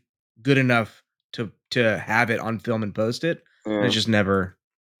be good enough to have it on film and post it. Yeah. And it's just never.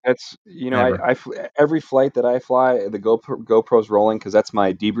 That's every flight that I fly, the GoPro's rolling because that's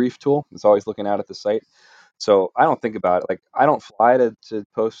my debrief tool. It's always looking out at the site. So I don't think about it. Like I don't fly to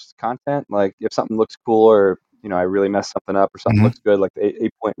post content. Like if something looks cool or I really mess something up or something looks good, like the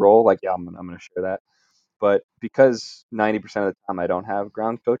 8-point roll, like yeah, I'm gonna share that. But because 90% of the time I don't have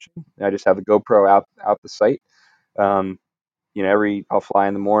ground coaching, I just have the GoPro out the site. I'll fly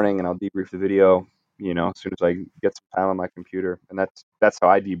in the morning and I'll debrief the video. As soon as I get some time on my computer, and that's how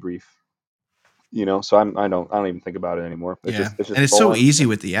I debrief. So I don't even think about it anymore. It's just and it's so easy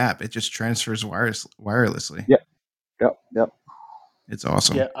with the app. It just transfers wirelessly. Yeah. Yep. It's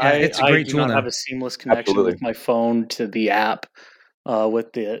awesome. Yeah, it's a great do tool not now. have a seamless connection with my phone to the app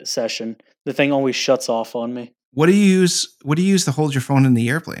with the Session. The thing always shuts off on me. What do you use to hold your phone in the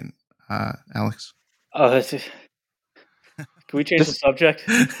airplane, Alex? Can we change the subject?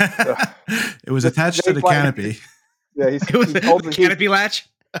 It was attached to the canopy. Yeah, it was the canopy latch.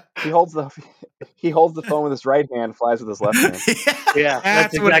 He holds the phone with his right hand, flies with his left hand. Yeah,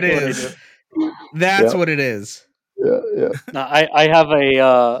 that's exactly what it is. That's what it is. Yeah. No, I have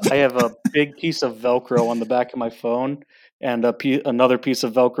a big piece of Velcro on the back of my phone and another piece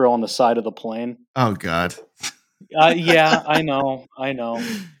of Velcro on the side of the plane. Oh God. Yeah, I know.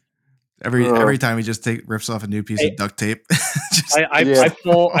 Every time he just rips off a new piece of duct tape.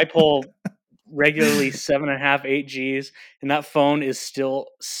 I pull regularly 7.5, 8 Gs, and that phone is still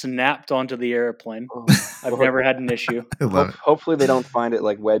snapped onto the airplane. I've never had an issue. Hopefully they don't find it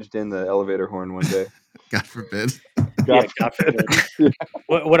like wedged in the elevator horn one day. God forbid. God forbid.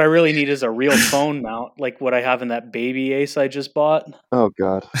 What I really need is a real phone mount, like what I have in that baby Ace I just bought. Oh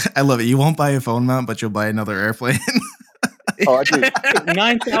God, I love it. You won't buy a phone mount, but you'll buy another airplane. Oh, dude,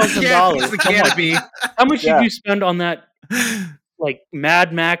 $9,000. The canopy. How much did you spend on that? Like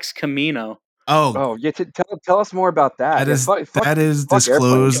Mad Max Camino. Oh yeah. Tell us more about that. That is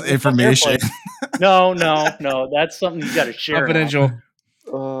disclosed information. No. That's something you got to share. Confidential.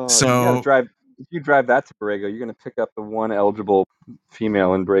 So if you drive that to Borrego, you're going to pick up the one eligible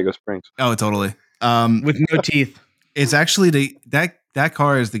female in Borrego Springs. Oh, totally. With no teeth. It's actually that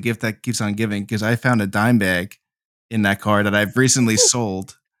car is the gift that keeps on giving because I found a dime bag in that car that I've recently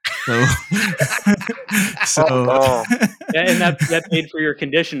sold. So, yeah, and that paid for your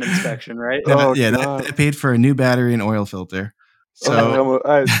condition inspection, right? That paid for a new battery and oil filter. So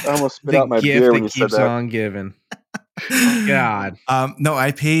I almost spit out my beer when you said that. Keeps on giving. God. No,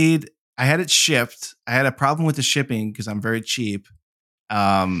 I had it shipped. I had a problem with the shipping because I'm very cheap.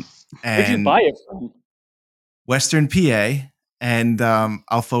 And where'd you buy it from? Western PA. And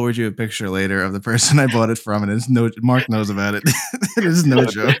I'll forward you a picture later of the person I bought it from, and Mark knows about it. It is no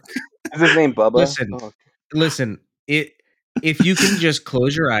joke. Is his name Bubba? Listen. If you can just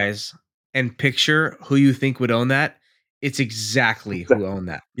close your eyes and picture who you think would own that, it's exactly who owned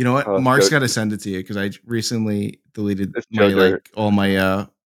that. You know what? Mark's got to send it to you because I recently deleted all my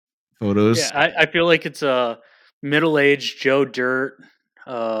photos. Yeah, I feel like it's a middle-aged Joe Dirt.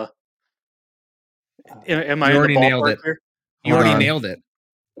 Am I already nailed it? Here? You already nailed it.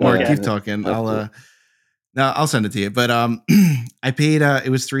 Mark, keep talking. I'll send it to you. But I paid it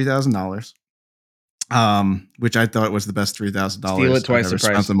was $3,000. Which I thought was the best $3,000 Steal it twice the price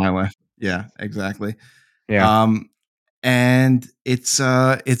spent in my life. Yeah, exactly. Yeah. And it's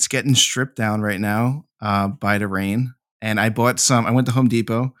getting stripped down right now by the rain. And I bought some. I went to Home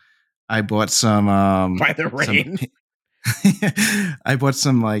Depot. I bought some by the rain. I bought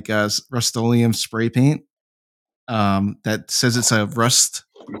some like Rust-Oleum spray paint that says it's a rust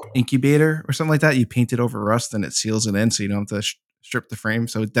incubator or something like that. You paint it over rust and it seals it in, so you don't have to strip the frame.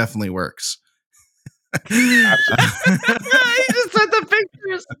 So it definitely works. He just sent the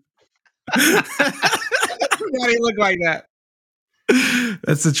pictures. Why do you look like that?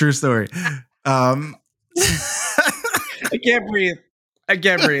 That's the true story. I can't breathe.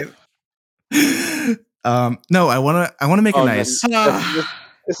 No, I want to make a nice.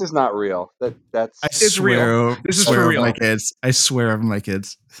 This is not real. That's. It's real. This is for real. My kids. I swear over my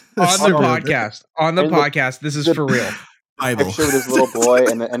kids. On the podcast. On the podcast. This is for real. Bible. Picture with this little boy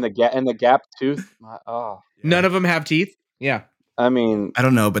and the gap tooth. None of them have teeth. Yeah. I mean, I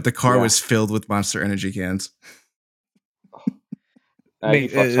don't know, but the car was filled with Monster Energy cans.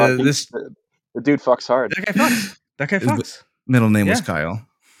 The dude fucks hard. That guy fucks. His middle name was Kyle.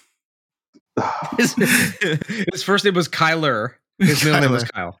 His first name was Kyler. His middle name was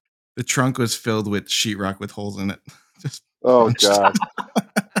Kyle. The trunk was filled with sheetrock with holes in it. Just God.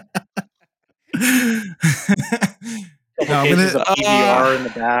 No, I'm gonna PVR in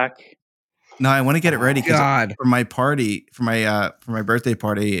the back. No, I want to get it ready because for my party, for my birthday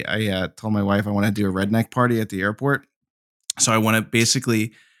party, I told my wife I want to do a redneck party at the airport. So I want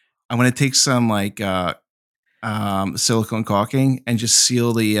to take some like silicone caulking and just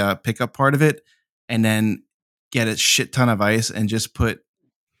seal the pickup part of it, and then get a shit ton of ice and just put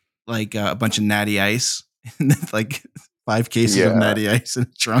like a bunch of Natty Ice, like 5 cases of Natty Ice in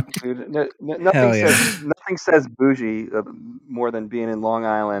the trunk. Dude, nothing says bougie more than being in Long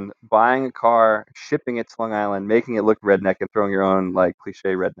Island, buying a car, shipping it to Long Island, making it look redneck, and throwing your own like cliche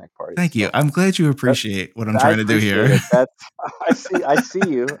redneck party. Thank you. I'm glad you appreciate what I'm trying to do here. I see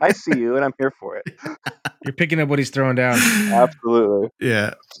you, and I'm here for it. You're picking up what he's throwing down. Absolutely.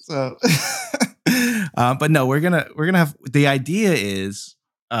 Yeah. So, but no, we're gonna have, the idea is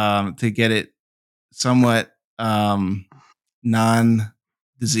to get it somewhat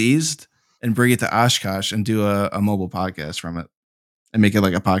non-diseased and bring it to Oshkosh and do a mobile podcast from it and make it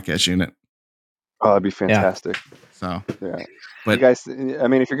like a podcast unit. Oh, that'd be fantastic. Yeah. So yeah, but you guys, I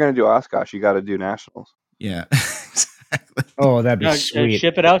mean, if you're gonna do Oshkosh, you got to do nationals. Yeah, exactly. Oh, that'd be sweet.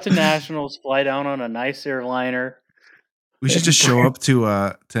 Ship it out to nationals. Fly down on a nice airliner. We should just show up to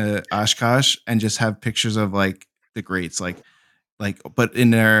Oshkosh and just have pictures of like the greats, like, but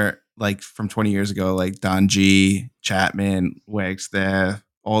in there, like from 20 years ago, like Don G, Chapman, Wagstaff,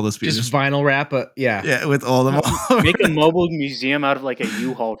 all those people. Just vinyl wrap, yeah, with all of them. Make a mobile museum out of like a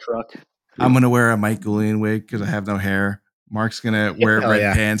U-Haul truck. I'm gonna wear a Mike Goulian wig because I have no hair. Mark's gonna wear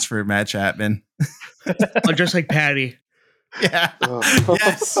red pants for Matt Chapman. I'll dress like Patty. Yeah.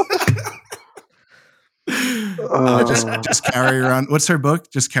 Yes. Just carry around. What's her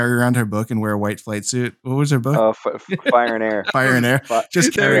book? Just carry around her book and wear a white flight suit. What was her book? Fire and Air. Fire and Air.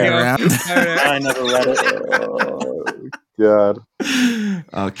 Just carry it around. I never read it. Oh God.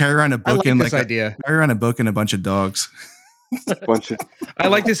 Carry around a book and like idea. Carry around a book and a bunch of dogs. I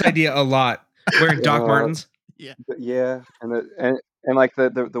like this idea a lot. Wearing Doc Martens. Yeah, and like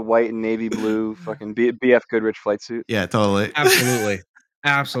the white and navy blue fucking BF Goodrich flight suit. Yeah, totally. Absolutely.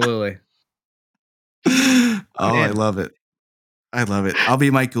 Oh, I love it. I'll be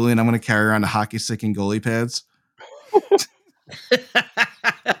Mike Goulian. I'm going to carry around a hockey stick and goalie pads.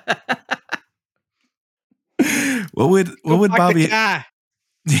 What would Bobby?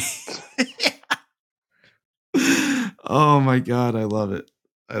 Oh my God, I love it.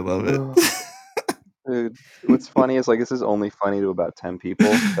 Dude, what's funny is like this is only funny to about 10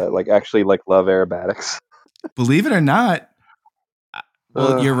 people that like actually like love aerobatics. Believe it or not.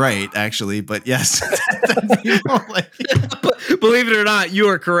 Well, you're right, actually, but yes. Believe it or not, you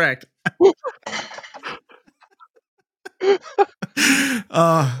are correct.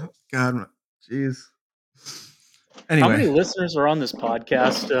 Oh God, jeez. Anyway, how many listeners are on this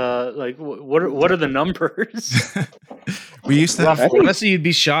podcast? Like, what are the numbers? We used to. Honestly, you'd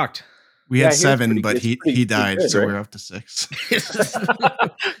be shocked. We had 7, but he died, good, so right? We're up to 6.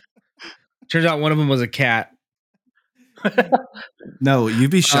 Turns out one of them was a cat. No,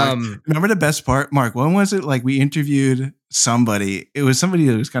 you'd be shocked. Remember the best part, Mark? When was it? Like we interviewed somebody. It was somebody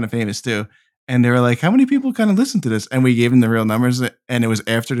that was kind of famous too, and they were like, "How many people kind of listen to this?" And we gave them the real numbers, and it was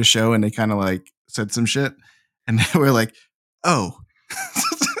after the show, and they kind of like said some shit, and they were like, "Oh,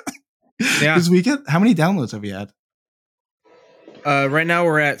 yeah." Because we get how many downloads have we had? Right now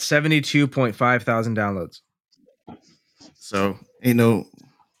we're at 72.5 thousand downloads. So ain't no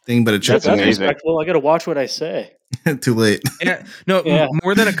thing but a check. That's respectful. I got to watch what I say. Too late. Yeah,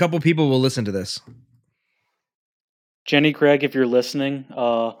 more than a couple people will listen to this. Jenny Craig, if you're listening,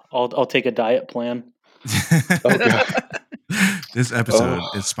 I'll take a diet plan. Oh, God. This episode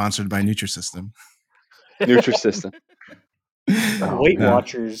is sponsored by Nutrisystem. Nutrisystem. Weight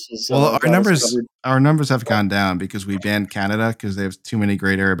Watchers. Well, our numbers have gone down because we banned Canada because they have too many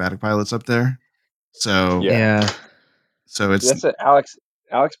great aerobatic pilots up there. So So it's that's it.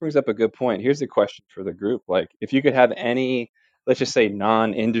 Alex brings up a good point. Here's the question for the group: like, if you could have any, let's just say,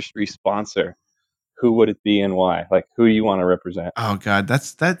 non-industry sponsor, who would it be and why? Like, who do you want to represent? Oh God,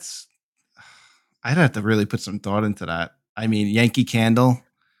 that's. I'd have to really put some thought into that. I mean, Yankee Candle.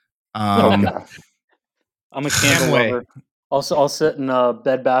 I'm a candle lover. I'll sit in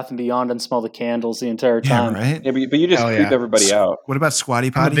Bed Bath and Beyond and smell the candles the entire time. Yeah, right. Yeah, but you just creep everybody out. What about Squatty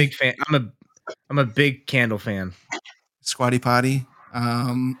Potty? I'm a big fan. I'm a big candle fan. Squatty Potty.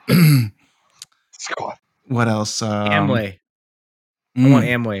 What else? Amway. I want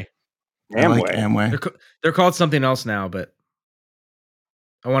Amway. I like Amway. They're called something else now, but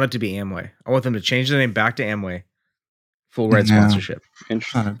I want it to be Amway. I want them to change the name back to Amway. Full red sponsorship.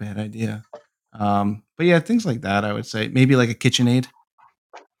 Not a bad idea. But yeah, things like that. I would say maybe like a KitchenAid.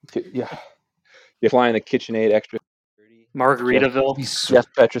 Yeah, you're flying the KitchenAid extra. Margaritaville. Jeff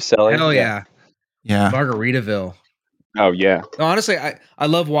Petroselli. Hell yeah. Yeah. Margaritaville. Oh yeah. No, honestly, I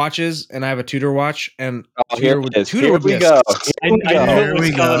love watches, and I have a Tudor watch, and Here we go. Here we go.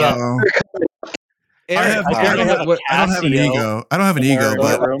 I don't have an ego. I don't have an ego,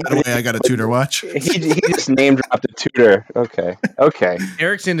 but by the way, I got a Tudor watch. He just name dropped a Tudor. Okay.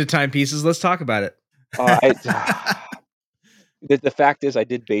 Eric's into timepieces. Let's talk about it. The fact is, I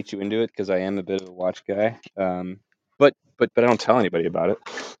did bait you into it because I am a bit of a watch guy. But I don't tell anybody about it.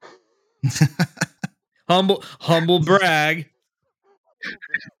 Humble brag.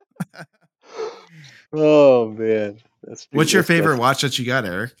 Oh man, what's your favorite watch that you got,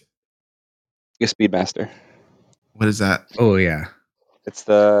 Eric? A Speedmaster. What is that? Oh yeah, it's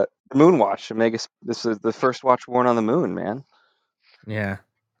the moon watch. This is the first watch worn on the moon, man. Yeah.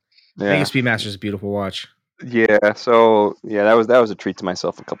 Omega Speedmaster is a beautiful watch. Yeah. So yeah, that was a treat to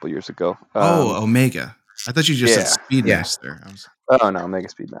myself a couple years ago. Omega. I thought you just said Speedmaster. Oh no, Omega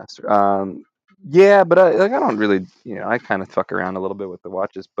Speedmaster. Yeah, but I don't really, I kind of fuck around a little bit with the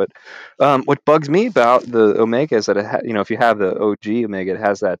watches. But what bugs me about the Omega is that if you have the OG Omega, it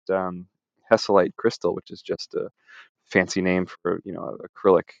has that Hesalite crystal, which is just a fancy name for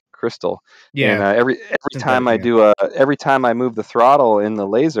acrylic crystal. Yeah. And every time every time I move the throttle in the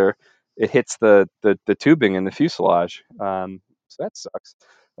laser, it hits the tubing in the fuselage. So that sucks.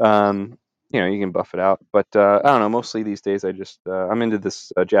 You can buff it out, but I don't know. Mostly these days, I just I'm into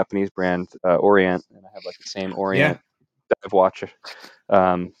this Japanese brand Orient, and I have like the same Orient dive watch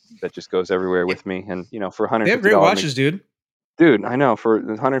that just goes everywhere with me. And for $150, they have great watches, dude. Dude, I know, for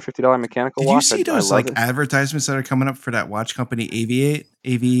the $150 mechanical watch. Did you see those advertisements that are coming up for that watch company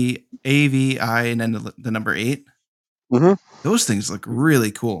AVI, and then the number 8? Mm-hmm. Those things look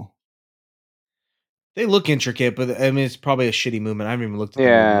really cool. They look intricate, but I mean, it's probably a shitty movement. I haven't even looked at it.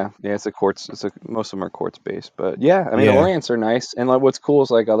 Yeah, it's a quartz. Most of them are quartz based, but yeah, I mean, the Orients are nice. And like, what's cool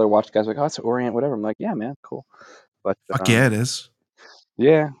is like other watch guys are like, oh, it's an Orient, whatever. I'm like, yeah, man, cool. But fuck yeah, it is.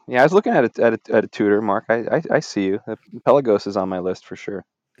 Yeah. I was looking at a Tudor, Mark. I see you. The Pelagos is on my list for sure.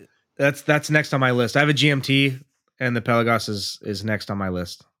 That's next on my list. I have a GMT, and the Pelagos is next on my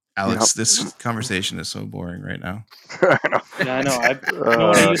list. Alex, this conversation is so boring right now. Yeah, I know. You know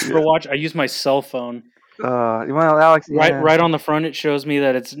what I use for a watch? I use my cell phone. Well, Alex, right on the front, it shows me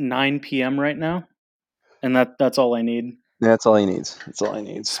that it's 9 p.m. right now, and that's all I need. Yeah, that's all he needs. That's all he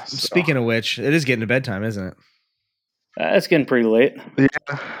needs. So. Speaking of which, it is getting to bedtime, isn't it? It's getting pretty late.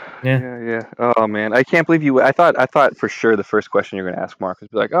 Yeah. Oh man, I can't believe you. I thought for sure the first question you're going to ask Mark was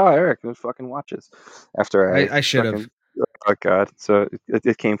be like, "Oh, Eric, who fucking watches?" After I should have. Oh God! So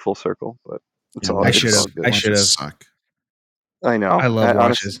it came full circle, but it's all. I should have. I know. I love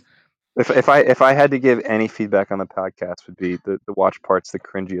watches. Honestly, if I had to give any feedback on the podcast, would be the watch part's the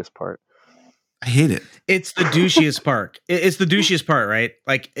cringiest part. I hate it. It's the douchiest part. It's the douchiest part, right?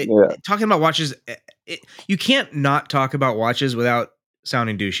 Like talking about watches, you can't not talk about watches without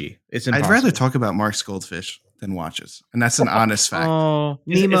sounding douchey. It's impossible. I'd rather talk about Mark's goldfish than watches, and that's an honest fact. Oh,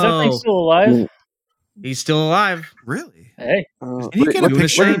 Nemo. Is that thing still alive? He's still alive. Really? Hey, can you get a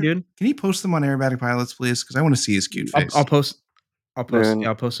picture, dude? Can you post them on Aerobatic Pilots, please? Because I want to see his cute face. I'll post a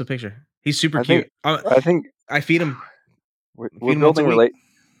picture. He's super cute. I think I feed him. We're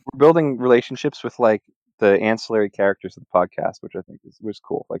building relationships with like the ancillary characters of the podcast, which I think was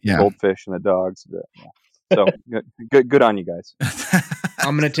cool, like the goldfish and the dogs. So good on you guys.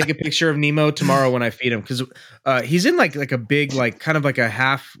 I'm gonna take a picture of Nemo tomorrow when I feed him because he's in like a big kind of like a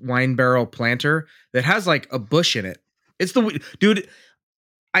half wine barrel planter that has like a bush in it. It's the dude.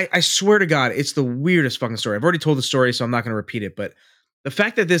 I swear to God, it's the weirdest fucking story. I've already told the story, so I'm not going to repeat it. But the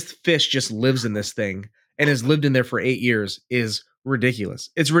fact that this fish just lives in this thing and has lived in there for 8 years is ridiculous.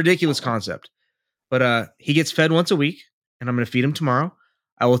 It's a ridiculous concept. But he gets fed once a week, and I'm going to feed him tomorrow.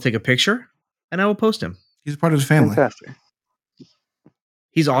 I will take a picture, and I will post him. He's part of the family. Fantastic.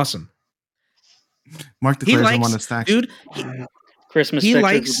 He's awesome. Mark declares him on the stack. Dude, Christmas he pictures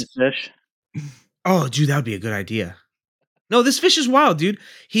likes with the fish. Oh, dude, that would be a good idea. No, this fish is wild, dude.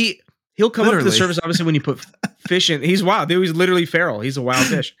 He'll come up to the surface, obviously, when you put fish in. He's wild, dude. He's literally feral. He's a wild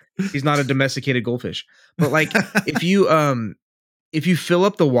fish. He's not a domesticated goldfish. But like, if you fill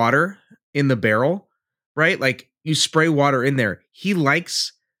up the water in the barrel, right? Like you spray water in there. He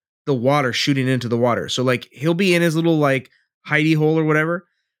likes the water shooting into the water. So like he'll be in his little like hidey hole or whatever.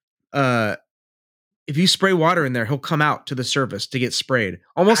 If you spray water in there, he'll come out to the surface to get sprayed.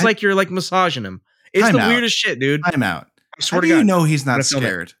 Almost like you're like massaging him. It's the weirdest shit, dude. I'm out. I swear How to do God. you know he's not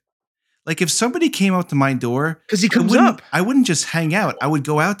scared? Like if somebody came up to my door, because he comes up, I wouldn't just hang out. I would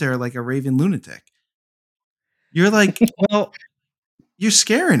go out there like a raving lunatic. You're like, well, you're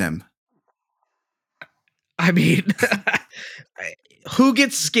scaring him. I mean, who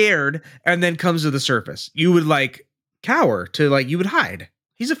gets scared and then comes to the surface? You would like cower to like, you would hide.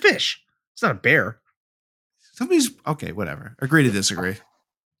 He's a fish. It's not a bear. Somebody's okay, whatever. Agree to disagree.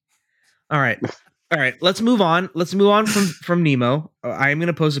 All right. Let's move on. Let's move on from Nemo. I am going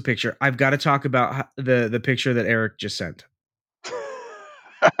to post a picture. I've got to talk about the picture that Eric just sent.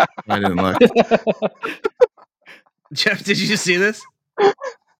 I didn't look. Jeff, did you see this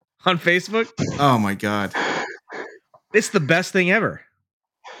on Facebook? Oh my God. It's the best thing ever.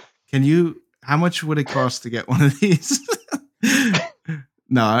 How much would it cost to get one of these?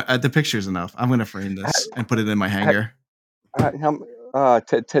 No, the picture's enough. I'm going to frame this and put it in my hanger.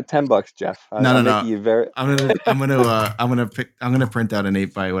 $10, Jeff. No. I'm gonna print out an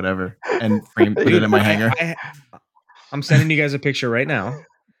 8 by whatever and put it in my hanger. I'm sending you guys a picture right now,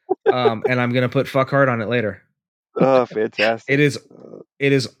 and I'm gonna put fuck hard on it later. Oh, fantastic!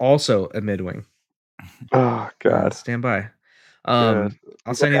 It is also a midwing. Oh God! Stand by. I'll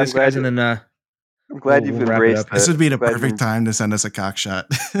send you this, guys, and then. I'm glad you've embraced it. This would be the perfect time to send us a cock shot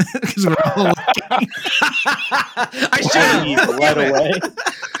because we're all looking. I should right away.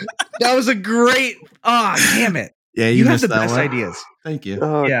 That was a great. Oh, damn it! Yeah, you have the best ideas. Thank you.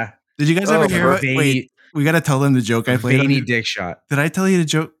 Yeah. Did you guys ever hear? Wait, we got to tell them the joke I played. Veiny dick shot. Did I tell you the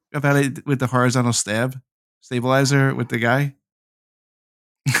joke about it with the horizontal stabilizer with the guy?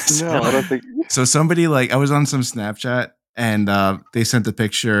 No, I don't think. So somebody I was on some Snapchat. And they sent the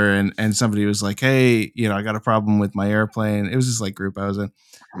picture, and somebody was like, "Hey, I got a problem with my airplane." It was this group I was in,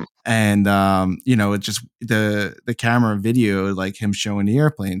 and it just the camera video him showing the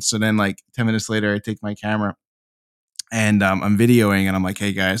airplane. So then 10 minutes later, I take my camera, and I'm videoing, and I'm like,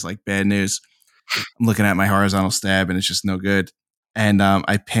 "Hey guys, bad news! I'm looking at my horizontal stab, and it's just no good." And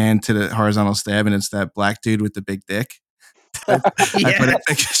I pan to the horizontal stab, and it's that black dude with the big dick. I put a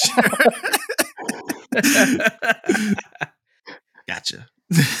picture. Gotcha.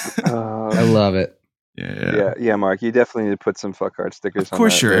 I love it. Yeah, Mark, you definitely need to put some fuck hard stickers. Of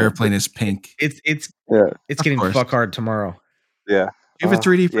course, your airplane is pink. It's getting fuck hard tomorrow. Yeah. Do you have a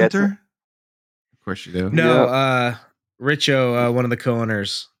 3D printer? Of course you do. No, Richo, one of the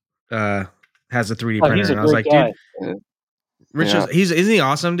co-owners, has a 3D printer, he's a and I was like, guy. dude, Richo's isn't he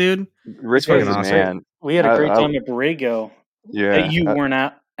awesome, dude? Richo's awesome. Man. We had a great time at Borrego. Yeah, that you weren't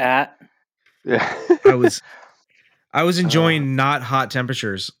at. Yeah, I was enjoying not hot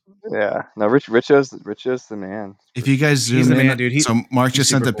temperatures. Yeah, no, Richo's the man. If you guys zoom he's the in, man, dude. So Mark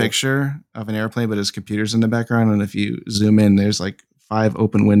just sent a picture of an airplane, but his computer's in the background, and if you zoom in, there's 5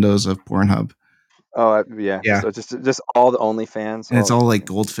 open windows of Pornhub. Oh yeah. So just all the OnlyFans, and it's all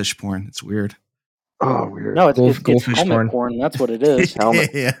goldfish porn. It's weird. Oh, weird. No, it's goldfish porn. That's what it is.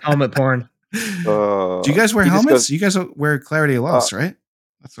 Helmet porn. Do you guys wear helmets? You guys wear clarity of loss, right?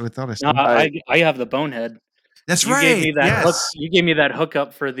 That's what I thought I said. No, I have the bonehead. That's right. Gave me that you gave me that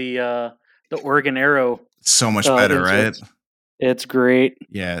hookup for the Oregon Arrow. So much better, right? It's great.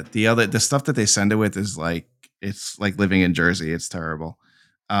 Yeah, the stuff that they send it with is it's like living in Jersey. It's terrible.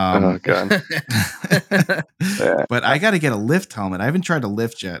 Oh God. Yeah. But I got to get a lift helmet. I haven't tried a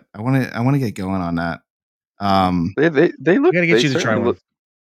lift yet. I want to get going on that. They look. We got to get you to try one.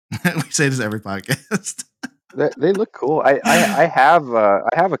 We say this every podcast. They look cool. I have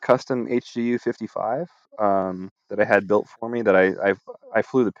a custom HGU 55 that I had built for me that I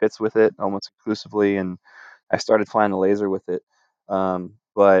flew the pits with it almost exclusively, and I started flying the laser with it.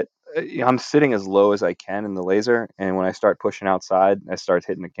 But I'm sitting as low as I can in the laser, and when I start pushing outside, I start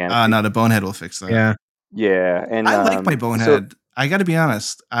hitting the canopy. No, the bonehead will fix that. Yeah. Yeah, and I like my bonehead. I got to be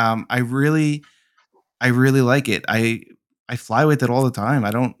honest. I really like it. I fly with it all the time.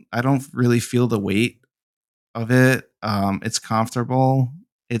 I don't really feel the weight of it. It's comfortable.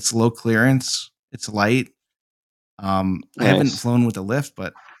 It's low clearance. It's light. I haven't Nice. flown with a lift,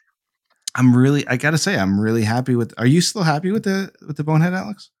 but I gotta say, I'm really happy with. Are you still happy with the Bonehead,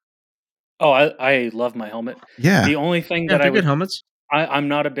 Alex? Oh, I love my helmet. Yeah. The only thing Yeah, that they're good helmets. I'm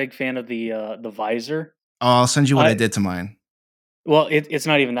not a big fan of the visor. Oh, I'll send you what I did to mine. Well, it's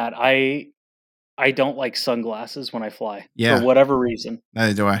not even that. I don't like sunglasses when I fly Yeah. for whatever reason.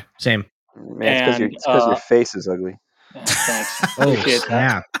 Neither do I. Same. Man, it's because your face is ugly. Thanks. Oh, Appreciate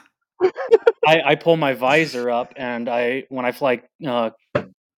that. snap. I pull my visor up, and when I fly,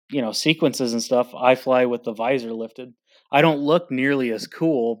 sequences and stuff, I fly with the visor lifted. I don't look nearly as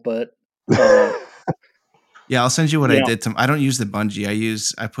cool, but yeah, I'll send you what I did to. I don't use the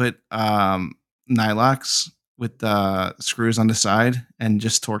bungee. I put nylox with the screws on the side and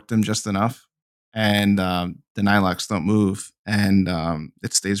just torque them just enough, and the nylox don't move, and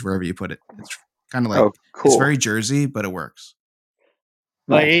it stays wherever you put it. It's kind of like cool. It's very Jersey, but it works.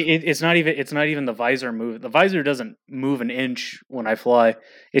 Nice. It's not even the visor move. The visor doesn't move an inch when I fly.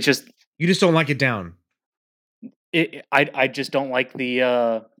 It's just you just don't like it down. I just don't like the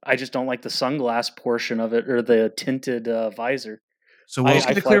sunglass portion of it or the tinted visor. So we'll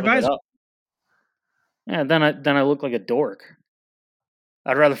get a clear visor. Yeah, then I look like a dork.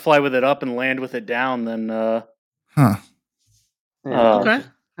 I'd rather fly with it up and land with it down than Huh. Okay.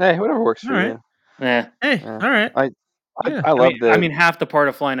 Hey, whatever works for you. Yeah. Hey, all right. I love I mean, half the part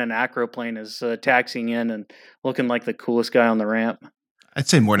of flying an acroplane is taxiing in and looking like the coolest guy on the ramp. I'd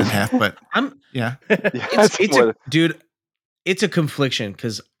say more than half, but yeah. Dude, it's a confliction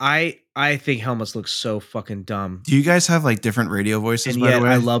because I think helmets look so fucking dumb. Do you guys have like different radio voices? And by yet the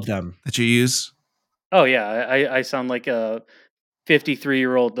way, I love them that you use. Oh yeah, I sound like a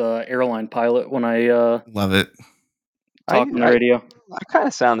 53-year-old airline pilot when I love it. Talk on the radio. I kind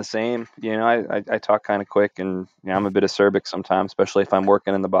of sound the same. You know, I talk kind of quick, and I'm a bit acerbic sometimes, especially if I'm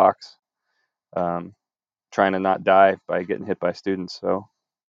working in the box, trying to not die by getting hit by students. So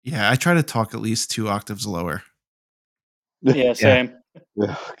yeah, I try to talk at least 2 octaves lower. Yeah, same.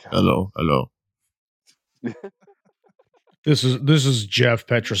 Yeah. Hello. This is Jeff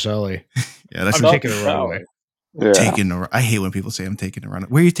Petroselli. Yeah, that's I'm taking a runaway. Yeah. I hate when people say I'm taking a runaway.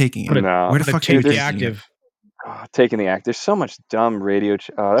 Where are you taking it? No. Where the fuck are you taking active? Taking the active. There's so much dumb radio. That's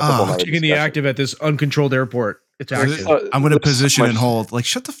a whole nother taking the active at this uncontrolled airport. It's active. I'm going to position and hold. Like,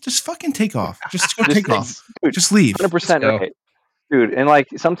 just fucking take off. Just go take off. Dude, just leave. 100% right. Dude, and like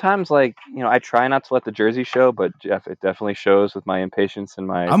sometimes, like, I try not to let the Jersey show, but Jeff, it definitely shows with my impatience and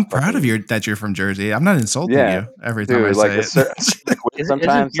my. I'm proud of that you're from Jersey. I'm not insulting you every time I say it.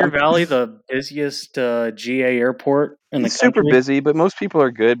 Sometimes Deer Valley the busiest GA airport in the country? Super busy, but most people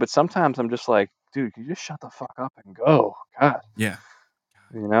are good. But sometimes I'm just like, dude, can you just shut the fuck up and go? God. Yeah.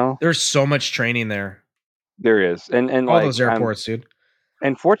 There's so much training there. There is, and all like, those airports, dude.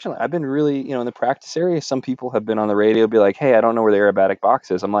 And fortunately, I've been really, in the practice area, some people have been on the radio, be like, hey, I don't know where the aerobatic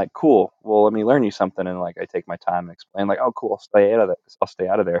box is. I'm like, cool. Well, let me learn you something. And like, I take my time and explain, like, oh, cool. I'll stay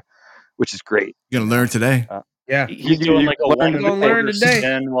out of there, which is great. You're going to learn today. Yeah. He's doing like a learn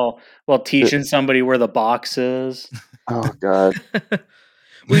today while teaching somebody where the box is. Oh, God.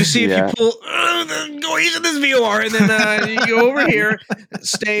 Well, you see, if you pull, go easy this VOR, and then you go over here,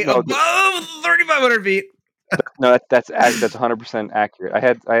 stay above 3,500 feet. No, that's 100% accurate.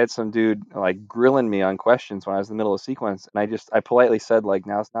 I had some dude like grilling me on questions when I was in the middle of sequence, and I politely said, like,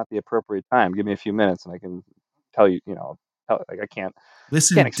 now it's not the appropriate time. Give me a few minutes, and I can tell you, like I can't.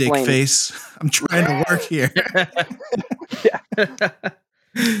 Listen, can't dick face. I'm trying to work here. Yeah.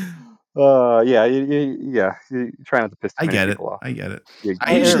 You try not to piss too many people off. I get it.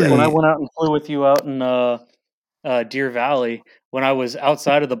 When I went out and flew with you out in Deer Valley, when I was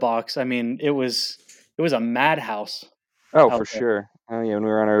outside of the box, I mean, it was a madhouse. Oh, for sure. Oh, yeah, when we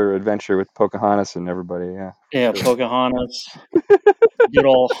were on our adventure with Pocahontas and everybody, yeah. Yeah, sure. Pocahontas. Good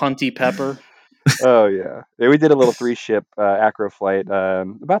old Hunty Pepper. Oh, yeah. We did a little 3-ship acro flight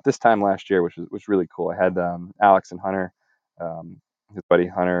about this time last year, which was really cool. I had Alex and Hunter, his buddy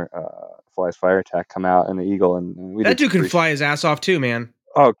Hunter, flies Fire Attack, come out in the Eagle. And that dude can fly his ass off too, man.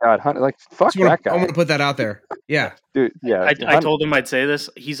 Oh, God. Hunter, like, fuck that guy. I want to put that out there. Yeah. Dude, yeah. I told him I'd say this.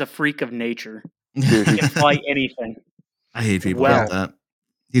 He's a freak of nature. Dude, he can fly anything. I hate people like that.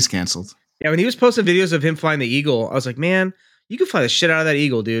 He's canceled. Yeah, when he was posting videos of him flying the Eagle, I was like, man, you can fly the shit out of that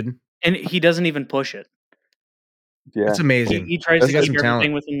Eagle, dude. And he doesn't even push it. Yeah, that's amazing. He tries to keep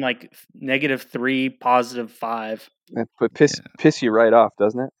everything within like -3, +5. But piss you right off,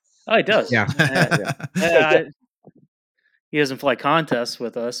 doesn't it? Oh, it does. Yeah. He doesn't fly contests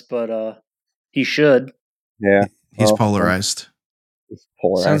with us, but he should. Yeah, he's polarized. He's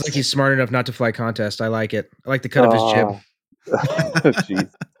polarized. Sounds like he's smart enough not to fly contest. I like it. I like the cut of his jib. Jeez.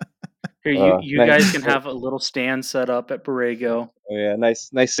 Here, you guys can have a little stand set up at Borrego. Oh yeah, nice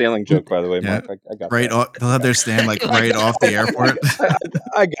sailing joke, by the way, Mark. I got right. They'll have their stand like right off the airport.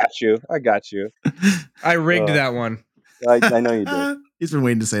 I got you. I rigged that one. I know you did. He's been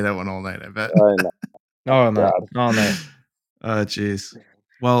waiting to say that one all night. I bet. All night. All night. Oh, jeez.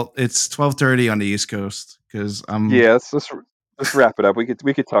 Well, it's 12:30 on the East Coast because I'm. Yeah, let's wrap it up. We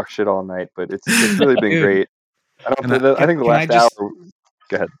could talk shit all night, but it's really been great. I think the last hour.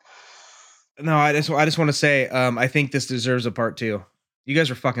 Go ahead. No, I just want to say, I think this deserves a part 2. You guys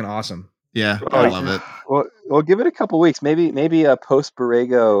are fucking awesome. Yeah, I love it. Well, give it a couple weeks. Maybe a post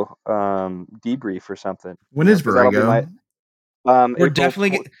Borrego debrief or something. When is Borrego? We're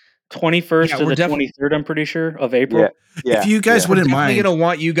definitely 21st to the 23rd. I'm pretty sure of April. Yeah. If you guys wouldn't mind, we're gonna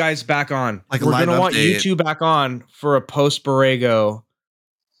want you guys back on. Like we're gonna want you two back on for a post Borrego.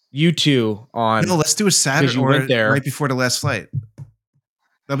 You two on. No, let's do a Saturday or right before the last flight.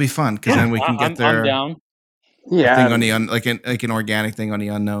 That'll be fun because then we can get there. I'm down. Yeah, thing on the like an organic thing on the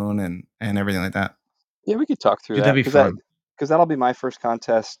unknown and everything like that. Yeah, we could talk through that. That'd be fun. Because that'll be my first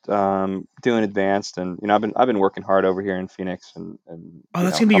contest doing advanced, and I've been working hard over here in Phoenix, and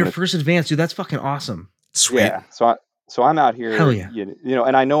that's gonna be your first advanced, dude. That's fucking awesome. Sweet. Yeah. So I'm out here. Hell yeah.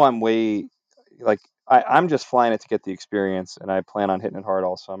 And I know I'm way like I'm just flying it to get the experience, and I plan on hitting it hard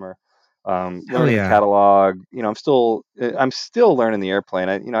all summer. Learning the catalog. I'm still learning the airplane.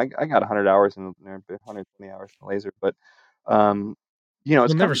 I got 100 hours in there, 120 hours in laser, but it's you'll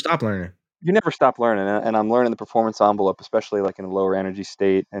never stop learning. You never stop learning, and I'm learning the performance envelope, especially like in a lower energy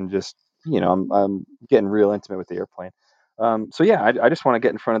state, and just I'm getting real intimate with the airplane. So yeah, I just want to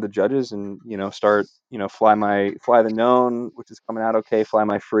get in front of the judges and start fly the known, which is coming out okay, fly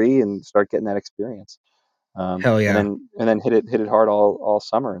my free, and start getting that experience. Hell yeah, and then hit it hard all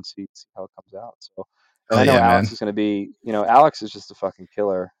summer and see how it comes out. So I know Alex is going to be, Alex is just a fucking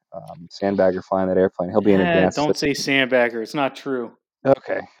killer. Sandbagger flying that airplane. He'll be in advance. Don't say sandbagger. It's not true.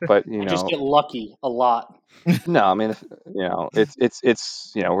 Okay, but just get lucky a lot. No, I mean, it's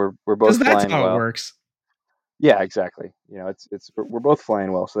we're both flying that's how well. It works. Yeah, exactly. We're both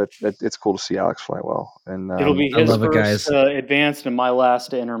flying well, so that it's cool to see Alex fly well. And it'll be his first advanced and my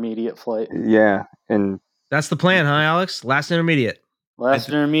last intermediate flight. Yeah, and that's the plan, huh, Alex? Last intermediate.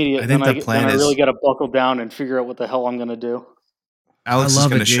 Intermediate. I think the plan is I really got to buckle down and figure out what the hell I'm going to do. Alex is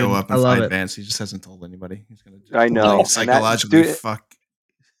going to show up and fly advanced. He just hasn't told anybody. He's going to. I know. Psychologically fuck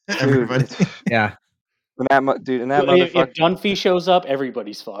everybody. Yeah. If Dunphy shows up,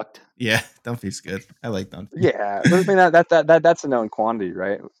 everybody's fucked. Yeah, Dunphy's good. I like Dunphy. Yeah, I mean that's a known quantity,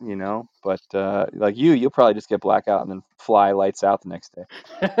 right? But like you'll probably just get blackout and then fly lights out the next day.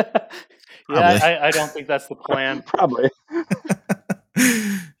 Yeah, I don't think that's the plan. Probably.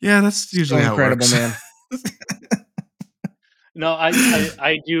 Yeah, that's usually how incredible, it works. Man. No, I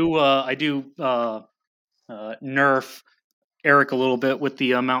do nerf Eric a little bit with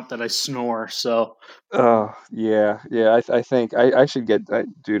the amount that I snore. So. Oh yeah. I think I should get, I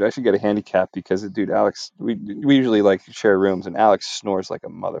should get a handicap because, dude, Alex, we usually like share rooms, and Alex snores like a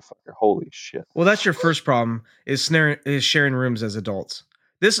motherfucker. Holy shit. Well, that's your first problem is sharing rooms as adults.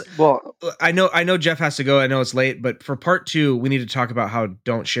 I know Jeff has to go. I know it's late, but for part 2, we need to talk about how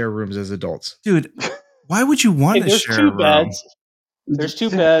don't share rooms as adults. Dude, why would you want to share a room? Beds. There's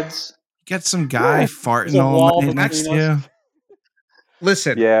 2 beds. Get some guy farting all night next to you.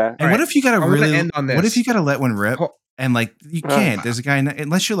 Listen. Yeah. And what if you got to end on this. What if you got to let one rip? And like you can't. There's a guy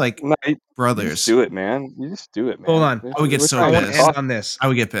unless you're like brothers. You just do it, man. Hold on. I would get so pissed. End on this. I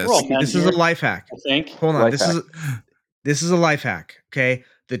would get pissed. This is a life hack. I think. Hold on. This is a life hack. Okay.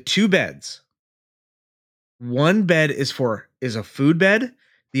 The 2 beds. One bed is a food bed.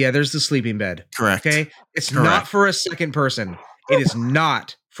 The other is the sleeping bed. Correct. Okay. It's not for a second person. It is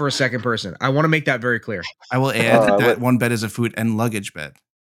not for a second person. I want to make that very clear. I will add that one bed is a food and luggage bed.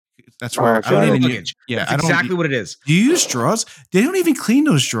 That's where I don't even use. Yeah, that's exactly what it is. Do you use drawers? They don't even clean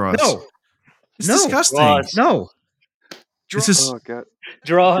those drawers. No, it's disgusting. No, this is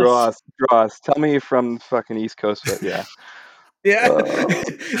drawers. Tell me you're from fucking East Coast, but yeah. Yeah.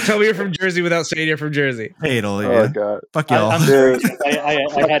 Tell me you're from Jersey without saying you're from Jersey. Hey, oh God. Fuck y'all. I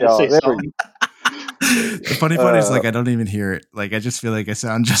had to say something. The funny part is like I don't even hear it. Like I just feel like I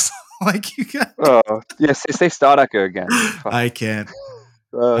sound just like you guys. Oh yes, say Staudacher again. I can't.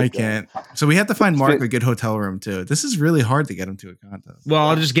 I can't. So we have to find Mark a good hotel room too. This is really hard to get him to a contest. Well,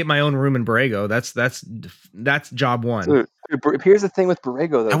 I'll just get my own room in Borrego. That's job one. Dude, Here's the thing with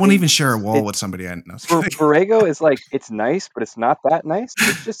Borrego, though. I wouldn't even share a wall with somebody I know. Borrego is like, it's nice, but it's not that nice.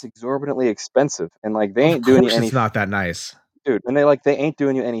 It's just exorbitantly expensive, and like they ain't doing you any. It's not that nice, dude. And they ain't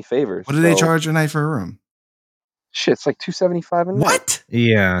doing you any favors. What do they charge a night for a room? Shit, it's like $275 a night. What?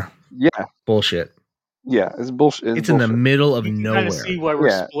 Yeah. Yeah. Bullshit. Yeah, it's bullshit. It's in the middle of nowhere. Kind of see why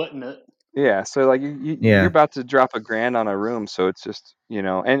we're splitting it. Yeah, so like you're about to drop $1,000 on a room, so it's just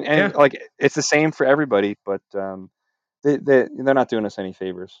and like it's the same for everybody, but they're not doing us any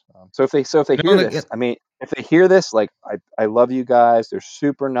favors. So if they hear this, I mean, if they hear this, like I love you guys, they're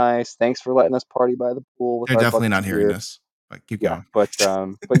super nice. Thanks for letting us party by the pool. They're definitely not hearing this. But keep going. But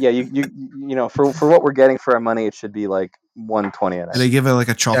yeah, you for what we're getting for our money, it should be like $120 a night. Do they give it like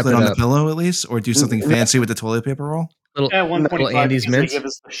a chocolate on the pillow at least, or do something fancy with the toilet paper roll? $125. Andy's Mints. They give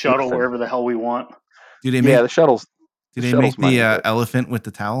us the shuttle wherever the hell we want. Do they make the shuttles? Do they make the elephant with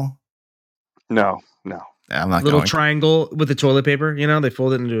the towel? No. I'm not little triangle with the toilet paper. They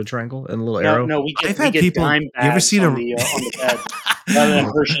fold it into a triangle and a little arrow. No, we get people. You ever seen on the bed rather than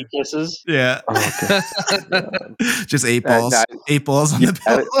Hershey Kisses? Yeah. Just 8 balls. 8 balls on the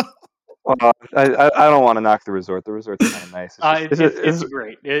pillow. I don't want to knock the resort. The resort's kind of nice. It's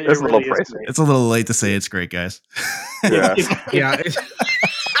great. It's a little pricey. It's a little late to say it's great, guys. Yeah.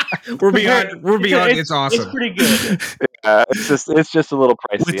 We're beyond. It's awesome. It's pretty good. Yeah, it's just a little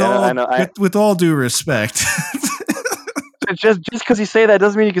pricey. With all due respect. just because you say that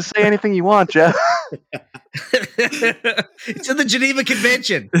doesn't mean you can say anything you want, Jeff. It's in the Geneva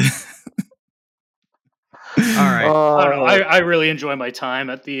Convention. All right. I don't know. I really enjoy my time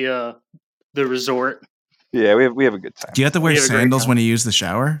at the resort. Yeah, we have a good time. Do you have to wear sandals when you use the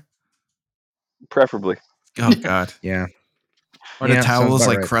shower? Preferably. Oh God. Yeah. Are the towels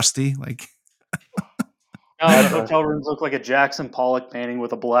like crusty? Like. No, the hotel rooms look like a Jackson Pollock painting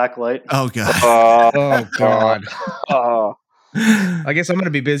with a black light. Oh God. Oh God. I guess I'm going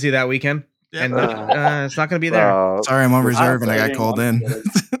to be busy that weekend, and it's not going to be there. Sorry, I'm on reserve and I got called in.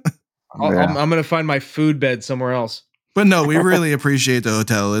 I'm going to find my food bed somewhere else. But no, we really appreciate the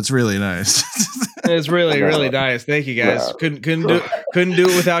hotel. It's really nice. It's really, really nice. Thank you guys. Couldn't do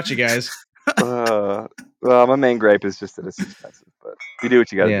it without you guys. Well, my main gripe is just that it's expensive, but you do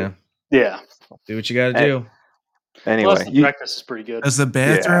what you got to do. Yeah. Do what you got to do. Anyway, plus the breakfast is pretty good. Does the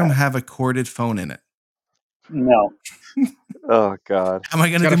bathroom have a corded phone in it? No. Oh God. How am I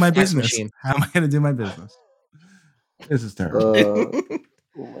going to do my business? How am I going to do my business? This is terrible.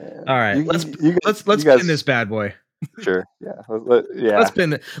 All right, let's pin this bad boy. Sure. Yeah.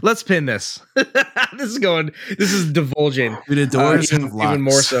 Let's pin this. This is divulging. Do the doors even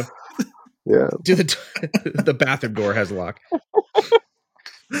more so. Yeah. Do the bathroom door has a lock.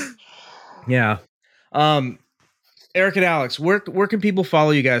 Yeah. Eric and Alex, where can people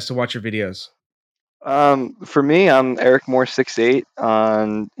follow you guys to watch your videos? For me, I'm Eric Moore 68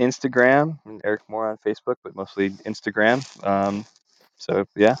 on Instagram and Eric Moore on Facebook, but mostly Instagram. So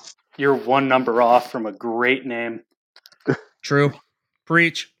yeah. You're one number off from a great name. True.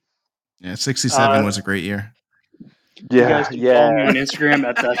 Preach. Yeah, 67 was a great year. Yeah. You guys can follow me on Instagram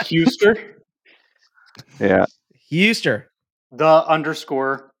at the Huester. Yeah. Huester. The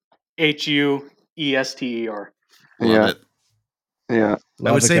 _HUESTER. Love it. Yeah.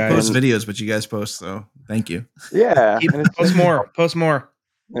 I would say post videos, but you guys post, so thank you. Yeah. Post more.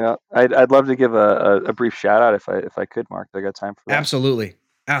 Yeah. I'd love to give a brief shout out if I could, Mark. I got time for that. Absolutely.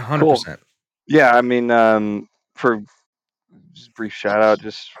 100%. Cool. Yeah, I mean, for just brief shout out,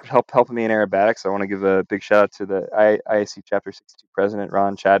 just helping me in aerobatics. I want to give a big shout out to the IAC Chapter 62 President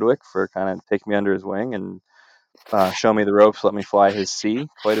Ron Chadwick for kind of taking me under his wing and show me the ropes, let me fly his C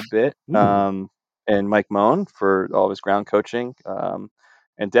quite a bit. And Mike Moan for all of his ground coaching.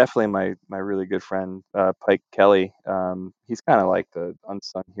 And definitely my really good friend, Pike Kelly. He's kind of like the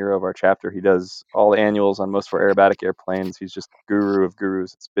unsung hero of our chapter. He does all the annuals on most of our aerobatic airplanes. He's just guru of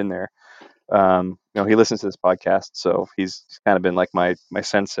gurus that's been there. He listens to this podcast, so he's kind of been like my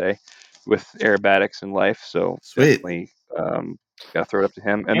sensei with aerobatics in life. So definitely got to throw it up to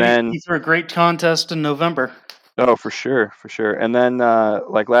him. And then he threw a great contest in November. Oh, for sure. And then,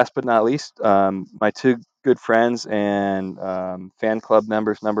 last but not least, my two good friends and fan club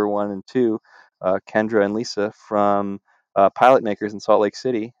members, number 1 and 2, Kendra and Lisa from Pilot Makers in Salt Lake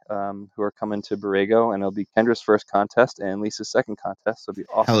City, who are coming to Borrego, and it'll be Kendra's first contest and Lisa's second contest. So it'll be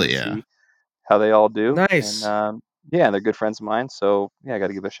awesome to see how they all do. Nice. And, and they're good friends of mine. So I got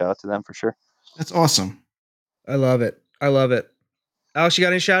to give a shout out to them for sure. That's awesome. I love it. Alex, you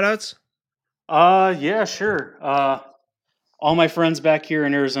got any shout outs? Yeah, sure. All my friends back here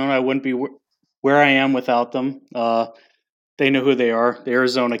in Arizona, I wouldn't be where I am without them. They know who they are, the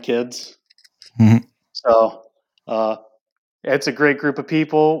Arizona kids. Mm-hmm. So It's a great group of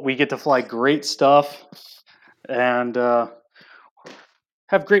people. We get to fly great stuff and have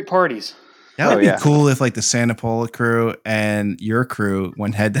great parties. That would be cool if like the Santa Paula crew and your crew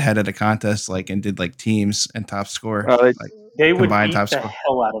went head to head at a contest, like and did like teams and top score. They would beat the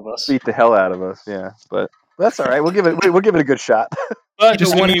hell out of us. Beat the hell out of us, yeah. But that's all right. We'll give it a good shot. But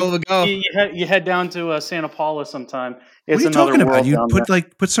just one hell of a go. You head down to Santa Paula sometime. It's what are you talking about? You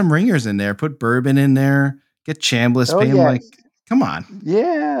put some ringers in there, put bourbon in there, get Chambliss, pay him like. Come on.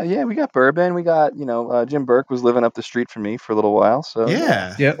 Yeah. We got bourbon. We got, Jim Burke was living up the street from me for a little while. So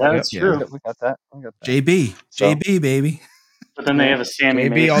that's true. We got that. JB, baby. But then they have a Sammy.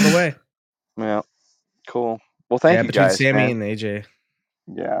 JB all the way. Yeah. Cool. Well, thank you guys. Between Sammy and AJ.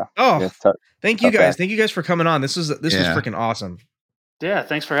 Yeah. Oh, thank you guys. Thank you guys for coming on. This was freaking awesome. Yeah.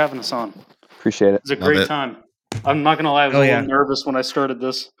 Thanks for having us on. Appreciate it. It was a great time. I'm not going to lie. I was a little nervous when I started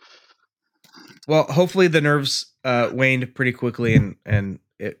this. Well, hopefully the nerves waned pretty quickly and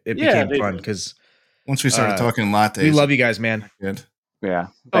it became fun because once we started talking lattes, we love you guys, man. Good. Yeah.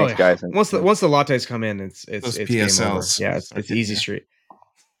 Thanks, guys. Once the lattes come in, it's PSLs. Yeah, it's easy street.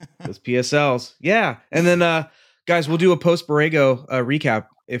 Those PSLs. Yeah. And then guys, we'll do a post Borrego recap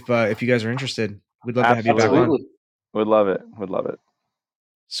if you guys are interested. We'd love to have you back on. Would love it.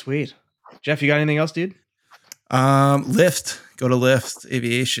 Sweet. Jeff, you got anything else, dude? Lyft. Go to Lyft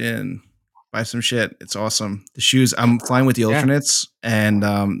Aviation. Buy some shit. It's awesome. The shoes, I'm flying with the alternates and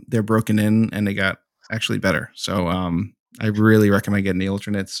they're broken in and they got actually better. So I really recommend getting the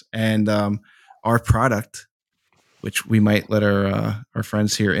alternates. And our product, which we might let our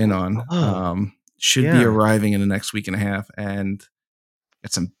friends here in on, should be arriving in the next week and a half. And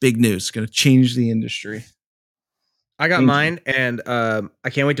got some big news. It's going to change the industry. I got mine and I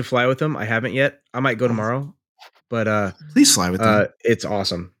can't wait to fly with them. I haven't yet. I might go tomorrow. But please fly with them. It's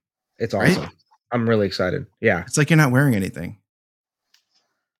awesome. It's awesome. Right? I'm really excited. Yeah. It's like you're not wearing anything.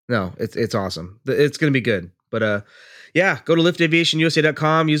 No, it's awesome. It's going to be good. But go to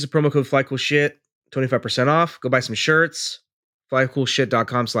liftaviationusa.com. Use the promo code FlyCoolShit. 25% off. Go buy some shirts.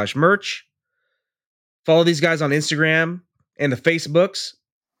 flycoolshit.com/merch. Follow these guys on Instagram and the Facebooks.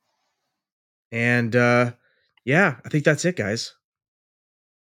 And I think that's it, guys.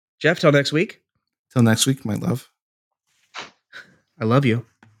 Jeff, till next week. Till next week, my love. I love you.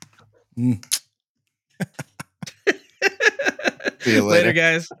 See you later,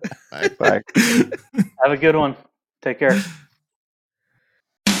 guys. Bye. Have a good one. Take care.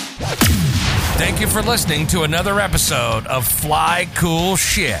 Thank you for listening to another episode of Fly Cool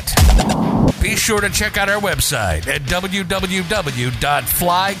Shit. Be sure to check out our website at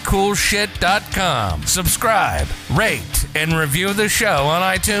www.flycoolshit.com. Subscribe, rate, and review the show on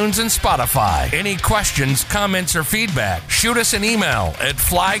iTunes and Spotify. Any questions, comments, or feedback, shoot us an email at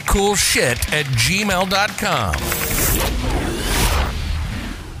flycoolshit@gmail.com.